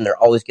crutch and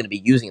they're always going to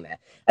be using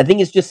that. I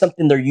think it's just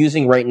something they're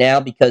using right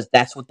now because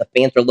that's what the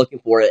fans are looking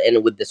for.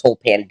 And with this whole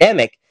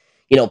pandemic,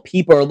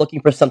 people are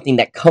looking for something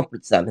that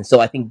comforts them. And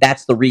so I think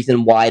that's the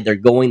reason why they're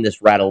going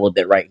this route a little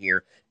bit right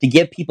here, to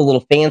give people a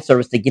little fan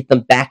service, to get them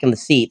back in the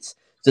seats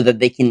so that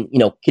they can,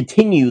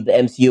 continue the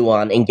MCU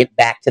on and get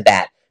back to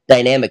that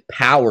dynamic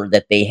power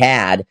that they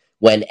had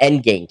when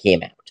Endgame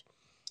came out.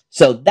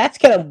 So that's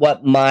kind of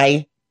what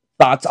my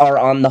thoughts are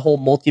on the whole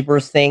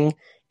multiverse thing,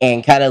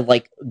 and kind of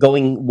like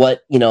going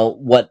what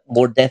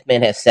Lord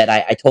Deathman has said.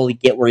 I totally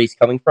get where he's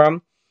coming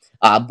from.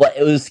 But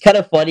it was kind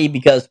of funny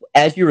because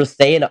as you were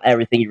saying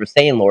everything you were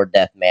saying, Lord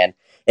Deathman,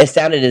 it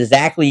sounded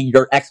exactly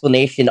your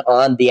explanation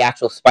on the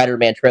actual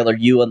Spider-Man trailer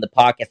you and the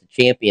Podcast of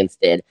Champions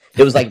did.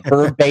 It was like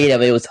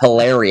verbatim. It was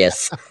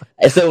hilarious.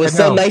 And so it was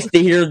so nice to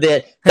hear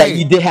that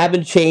you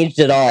haven't changed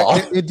at all.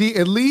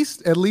 At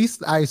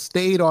least I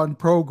stayed on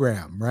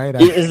program, right?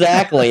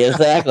 Exactly. It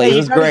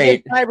was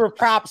great. Cyber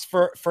props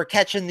for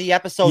catching the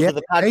episodes of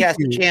the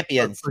Podcast of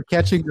Champions. For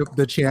catching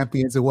the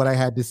champions and what I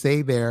had to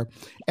say there.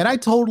 And I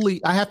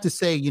have to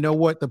say, you know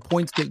what? The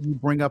points that you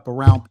bring up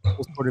around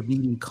people sort of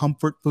needing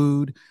comfort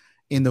food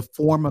in the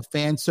form of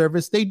fan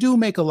service, they do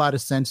make a lot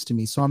of sense to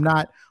me. So I'm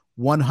not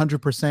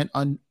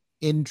 100%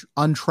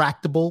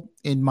 untractable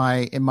in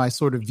my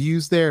sort of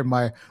views there,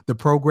 the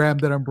program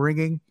that I'm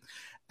bringing.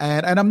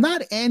 And I'm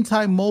not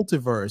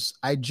anti-multiverse.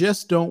 I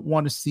just don't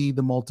want to see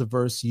the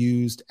multiverse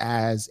used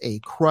as a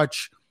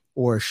crutch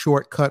or a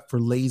shortcut for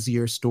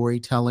lazier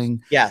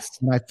storytelling. Yes.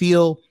 And I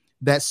feel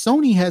that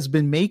Sony has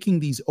been making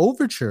these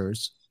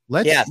overtures.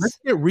 Let's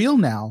get real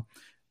now.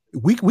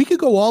 We could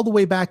go all the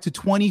way back to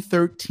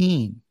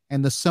 2013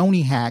 and the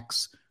Sony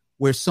hacks,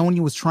 where Sony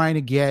was trying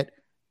to get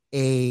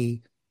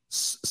a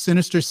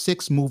Sinister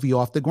Six movie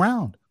off the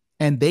ground,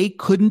 and they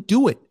couldn't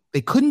do it.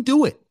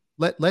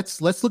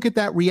 Let's look at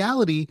that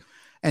reality.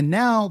 And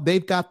now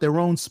they've got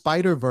their own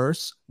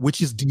Spider-Verse, which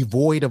is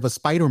devoid of a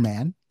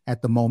Spider-Man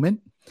at the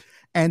moment.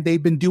 And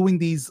they've been doing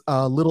these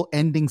little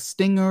ending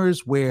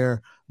stingers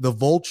where the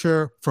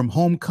Vulture from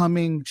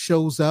Homecoming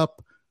shows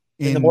up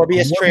in the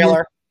Morbius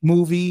trailer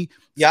movie.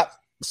 Yep.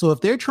 So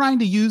if they're trying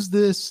to use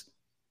this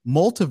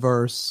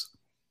multiverse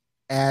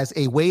as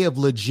a way of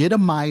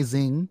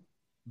legitimizing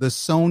the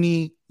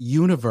Sony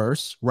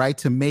universe, right,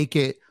 to make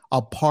it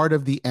a part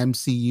of the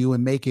MCU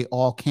and make it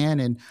all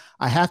canon,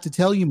 I have to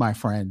tell you, my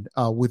friend,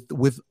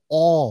 with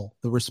all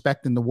the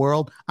respect in the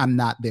world, I'm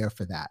not there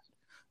for that.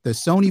 The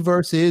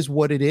Sonyverse is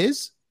what it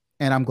is,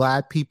 and I'm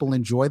glad people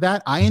enjoy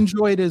that. I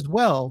enjoy it as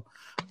well,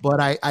 but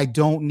I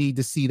don't need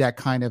to see that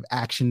kind of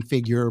action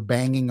figure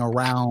banging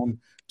around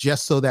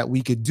just so that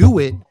we could do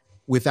it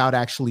without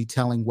actually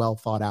telling well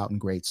thought out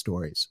and great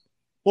stories.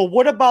 Well,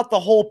 what about the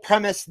whole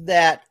premise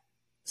that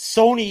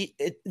Sony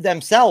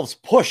themselves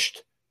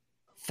pushed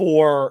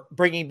for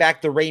bringing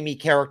back the Raimi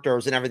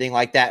characters and everything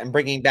like that, and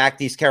bringing back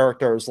these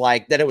characters,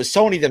 like that it was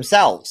Sony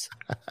themselves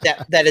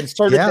that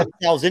inserted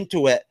themselves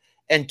into it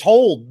and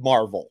told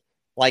Marvel,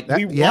 like,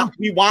 we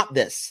want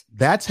this.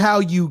 That's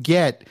how you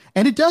get,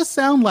 and it does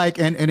sound like,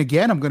 and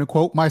again, I'm going to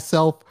quote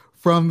myself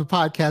from the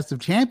Podcast of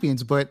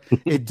Champions, but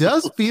it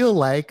does feel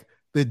like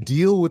the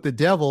deal with the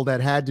devil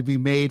that had to be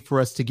made for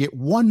us to get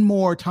one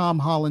more Tom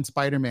Holland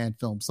Spider-Man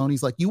film.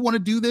 Sony's like, you want to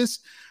do this?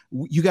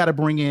 You got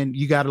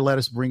to let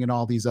us bring in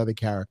all these other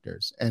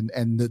characters, and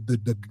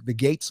the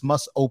gates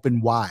must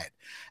open wide.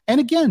 And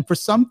again, for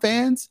some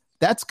fans,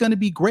 that's going to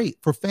be great.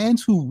 For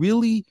fans who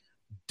really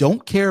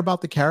don't care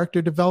about the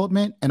character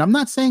development, and I'm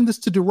not saying this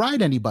to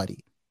deride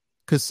anybody,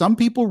 because some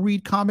people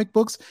read comic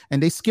books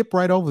and they skip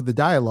right over the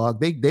dialogue.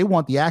 They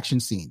want the action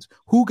scenes.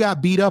 Who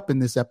got beat up in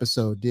this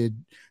episode?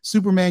 Did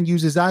Superman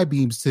use his eye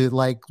beams to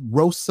like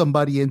roast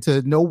somebody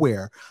into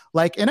nowhere?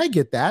 Like, and I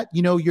get that,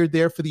 you know, you're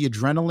there for the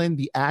adrenaline,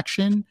 the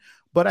action,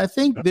 but I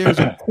think there's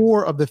a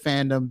core of the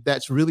fandom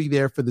that's really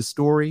there for the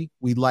story.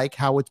 We like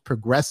how it's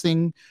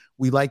progressing.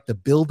 We like the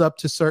build up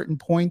to certain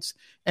points,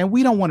 and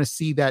we don't want to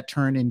see that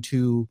turn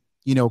into,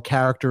 you know,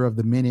 character of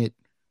the minute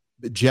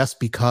just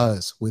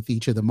because with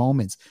each of the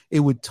moments. It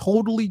would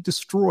totally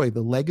destroy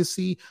the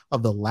legacy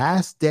of the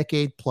last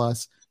decade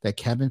plus that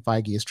Kevin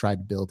Feige has tried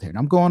to build here. And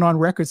I'm going on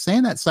record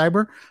saying that,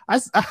 Cyber.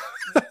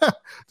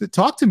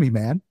 Talk to me,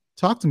 man.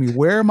 Talk to me.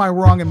 Where am I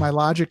wrong in my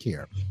logic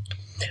here?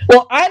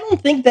 Well, I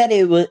don't think that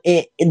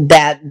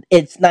that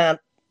it's not,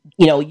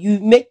 you know, you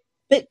make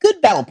good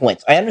battle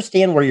points. I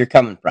understand where you're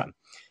coming from.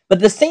 But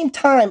at the same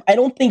time, I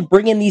don't think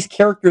bringing these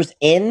characters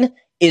in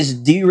is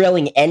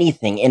derailing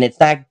anything, and it's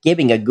not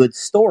giving a good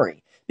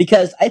story.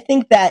 Because I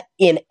think that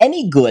in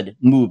any good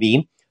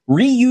movie,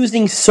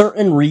 reusing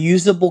certain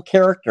reusable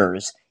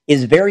characters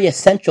is very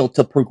essential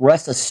to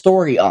progress a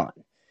story on.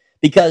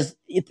 Because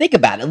you think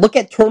about it, look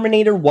at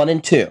Terminator 1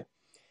 and 2.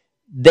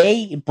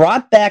 They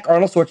brought back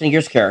Arnold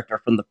Schwarzenegger's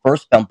character from the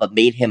first film, but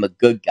made him a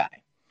good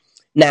guy.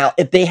 Now,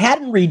 if they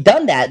hadn't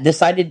redone that,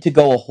 decided to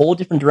go a whole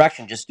different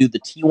direction, just do the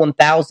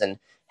T-1000,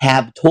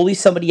 have totally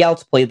somebody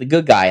else play the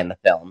good guy in the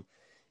film,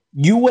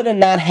 you would have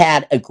not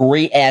had a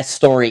great-ass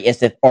story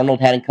as if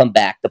Arnold hadn't come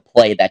back to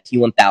play that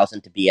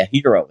T-1000 to be a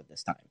hero at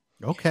this time.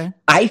 Okay.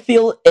 I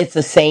feel it's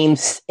the same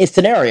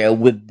scenario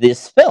with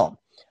this film.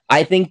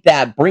 I think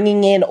that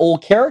bringing in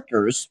old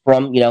characters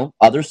from, you know,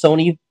 other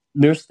Sony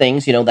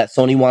things, you know, that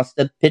Sony wants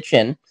to pitch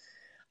in,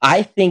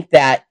 I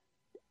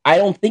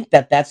don't think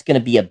that that's going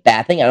to be a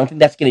bad thing. I don't think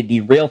that's going to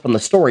derail from the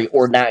story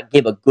or not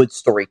give a good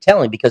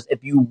storytelling, because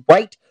if you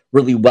write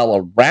really well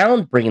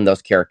around bringing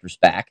those characters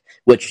back,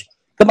 which,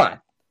 come on,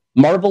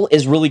 Marvel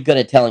is really good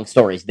at telling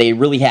stories. They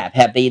really have.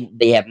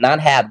 They have not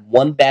had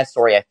one bad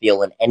story, I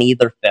feel, in any of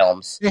their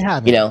films. They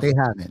haven't. You know? They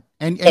haven't.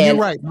 And you're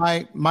right.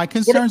 My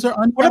concerns are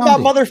unfounded. What about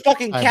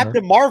motherfucking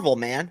Captain Marvel,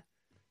 man?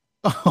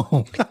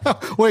 Oh,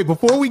 wait!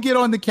 Before we get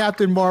on the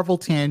Captain Marvel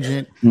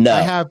tangent, no.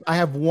 I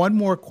have one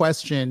more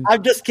question.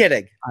 I'm just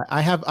kidding.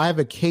 I have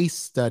a case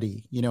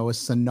study, you know, a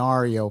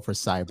scenario for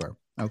Cyber.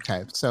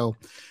 Okay, so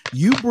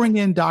you bring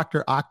in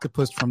Dr.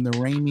 Octopus from the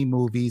Raimi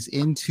movies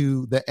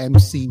into the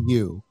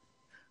MCU.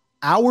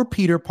 Our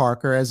Peter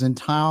Parker, as in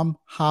Tom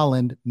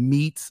Holland,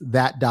 meets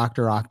that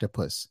Dr.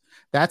 Octopus.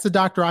 That's a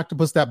Dr.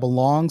 Octopus that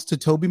belongs to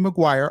Tobey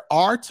Maguire.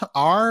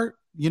 Our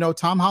you know,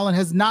 Tom Holland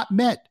has not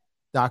met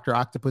Dr.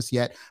 Octopus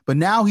yet, but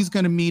now he's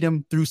going to meet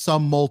him through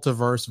some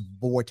multiverse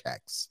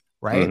vortex,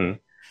 right? Mm-hmm.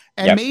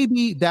 And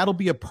maybe that'll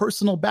be a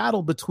personal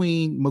battle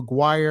between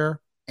Maguire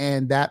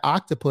and that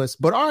octopus,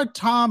 but our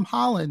Tom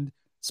Holland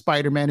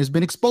Spider-Man has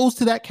been exposed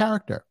to that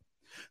character.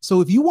 So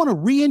if you want to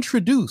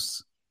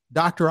reintroduce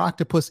Dr.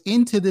 Octopus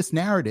into this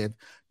narrative,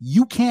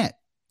 you can't.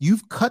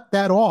 You've cut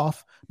that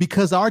off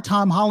because our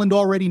Tom Holland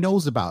already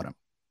knows about him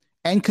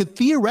and could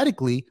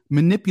theoretically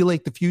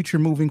manipulate the future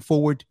moving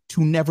forward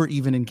to never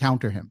even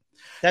encounter him.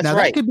 That's now,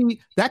 right.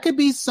 That could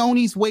be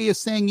Sony's way of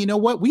saying, you know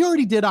what, we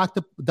already did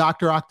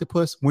Dr.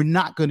 Octopus. We're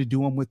not going to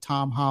do him with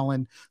Tom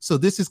Holland. So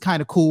this is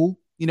kind of cool.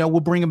 You know,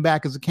 we'll bring him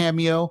back as a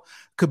cameo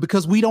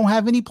because we don't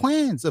have any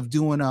plans of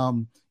doing,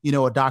 you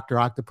know, a Dr.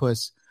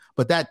 Octopus.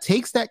 But that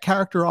takes that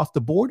character off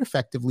the board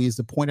effectively is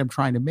the point I'm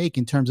trying to make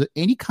in terms of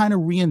any kind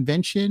of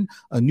reinvention,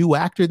 a new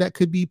actor that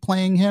could be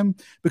playing him.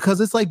 Because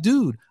it's like,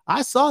 dude,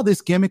 I saw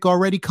this gimmick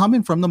already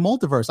coming from the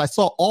multiverse. I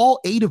saw all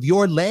 8 of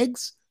your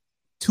legs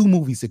 2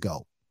 movies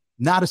ago.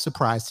 Not a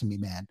surprise to me,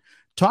 man.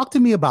 Talk to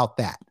me about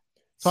that.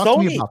 Talk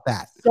to me about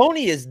that.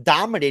 Sony is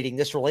dominating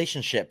this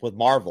relationship with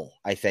Marvel.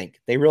 I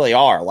think they really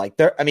are. Like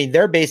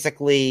they're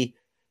basically,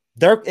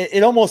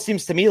 it almost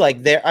seems to me like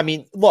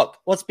look,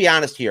 let's be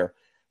honest here.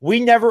 We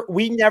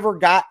never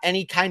got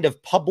any kind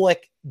of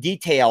public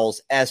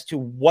details as to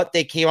what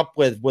they came up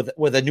with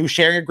a new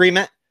sharing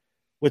agreement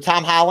with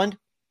Tom Holland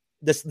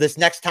this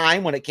next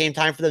time when it came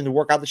time for them to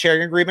work out the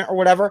sharing agreement or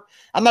whatever.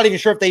 I'm not even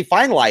sure if they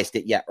finalized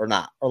it yet or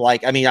not. Or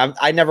like, I mean,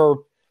 I never,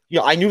 you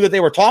know, I knew that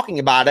they were talking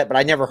about it, but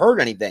I never heard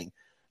anything.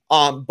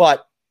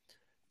 But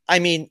I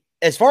mean,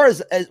 as far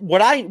as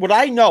what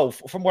I know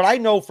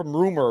from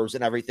rumors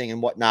and everything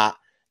and whatnot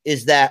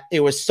is that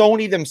it was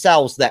Sony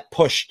themselves that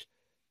pushed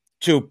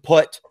to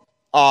put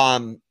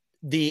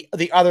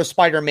the other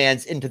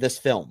Spider-Mans into this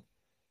film.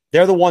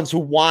 They're the ones who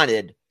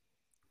wanted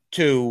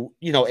to,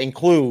 you know,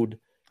 include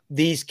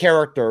these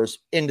characters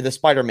into the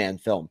Spider-Man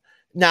film.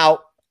 Now,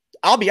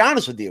 I'll be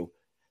honest with you.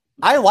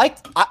 I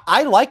like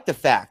the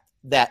fact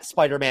that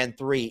Spider-Man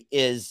 3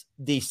 is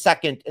the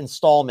second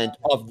installment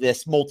of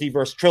this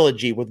multiverse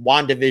trilogy with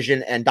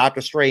WandaVision and Doctor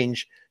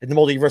Strange in the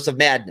Multiverse of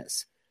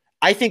Madness.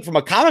 I think from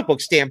a comic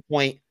book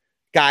standpoint,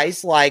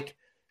 guys, like,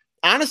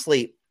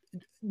 honestly,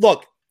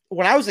 look,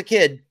 when I was a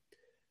kid,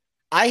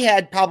 I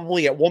had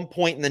probably at one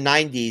point in the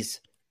 90s,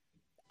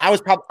 I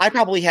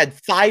probably had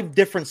 5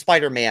 different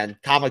Spider-Man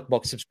comic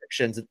book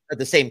subscriptions at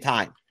the same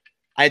time.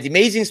 I had the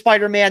Amazing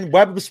Spider-Man,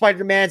 Web of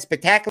Spider-Man,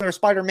 Spectacular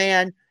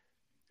Spider-Man,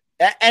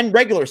 and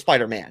regular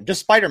Spider-Man,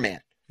 just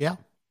Spider-Man. Yeah.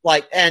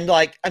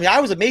 I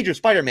was a major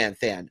Spider-Man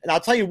fan. And I'll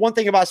tell you one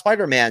thing about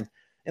Spider-Man.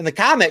 In the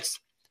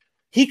comics,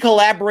 he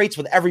collaborates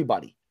with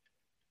everybody.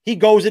 He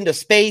goes into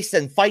space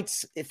and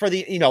fights for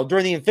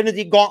during the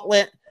Infinity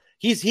Gauntlet.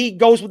 He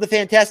goes with the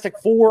Fantastic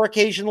Four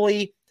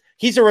occasionally.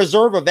 He's a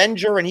reserve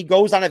Avenger, and he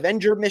goes on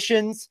Avenger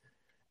missions.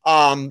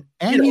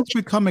 He's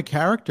become a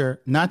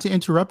character. Not to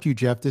interrupt you,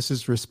 Jeff. This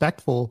is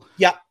respectful.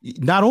 Yeah.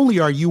 Not only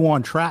are you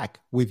on track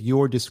with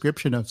your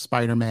description of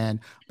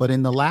Spider-Man, but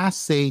in the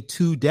last, say,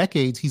 2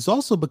 decades, he's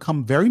also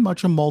become very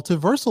much a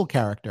multiversal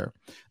character.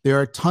 There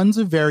are tons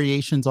of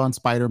variations on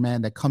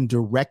Spider-Man that come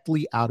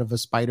directly out of a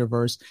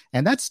Spider-Verse,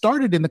 and that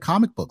started in the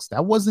comic books.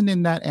 That wasn't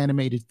in that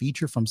animated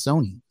feature from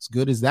Sony, as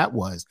good as that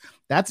was.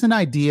 That's an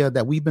idea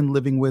that we've been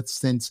living with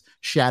since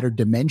Shattered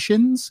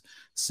Dimensions,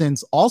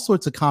 since all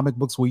sorts of comic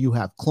books where you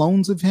have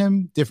clones of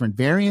him, different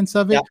variants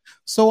of it. Yep.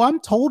 So I'm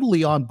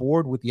totally on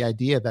board with the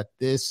idea that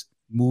this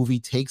movie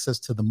takes us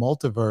to the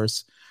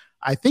multiverse.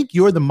 I think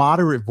you're the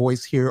moderate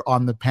voice here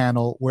on the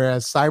panel,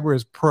 whereas Cyber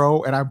is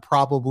pro and I'm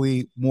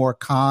probably more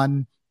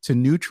con to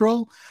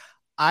neutral.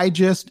 I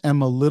just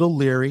am a little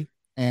leery,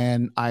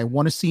 and I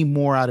want to see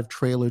more out of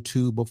trailer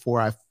 2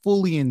 before I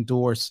fully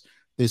endorse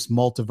this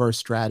multiverse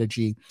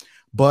strategy.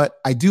 But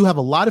I do have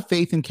a lot of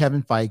faith in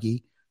Kevin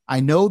Feige. I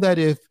know that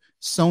if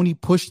Sony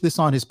pushed this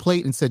on his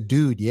plate and said,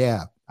 dude,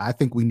 yeah, I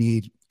think we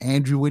need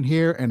Andrew in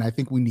here, and I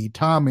think we need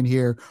Tom in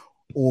here,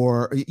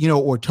 or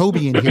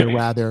Toby in here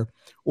rather,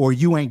 or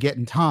you ain't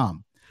getting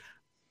Tom.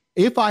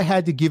 If I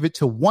had to give it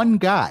to one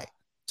guy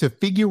to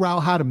figure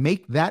out how to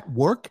make that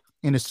work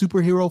in a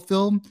superhero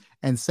film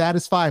and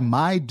satisfy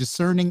my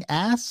discerning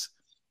ass,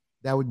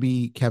 that would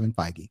be Kevin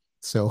Feige.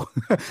 So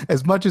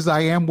as much as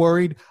I am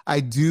worried,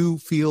 I do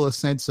feel a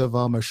sense of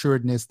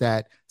assuredness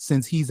that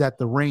since he's at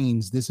the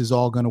reins, this is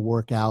all going to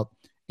work out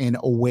in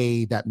a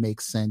way that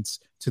makes sense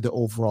to the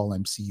overall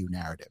MCU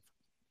narrative.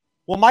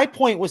 Well, my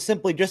point was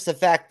simply just the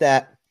fact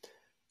that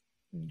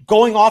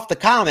going off the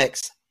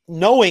comics,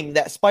 knowing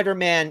that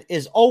Spider-Man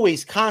is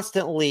always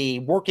constantly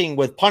working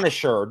with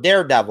Punisher,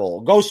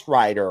 Daredevil, Ghost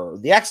Rider,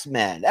 the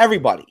X-Men,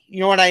 everybody. You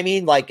know what I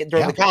mean? Like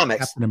during the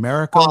comics. Captain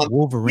America,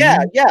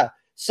 Wolverine. Yeah.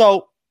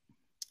 So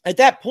at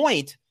that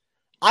point,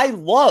 I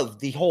love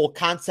the whole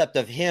concept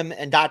of him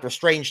and Doctor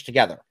Strange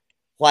together.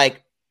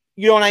 Like,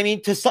 you know what I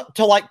mean?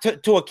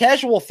 To a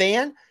casual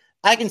fan,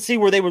 I can see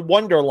where they would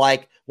wonder,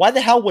 like, why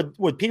the hell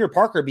would Peter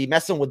Parker be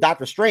messing with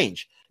Doctor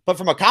Strange? But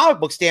from a comic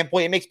book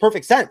standpoint, it makes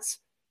perfect sense.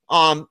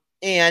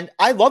 And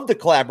I love the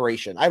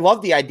collaboration. I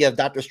love the idea of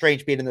Doctor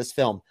Strange being in this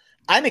film.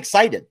 I'm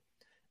excited.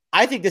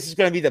 I think this is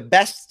going to be the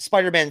best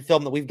Spider-Man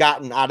film that we've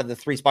gotten out of the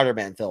 3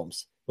 Spider-Man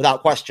films,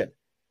 without question.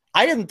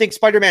 I didn't think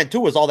Spider-Man 2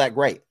 was all that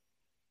great.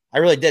 I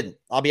really didn't.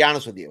 I'll be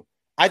honest with you.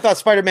 I thought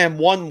Spider-Man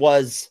 1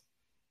 was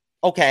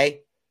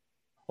okay.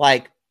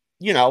 Like,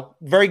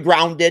 very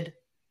grounded,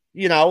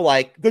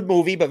 like good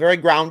movie, but very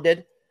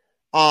grounded.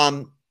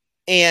 I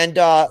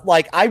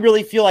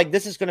really feel like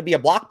this is going to be a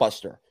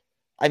blockbuster.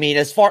 I mean,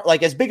 as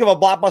big of a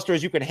blockbuster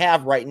as you can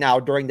have right now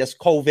during this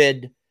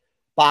COVID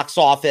box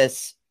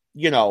office,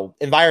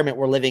 environment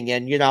we're living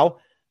in,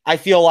 I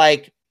feel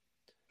like,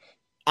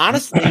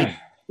 honestly,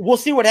 we'll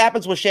see what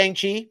happens with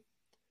Shang-Chi.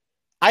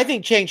 I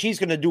think Shang-Chi's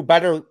going to do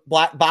better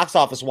box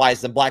office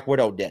wise than Black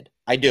Widow did.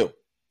 I do.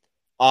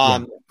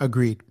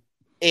 Agreed.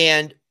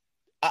 And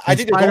I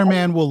think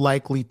Spider-Man will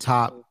likely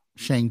top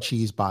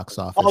Shang-Chi's box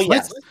office. Oh,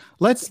 yes.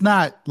 Let's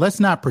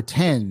not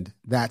pretend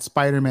that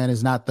Spider-Man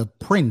is not the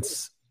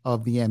prince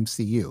of the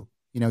MCU.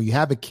 You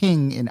have a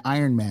king in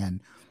Iron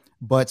Man,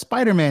 but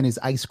Spider-Man is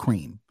ice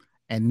cream,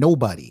 and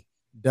nobody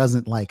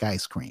doesn't like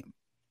ice cream.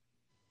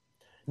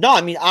 No, I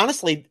mean,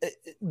 honestly,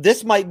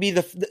 this might be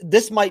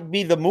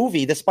the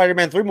movie. The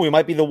Spider-Man 3 movie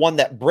might be the one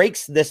that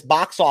breaks this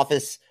box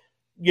office,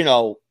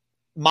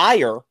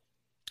 mire,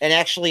 and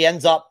actually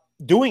ends up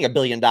doing $1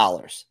 billion,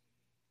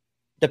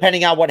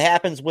 depending on what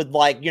happens with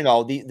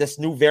this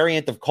new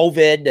variant of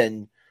COVID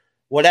and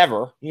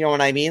whatever, you know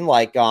what I mean?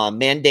 Like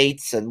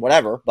mandates and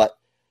whatever. But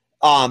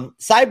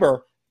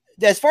Cyber,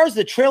 as far as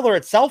the trailer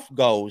itself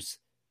goes,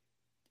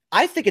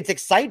 I think it's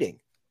exciting.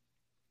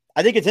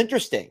 I think it's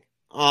interesting.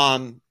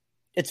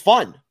 It's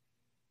fun.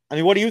 I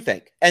mean, what do you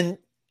think? And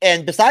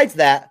besides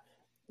that,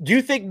 do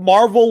you think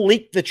Marvel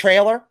leaked the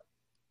trailer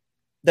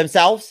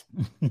themselves?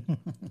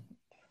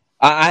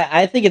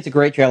 I think it's a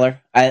great trailer.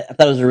 I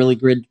thought it was a really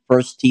good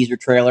first teaser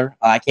trailer.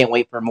 I can't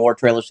wait for more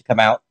trailers to come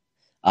out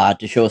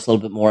to show us a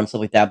little bit more and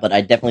stuff like that. But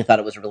I definitely thought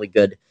it was a really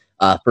good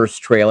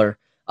first trailer.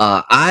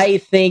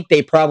 I think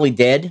they probably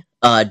did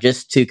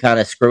just to kind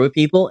of screw with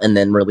people and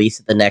then release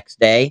it the next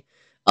day.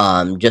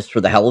 Just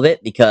for the hell of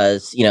it,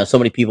 because, so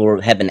many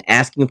people have been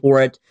asking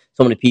for it.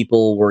 So many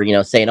people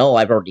were, saying, oh,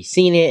 I've already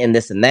seen it and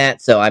this and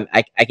that. So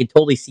I can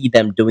totally see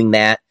them doing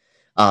that,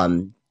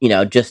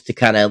 just to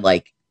kind of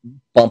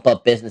bump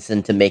up business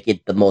and to make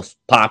it the most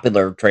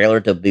popular trailer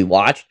to be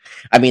watched.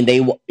 I mean,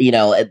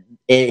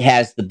 it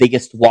has the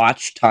biggest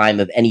watch time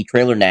of any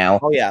trailer now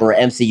for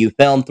MCU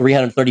film,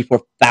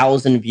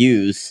 334,000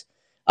 views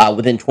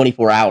within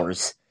 24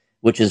 hours,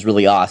 which is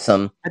really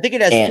awesome. I think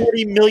it has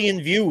 40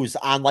 million views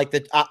on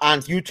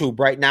on YouTube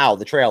right now,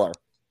 the trailer.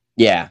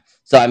 Yeah.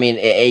 So, I mean,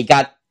 it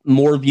got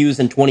more views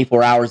in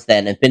 24 hours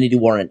than Infinity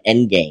War and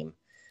Endgame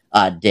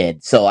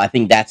did. So I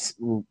think that's,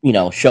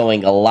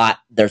 showing a lot.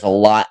 There's a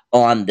lot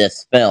on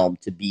this film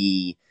to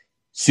be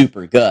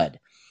super good.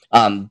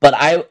 But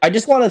I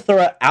just want to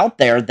throw it out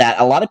there that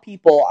a lot of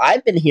people,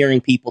 I've been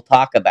hearing people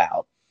talk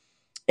about,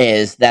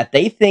 is that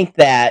they think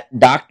that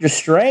Doctor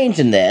Strange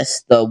in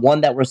this, the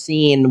one that we're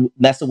seeing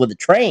messing with the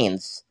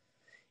trains,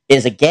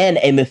 is again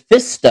a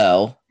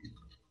Mephisto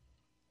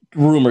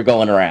rumor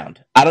going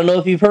around. I don't know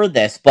if you've heard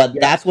this, but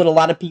that's what a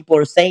lot of people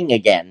are saying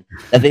again,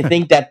 that they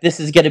think that this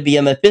is going to be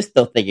a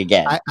Mephisto thing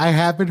again. I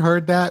haven't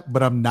heard that,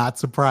 but I'm not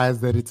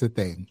surprised that it's a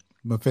thing.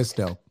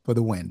 Mephisto for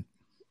the win.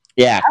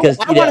 Yeah, because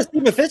I want to see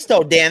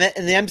Mephisto, damn it,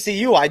 in the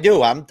MCU. I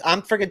do. I'm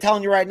freaking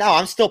telling you right now.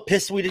 I'm still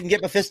pissed we didn't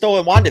get Mephisto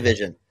in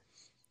WandaVision.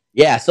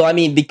 Yeah, so I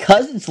mean,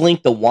 because it's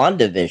linked to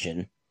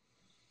WandaVision,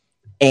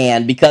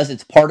 and because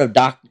it's part of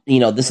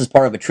this is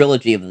part of a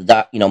trilogy of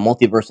the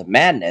Multiverse of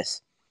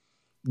Madness,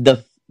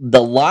 the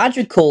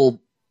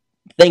logical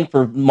thing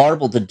for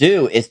Marvel to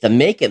do is to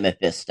make it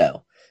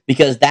Mephisto,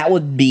 because that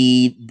would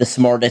be the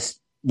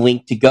smartest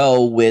link to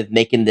go with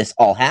making this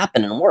all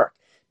happen and work.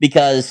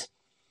 Because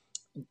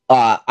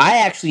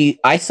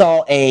I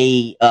saw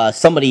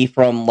somebody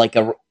from like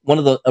a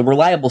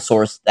reliable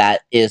source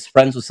that is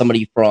friends with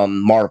somebody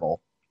from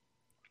Marvel.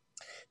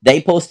 They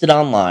posted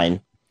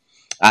online,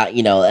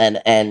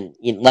 and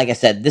like I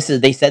said,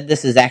 they said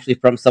this is actually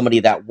from somebody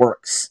that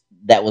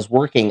was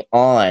working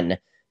on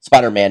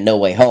Spider-Man No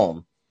Way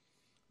Home,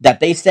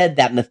 that they said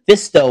that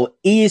Mephisto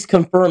is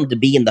confirmed to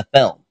be in the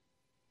film,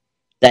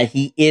 that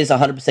he is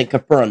 100%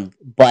 confirmed,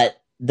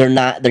 but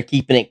they're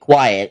keeping it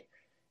quiet,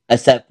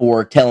 except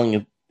for telling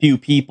a few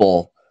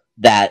people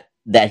that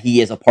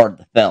he is a part of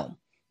the film.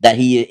 That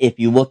if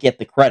you look at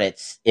the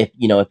credits, if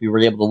you were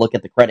able to look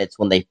at the credits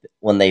when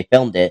they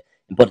filmed it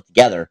and put it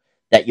together,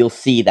 that you'll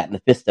see that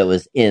Mephisto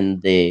is in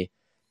the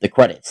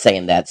credits,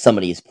 saying that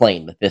somebody is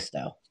playing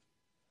Mephisto.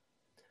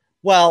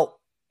 Well,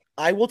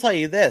 I will tell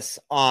you this: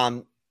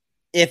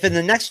 if in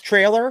the next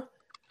trailer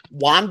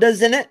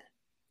Wanda's in it,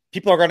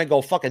 people are going to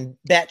go fucking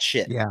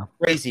batshit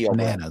crazy over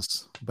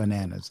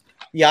bananas.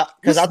 Yeah,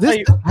 because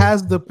this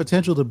has the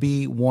potential to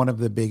be one of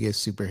the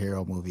biggest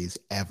superhero movies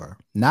ever.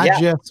 Not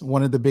just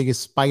one of the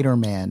biggest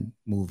Spider-Man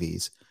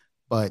movies,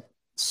 but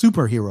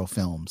superhero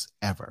films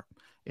ever.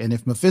 And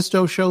if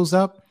Mephisto shows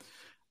up,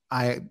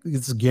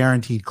 it's a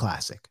guaranteed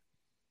classic.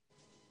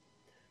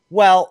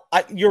 Well,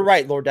 you're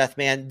right, Lord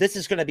Deathman. This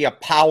is going to be a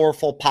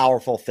powerful,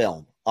 powerful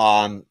film.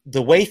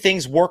 The way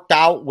things worked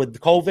out with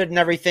COVID and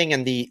everything,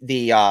 and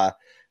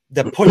the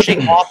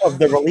pushing off of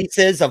the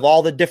releases of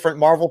all the different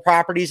Marvel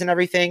properties and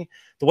everything,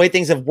 the way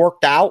things have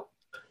worked out,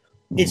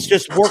 it's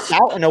just worked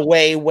out in a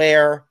way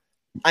where,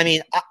 I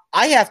mean,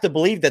 I have to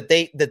believe that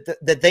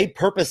they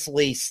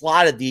purposely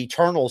slotted the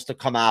Eternals to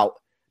come out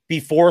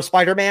before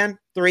Spider-Man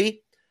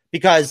 3,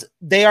 because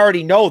they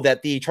already know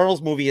that the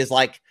Eternals movie is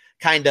like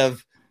kind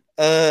of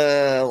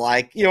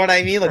you know what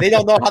I mean? Like, they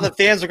don't know how the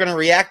fans are going to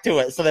react to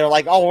it. So they're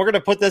like, oh, we're going to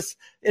put this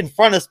in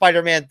front of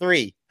Spider-Man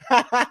 3.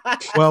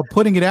 Well,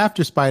 putting it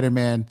after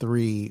Spider-Man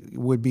 3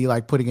 would be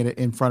like putting it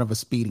in front of a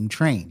speeding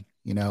train.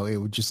 It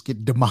would just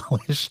get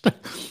demolished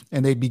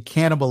and they'd be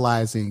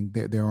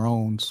cannibalizing their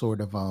own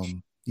sort of,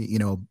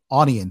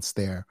 audience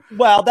there.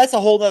 Well, that's a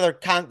whole other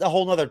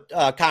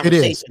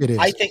conversation. It is.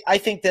 I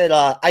think that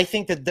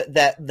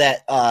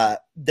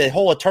the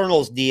whole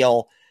Eternals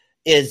deal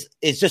is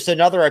just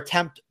another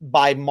attempt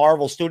by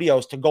Marvel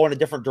Studios to go in a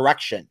different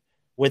direction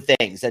with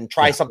things and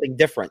try something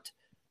different.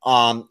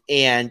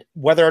 And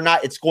whether or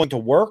not it's going to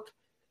work,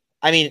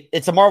 I mean,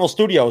 it's a Marvel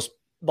Studios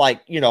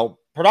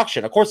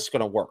production. Of course, it's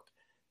going to work.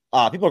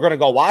 People are going to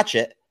go watch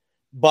it,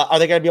 but are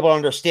they going to be able to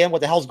understand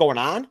what the hell's going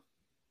on?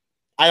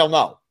 I don't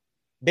know.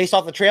 Based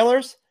off the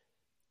trailers,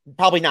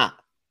 probably not.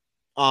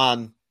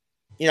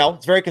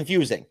 It's very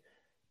confusing.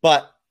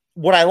 But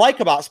what I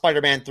like about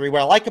Spider-Man 3,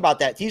 what I like about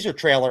that teaser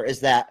trailer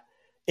is that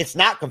it's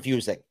not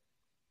confusing.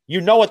 You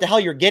know what the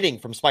hell you're getting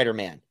from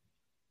Spider-Man.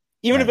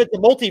 Even if it's a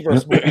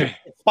multiverse movie,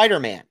 it's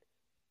Spider-Man.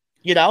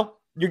 You're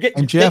getting.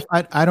 And Jeff,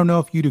 I don't know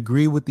if you'd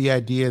agree with the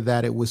idea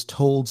that it was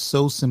told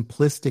so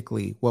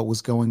simplistically what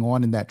was going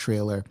on in that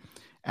trailer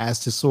as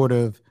to sort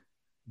of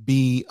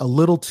be a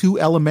little too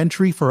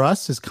elementary for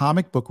us as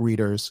comic book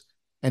readers.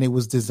 And it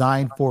was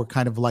designed for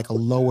kind of like a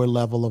lower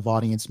level of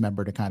audience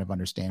member to kind of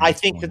understand. I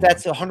think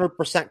that's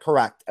 100%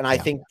 correct. And I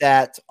think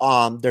that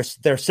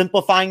they're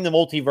simplifying the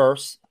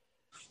multiverse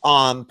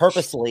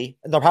purposely.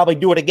 And they'll probably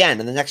do it again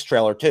in the next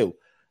trailer too.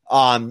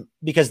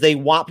 Because they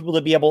want people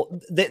to be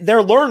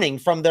they're learning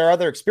from their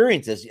other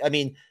experiences. I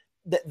mean,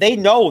 they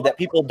know that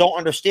people don't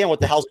understand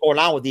what the hell's going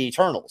on with the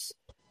Eternals.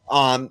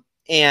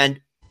 And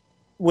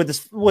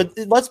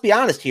let's be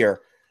honest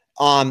here.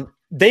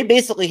 they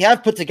basically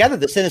have put together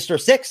the Sinister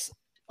Six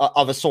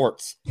of a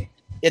sorts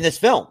in this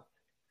film.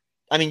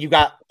 I mean, you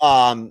got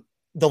the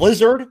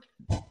Lizard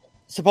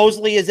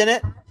supposedly is in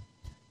it.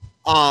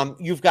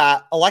 You've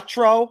got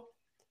Electro.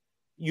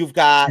 You've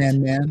got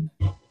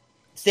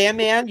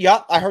Sandman.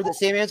 Yep, I heard that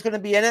Sandman's going to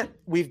be in it.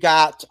 We've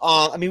got,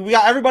 we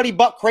got everybody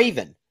but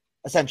Craven,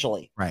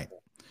 essentially. Right.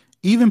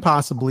 Even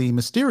possibly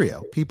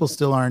Mysterio. People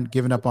still aren't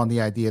giving up on the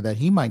idea that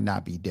he might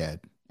not be dead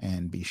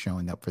and be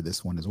showing up for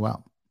this one as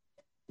well.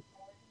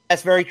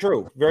 That's very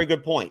true. Very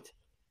good point.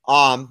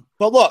 But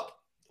look,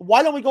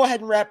 why don't we go ahead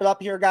and wrap it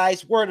up here,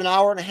 guys? We're at an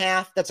hour and a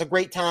half. That's a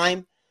great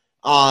time.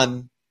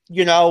 We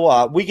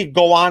could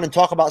go on and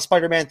talk about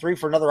Spider-Man 3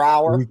 for another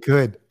hour. We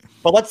could.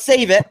 But let's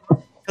save it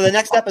for the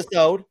next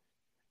episode.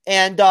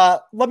 And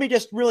let me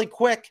just really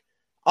quick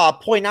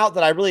point out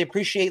that I really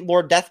appreciate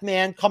Lord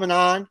Deathman coming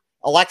on.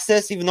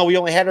 Alexis, even though we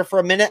only had her for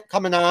a minute,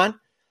 coming on.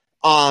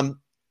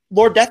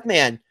 Lord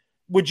Deathman,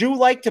 would you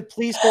like to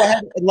please go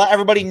ahead and let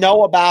everybody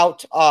know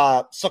about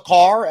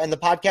Sakar and the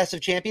Podcast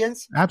of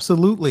Champions?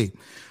 Absolutely.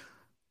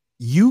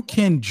 You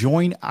can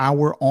join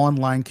our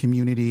online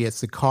community at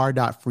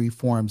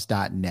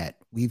sakar.freeforums.net.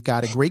 We've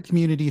got a great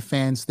community of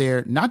fans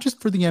there, not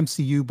just for the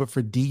MCU, but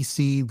for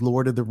DC,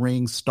 Lord of the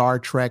Rings, Star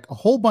Trek, a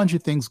whole bunch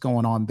of things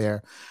going on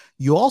there.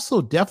 You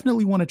also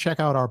definitely want to check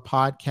out our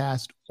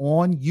podcast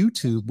on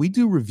YouTube. We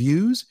do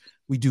reviews.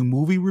 We do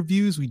movie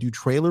reviews. We do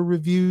trailer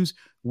reviews.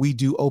 We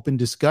do open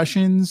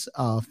discussions,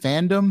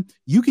 fandom.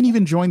 You can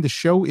even join the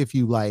show if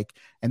you like.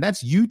 And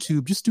that's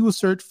YouTube. Just do a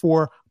search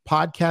for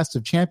Podcast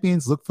of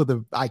Champions. Look for the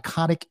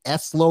iconic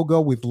S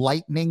logo with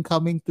lightning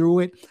coming through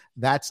it.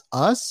 That's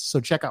us. So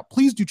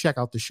please do check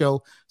out the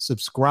show,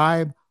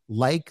 subscribe,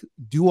 like,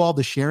 do all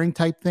the sharing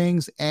type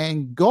things,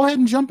 and go ahead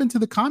and jump into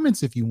the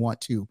comments if you want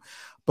to.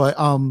 But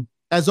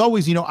as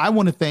always, I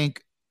want to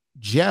thank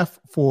Jeff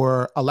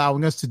for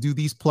allowing us to do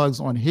these plugs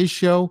on his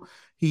show.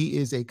 He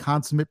is a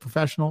consummate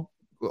professional,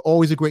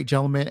 always a great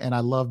gentleman, and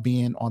I love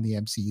being on the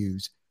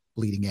MCU's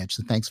Bleeding Edge.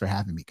 So thanks for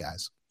having me,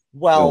 guys.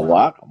 Well, you're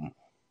welcome.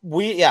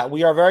 We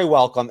are very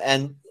welcome.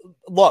 And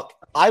look,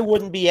 I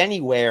wouldn't be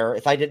anywhere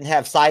if I didn't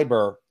have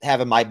Cyber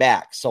having my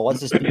back. So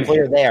let's just be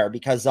clear there,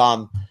 because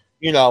honestly,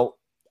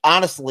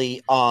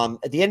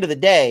 at the end of the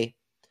day,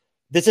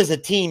 this is a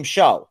team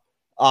show.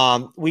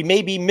 We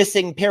may be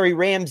missing Perry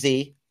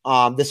Ramsey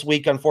this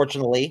week,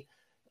 unfortunately.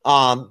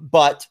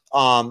 But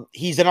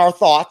he's in our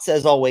thoughts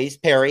as always.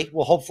 Perry,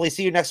 we'll hopefully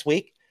see you next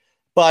week.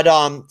 But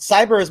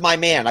Cyber is my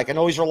man. I can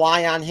always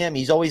rely on him.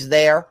 He's always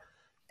there.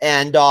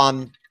 And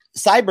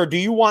Cyber, do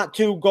you want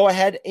to go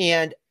ahead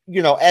and,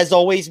 as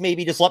always,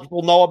 maybe just let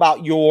people know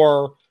about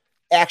your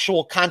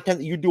actual content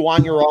that you do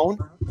on your own?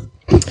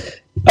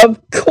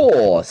 Of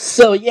course.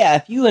 So, yeah,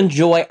 if you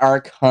enjoy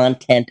our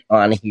content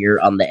on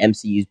here on the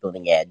MCU's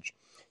Building Edge,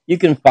 you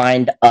can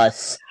find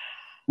us,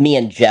 me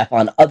and Jeff,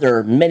 on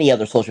many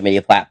other social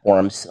media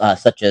platforms,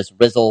 such as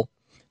Rizzle,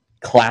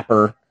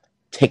 Clapper,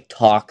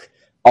 TikTok,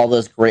 all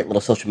those great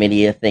little social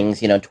media things,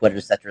 Twitter,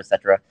 etc.,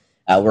 etc.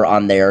 We're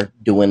on there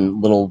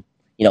doing little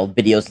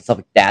videos and stuff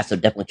like that, so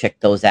definitely check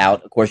those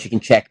out. Of course, you can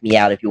check me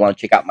out if you want to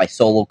check out my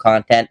solo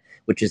content,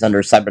 which is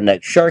under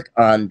Cybernetic Shark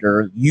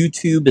under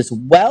YouTube as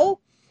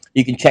well.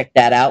 You can check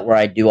that out, where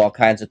I do all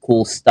kinds of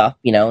cool stuff.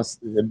 It's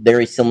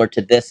very similar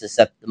to this,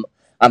 except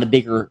on a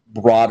bigger,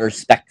 broader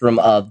spectrum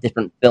of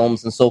different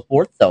films and so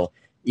forth. So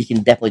you can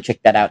definitely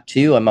check that out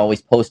too. I'm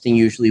always posting,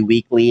 usually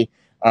weekly,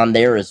 on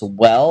there as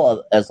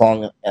well,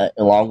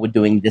 along with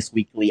doing this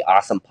weekly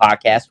awesome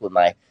podcast with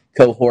my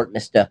cohort,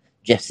 Mr.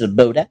 Jeff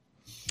Sabota.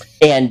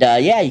 And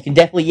you can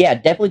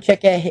definitely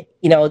check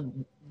out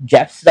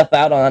Jeff's stuff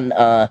out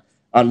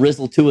on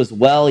Rizzle too as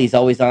well. He's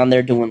always on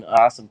there doing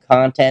awesome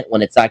content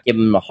when it's not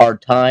giving him a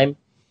hard time.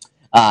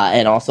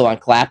 And also on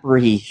Clapper,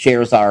 he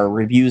shares our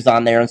reviews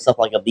on there and stuff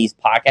like of these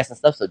podcasts and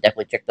stuff. So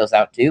definitely check those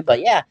out too.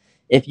 But yeah,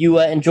 if you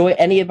enjoy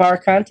any of our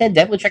content,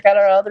 definitely check out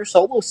our other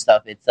solo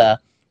stuff. It's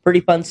pretty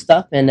fun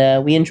stuff,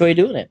 and we enjoy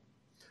doing it.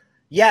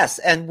 Yes,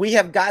 and we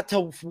have got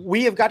to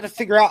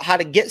figure out how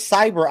to get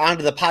Cyber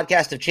onto the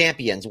Podcast of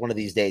Champions one of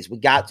these days. We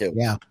got to.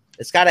 Yeah.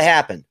 It's got to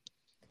happen.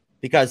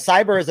 Because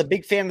Cyber is a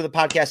big fan of the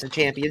Podcast of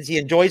Champions. He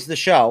enjoys the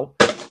show,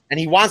 and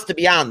he wants to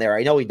be on there.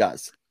 I know he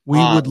does. We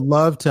would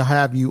love to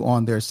have you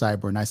on there,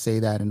 Cyber, and I say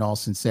that in all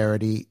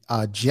sincerity.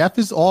 Jeff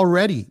is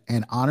already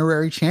an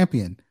honorary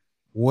champion.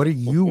 What are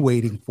you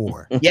waiting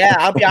for? Yeah,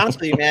 I'll be honest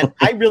with you, man.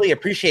 I really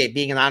appreciate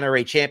being an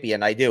honorary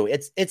champion. I do.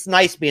 It's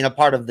nice being a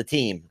part of the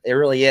team. It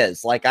really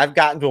is. Like, I've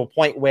gotten to a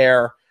point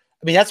where,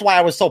 that's why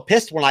I was so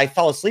pissed when I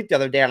fell asleep the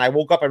other day and I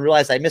woke up and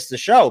realized I missed the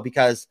show,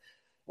 because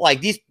like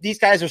these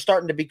guys are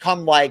starting to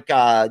become like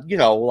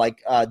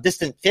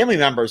distant family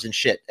members and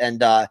shit.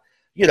 And I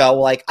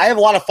have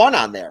a lot of fun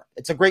on there.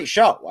 It's a great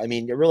show.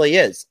 It really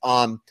is.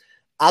 I'll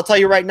tell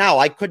you right now,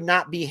 I could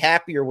not be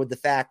happier with the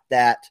fact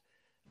that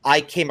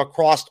I came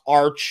across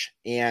Arch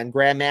and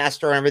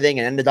Grandmaster and everything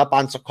and ended up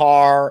on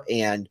Sakar,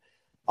 and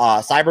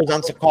Cyber's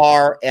on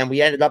Sakar, and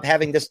we ended up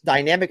having this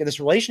dynamic and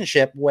this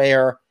relationship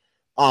where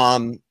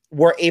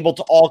we're able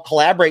to all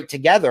collaborate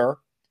together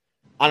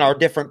on our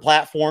different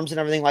platforms and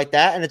everything like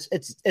that. And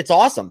it's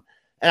awesome.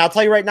 And I'll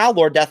tell you right now,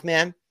 Lord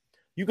Deathman,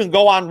 you can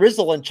go on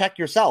Rizzle and check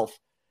yourself.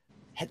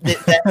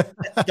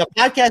 The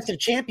Podcast of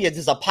Champions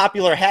is a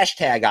popular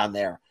hashtag on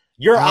there.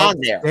 You're on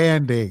there.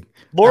 Outstanding.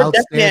 Lord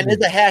Deathman is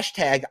a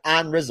hashtag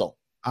on Rizzle.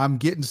 I'm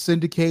getting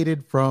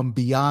syndicated from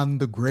beyond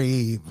the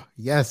grave.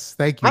 Yes,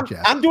 thank you,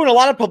 Jeff. I'm doing a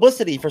lot of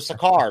publicity for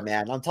Sakar,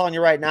 man. I'm telling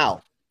you right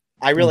now.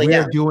 I really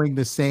am. We're doing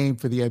the same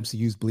for the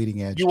MCU's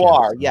Bleeding Edge. You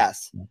are,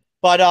 yes.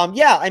 But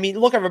yeah, I mean,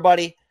 look,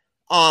 everybody.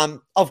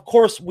 Of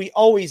course, we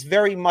always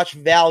very much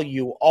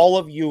value all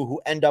of you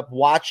who end up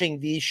watching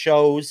these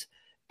shows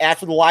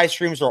after the live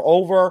streams are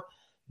over.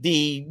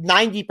 The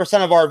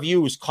 90% of our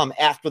views come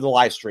after the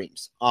live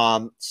streams.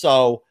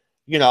 So,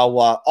 you know,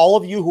 all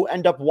of you who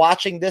end up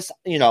watching this,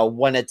 you know,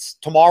 when it's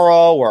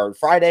tomorrow or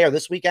Friday or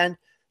this weekend,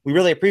 we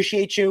really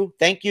appreciate you.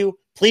 Thank you.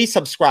 Please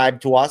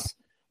subscribe to us.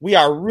 We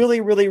are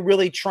really, really,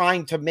 really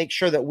trying to make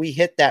sure that we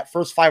hit that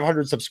first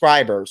 500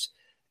 subscribers.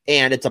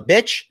 And it's a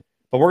bitch,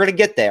 but we're going to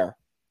get there.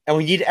 And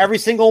we need every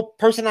single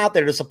person out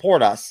there to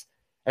support us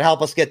and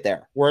help us get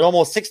there. We're at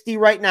almost 60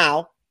 right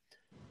now,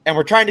 and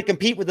we're trying to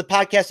compete with the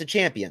Podcast of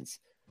Champions.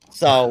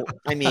 So,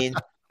 I mean,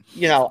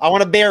 you know, I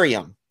want to bury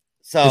them.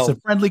 So it's a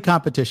friendly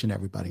competition,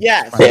 everybody.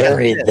 Yes.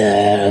 Bury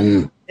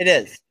them. It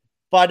is.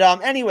 But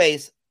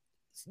anyways,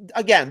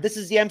 again, this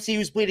is the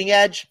MCU's Bleeding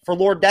Edge for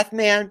Lord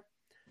Deathman,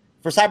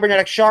 for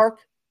Cybernetic Shark,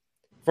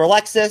 for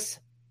Alexis,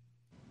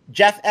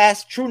 Jeff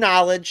S., True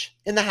Knowledge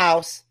in the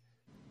house.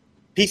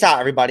 Peace out,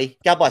 everybody.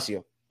 God bless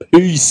you.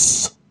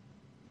 Peace.